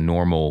back to a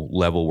normal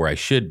level where I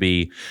should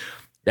be.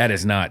 That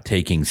is not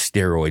taking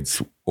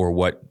steroids, or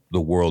what the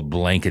world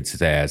blankets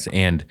it as.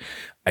 And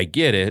I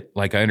get it.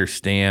 Like, I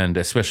understand,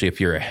 especially if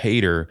you're a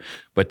hater,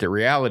 but the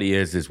reality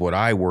is what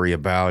I worry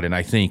about, and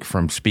I think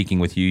from speaking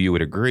with you, you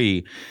would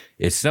agree,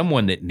 is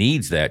someone that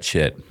needs that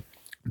shit,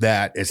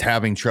 that is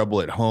having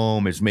trouble at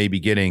home, is maybe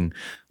getting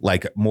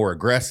like more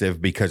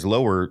aggressive, because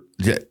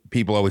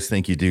people always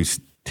think you do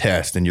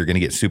test and you're going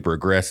to get super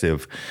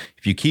aggressive.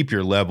 If you keep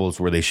your levels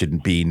where they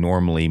shouldn't be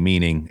normally,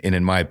 meaning, and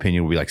in my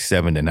opinion, would be like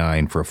 7 to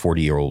 9 for a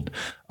 40-year-old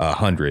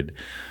 100.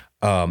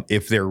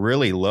 If they're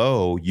really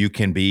low, you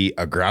can be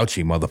a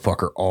grouchy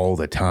motherfucker all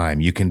the time.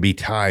 You can be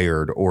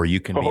tired, or you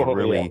can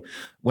be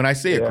when I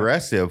say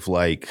aggressive,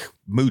 like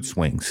mood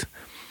swings.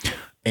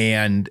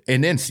 And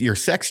then your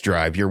sex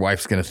drive, your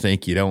wife's going to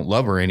think you don't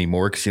love her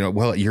anymore because,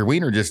 your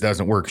wiener just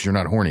doesn't work because you're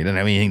not horny. It doesn't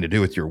have anything to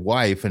do with your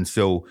wife. And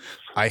so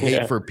I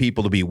hate for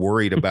people to be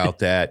worried about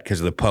that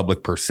because of the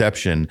public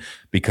perception,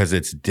 because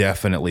it's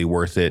definitely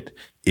worth it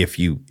if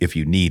you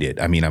need it.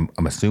 I mean,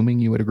 I'm assuming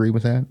you would agree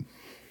with that.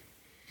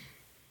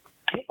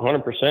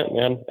 100%,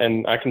 man.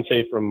 And I can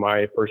say from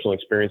my personal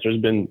experience, there's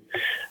been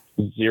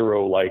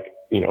zero,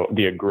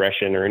 the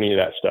aggression or any of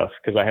that stuff.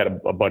 Cause I had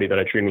a buddy that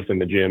I trained with in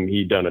the gym.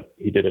 He did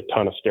a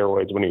ton of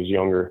steroids when he was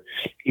younger.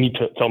 He'd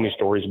tell me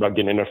stories about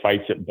getting into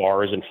fights at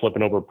bars and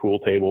flipping over pool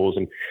tables.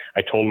 And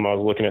I told him I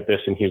was looking at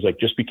this, and he was like,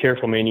 just be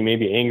careful, man. You may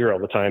be angry all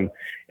the time.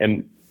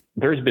 And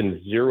there's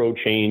been zero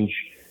change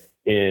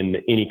in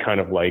any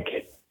kind of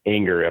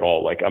anger at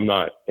all. Like I'm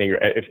not angry.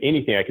 If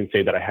anything, I can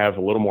say that I have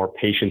a little more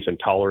patience and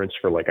tolerance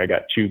for, like, I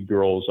got 2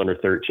 girls under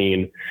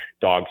 13,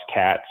 dogs,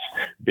 cats,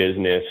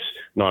 business,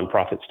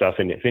 nonprofit stuff.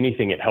 And if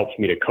anything, it helps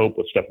me to cope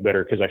with stuff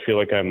better, because I feel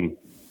like I'm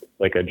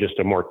like just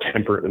a more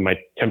my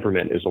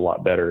temperament is a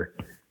lot better,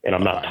 and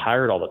I'm not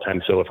tired all the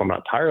time. So if I'm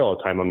not tired all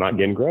the time, I'm not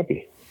getting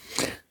grumpy.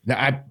 No,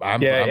 I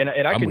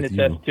can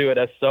attest to it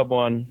as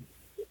someone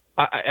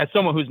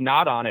who's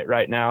not on it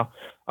right now,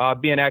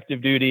 being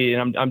active duty,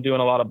 and I'm doing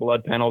a lot of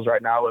blood panels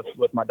right now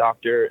with my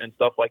doctor and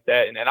stuff like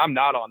that. And I'm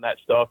not on that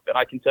stuff. And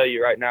I can tell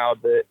you right now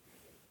that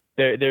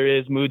there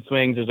is mood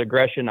swings, there's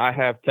aggression. I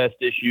have test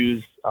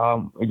issues.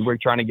 We're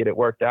trying to get it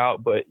worked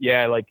out, but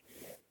yeah, like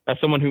as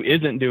someone who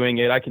isn't doing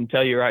it, I can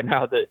tell you right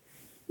now that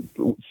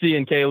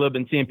seeing Caleb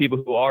and seeing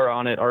people who are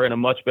on it are in a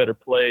much better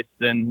place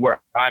than where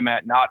I'm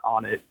at, not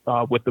on it,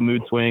 with the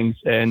mood swings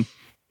and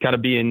kind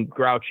of being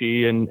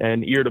grouchy and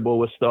irritable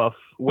with stuff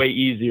way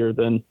easier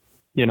than,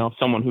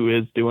 someone who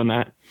is doing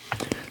that.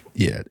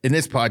 Yeah. And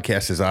this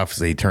podcast is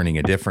obviously turning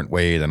a different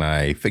way than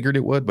I figured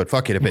it would, but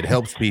fuck it. If it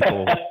helps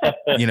people,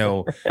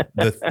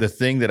 the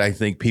thing that I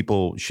think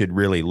people should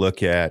really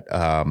look at,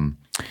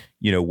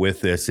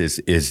 with this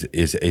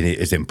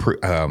is improve.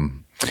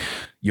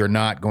 You're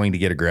not going to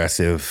get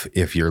aggressive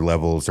if your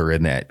levels are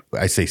in that,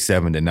 I say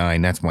 7 to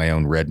 9. That's my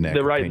own redneck.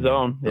 The right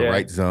zone. The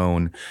right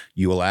zone.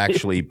 You will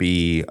actually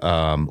be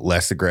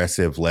less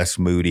aggressive, less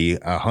moody.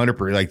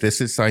 100%. Like,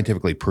 this is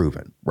scientifically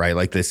proven, right?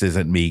 Like, this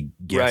isn't me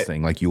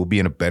guessing. Right. Like, you will be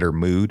in a better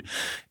mood.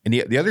 And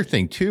the other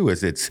thing too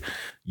is it's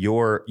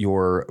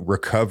your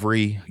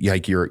recovery,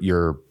 like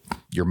your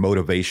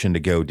motivation to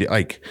go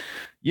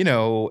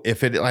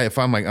if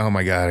I'm like, oh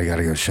my God, I got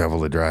to go shovel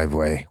the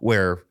driveway,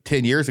 where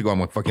 10 years ago, I'm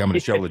like, fuck yeah, I'm going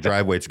to shovel the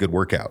driveway. It's a good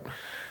workout.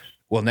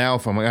 Well, now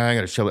if I'm like, I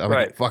got to shovel, I'm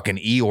like fucking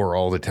Eeyore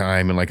all the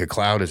time, and like a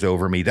cloud is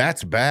over me,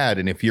 that's bad.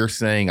 And if you're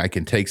saying I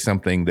can take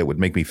something that would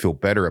make me feel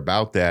better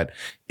about that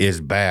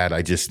is bad,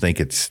 I just think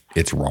it's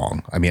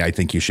wrong. I mean, I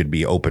think you should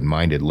be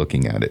open-minded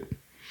looking at it.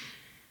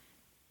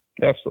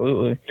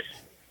 Absolutely.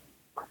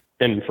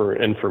 And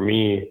for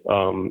me,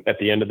 at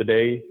the end of the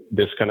day,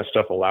 this kind of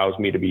stuff allows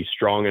me to be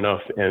strong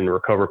enough and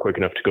recover quick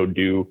enough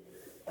to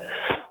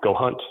go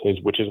hunt,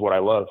 which is what I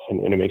love.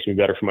 And it makes me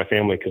better for my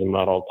family, because I'm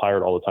not all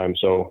tired all the time.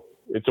 So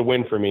it's a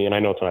win for me. And I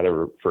know it's not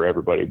ever for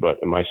everybody, but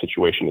in my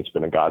situation, it's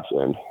been a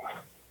godsend.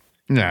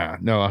 Nah,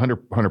 no,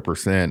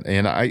 100%.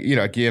 And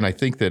I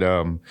think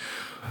that,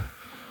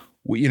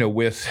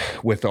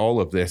 with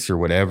all of this or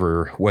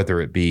whatever, whether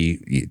it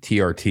be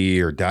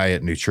TRT or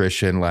diet,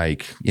 nutrition,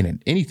 like,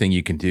 anything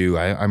you can do,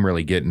 I'm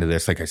really getting to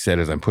this. Like I said,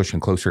 as I'm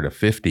pushing closer to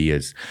 50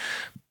 is,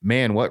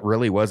 man, what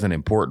really wasn't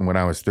important when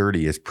I was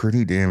 30 is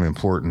pretty damn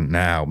important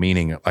now.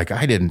 Meaning, like,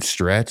 I didn't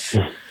stretch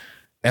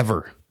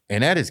ever.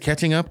 And that is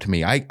catching up to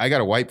me. I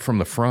got a wipe from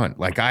the front.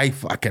 Like, I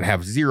fucking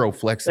have zero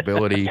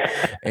flexibility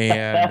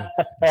and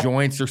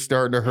joints are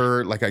starting to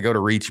hurt. Like, I go to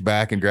reach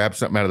back and grab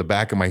something out of the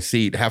back of my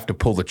seat, have to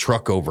pull the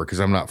truck over because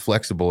I'm not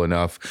flexible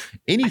enough.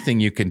 Anything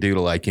you can do to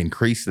like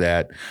increase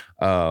that,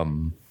 I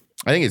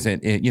think is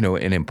an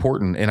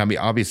important. And I mean,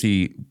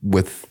 obviously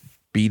with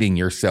beating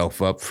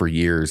yourself up for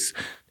years,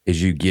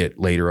 as you get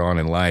later on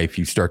in life,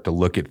 you start to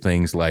look at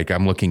things like,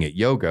 I'm looking at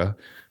yoga,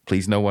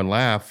 please no one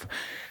laugh,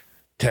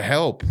 to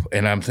help.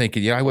 And I'm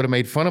thinking, I would have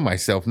made fun of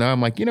myself. Now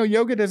I'm like,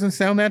 yoga doesn't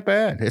sound that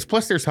bad.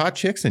 Plus there's hot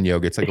chicks in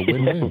yoga. It's like a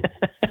win-win.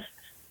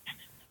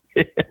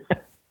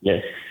 Yeah,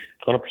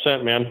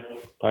 100%, man.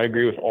 I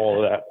agree with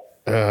all of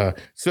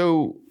that.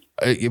 So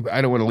I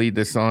don't want to lead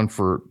this on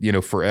for,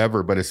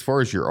 forever, but as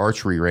far as your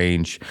archery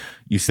range,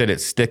 you said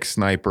it's Stick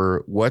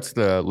Sniper. What's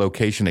the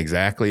location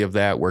exactly of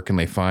that? Where can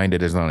they find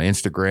it? Is it on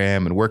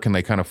Instagram? And where can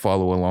they kind of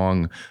follow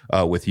along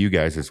with you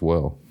guys as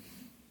well?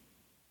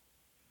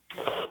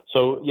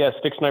 So yeah,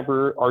 Stick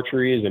Sniper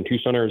Archery is in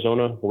Tucson,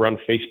 Arizona. We're on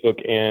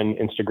Facebook and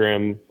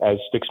Instagram as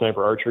Stick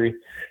Sniper Archery,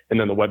 and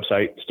then the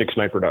website,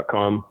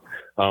 sticksniper.com.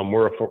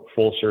 We're a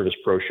full service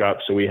pro shop.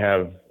 So we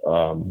have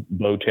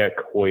Bowtech,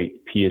 Hoyt,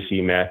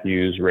 PSE,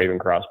 Matthews, Raven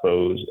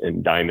crossbows,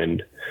 and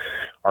Diamond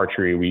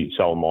archery. We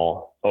sell them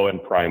all. Oh,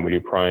 and Prime, we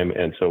do Prime.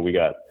 And so we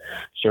got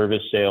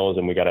service sales,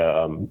 and we got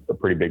a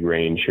pretty big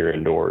range here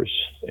indoors.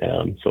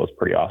 So it's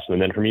pretty awesome.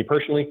 And then for me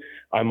personally,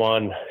 I'm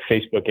on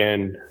Facebook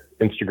and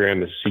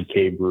Instagram as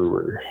CK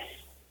Brewer.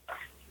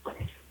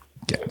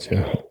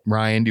 Gotcha.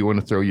 Ryan, do you want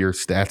to throw your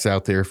stats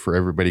out there for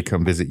everybody to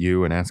come visit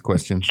you and ask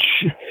questions?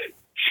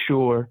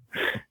 Sure.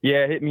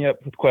 Yeah, hit me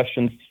up with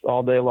questions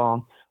all day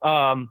long.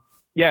 So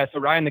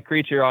Ryan the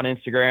Creature on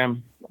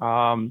Instagram.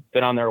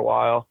 Been on there a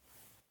while.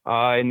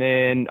 And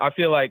then I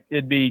feel like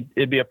it'd be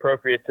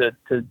appropriate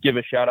to give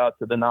a shout out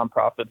to the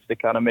nonprofits that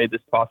kind of made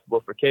this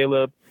possible for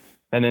Caleb.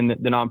 And then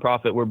the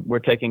nonprofit we're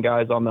taking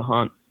guys on the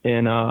hunt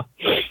in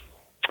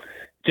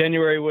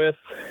January with.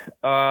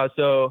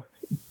 So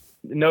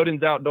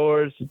Nodens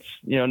Outdoors, it's,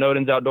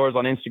 Nodens Outdoors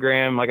on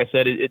Instagram. Like I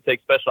said, it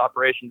takes special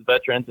operations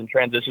veterans and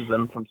transitions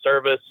them from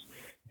service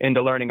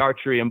into learning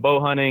archery and bow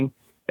hunting.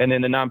 And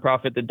then the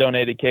nonprofit that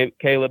donated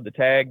Caleb the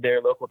tag,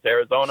 they're local to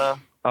Arizona.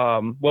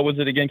 What was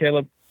it again,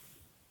 Caleb?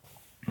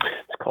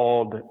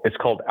 It's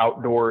called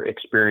Outdoor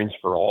Experience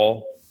for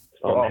All.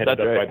 Headed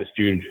up by this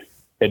dude,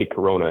 Eddie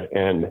Corona,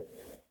 and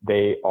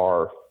they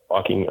are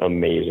fucking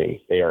amazing.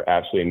 They are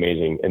absolutely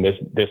amazing. And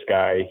this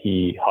guy,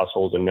 he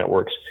hustles and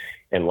networks.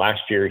 And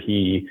last year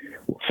he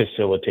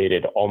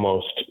facilitated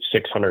almost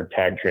 600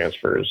 tag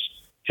transfers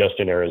just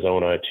in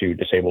Arizona to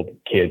disabled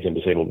kids and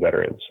disabled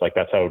veterans. Like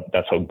that's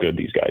how good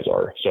these guys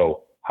are.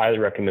 So highly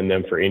recommend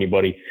them for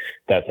anybody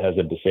that has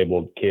a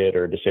disabled kid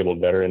or a disabled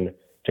veteran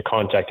to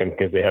contact them,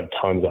 because they have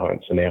tons of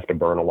hunts and they have to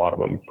burn a lot of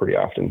them pretty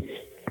often.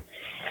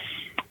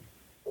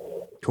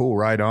 Cool.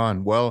 Right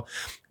on. Well,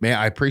 man,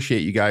 I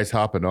appreciate you guys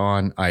hopping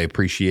on. I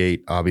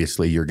appreciate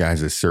obviously your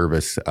guys'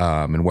 service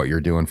and what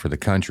you're doing for the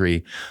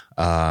country.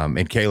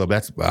 And Caleb,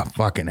 that's a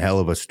fucking hell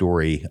of a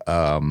story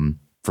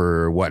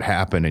for what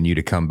happened and you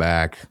to come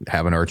back,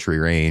 have an archery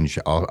range,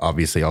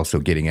 obviously also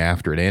getting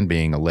after it and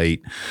being a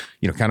late,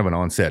 kind of an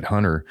onset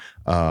hunter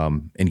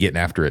and getting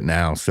after it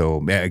now.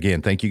 So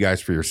again, thank you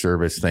guys for your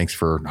service. Thanks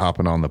for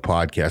hopping on the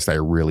podcast. I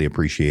really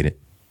appreciate it.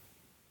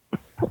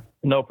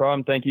 No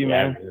problem. Thank you,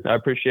 man. I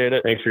appreciate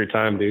it. Thanks for your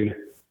time, dude.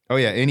 Oh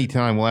yeah,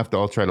 anytime. We'll have to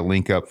all try to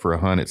link up for a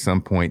hunt at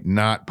some point.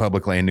 Not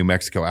public land, New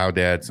Mexico,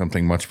 Outdad,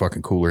 something much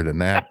fucking cooler than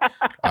that.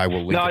 I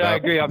will link it up. I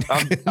agree.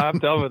 I'm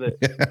done with it.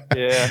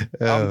 Yeah,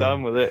 I'm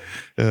done with it.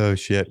 Oh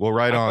shit. Well,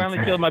 on. I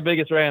finally killed my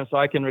biggest ram, so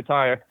I can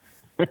retire.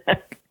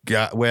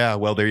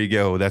 Well, there you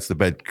go. That's the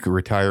bet.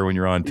 Retire when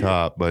you're on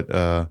top.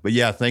 But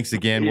yeah, thanks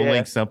again. We'll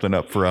link something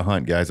up for a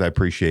hunt, guys. I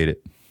appreciate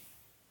it.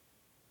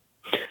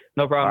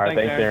 No problem. All right,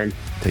 thanks, Aaron.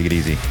 Take it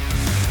easy.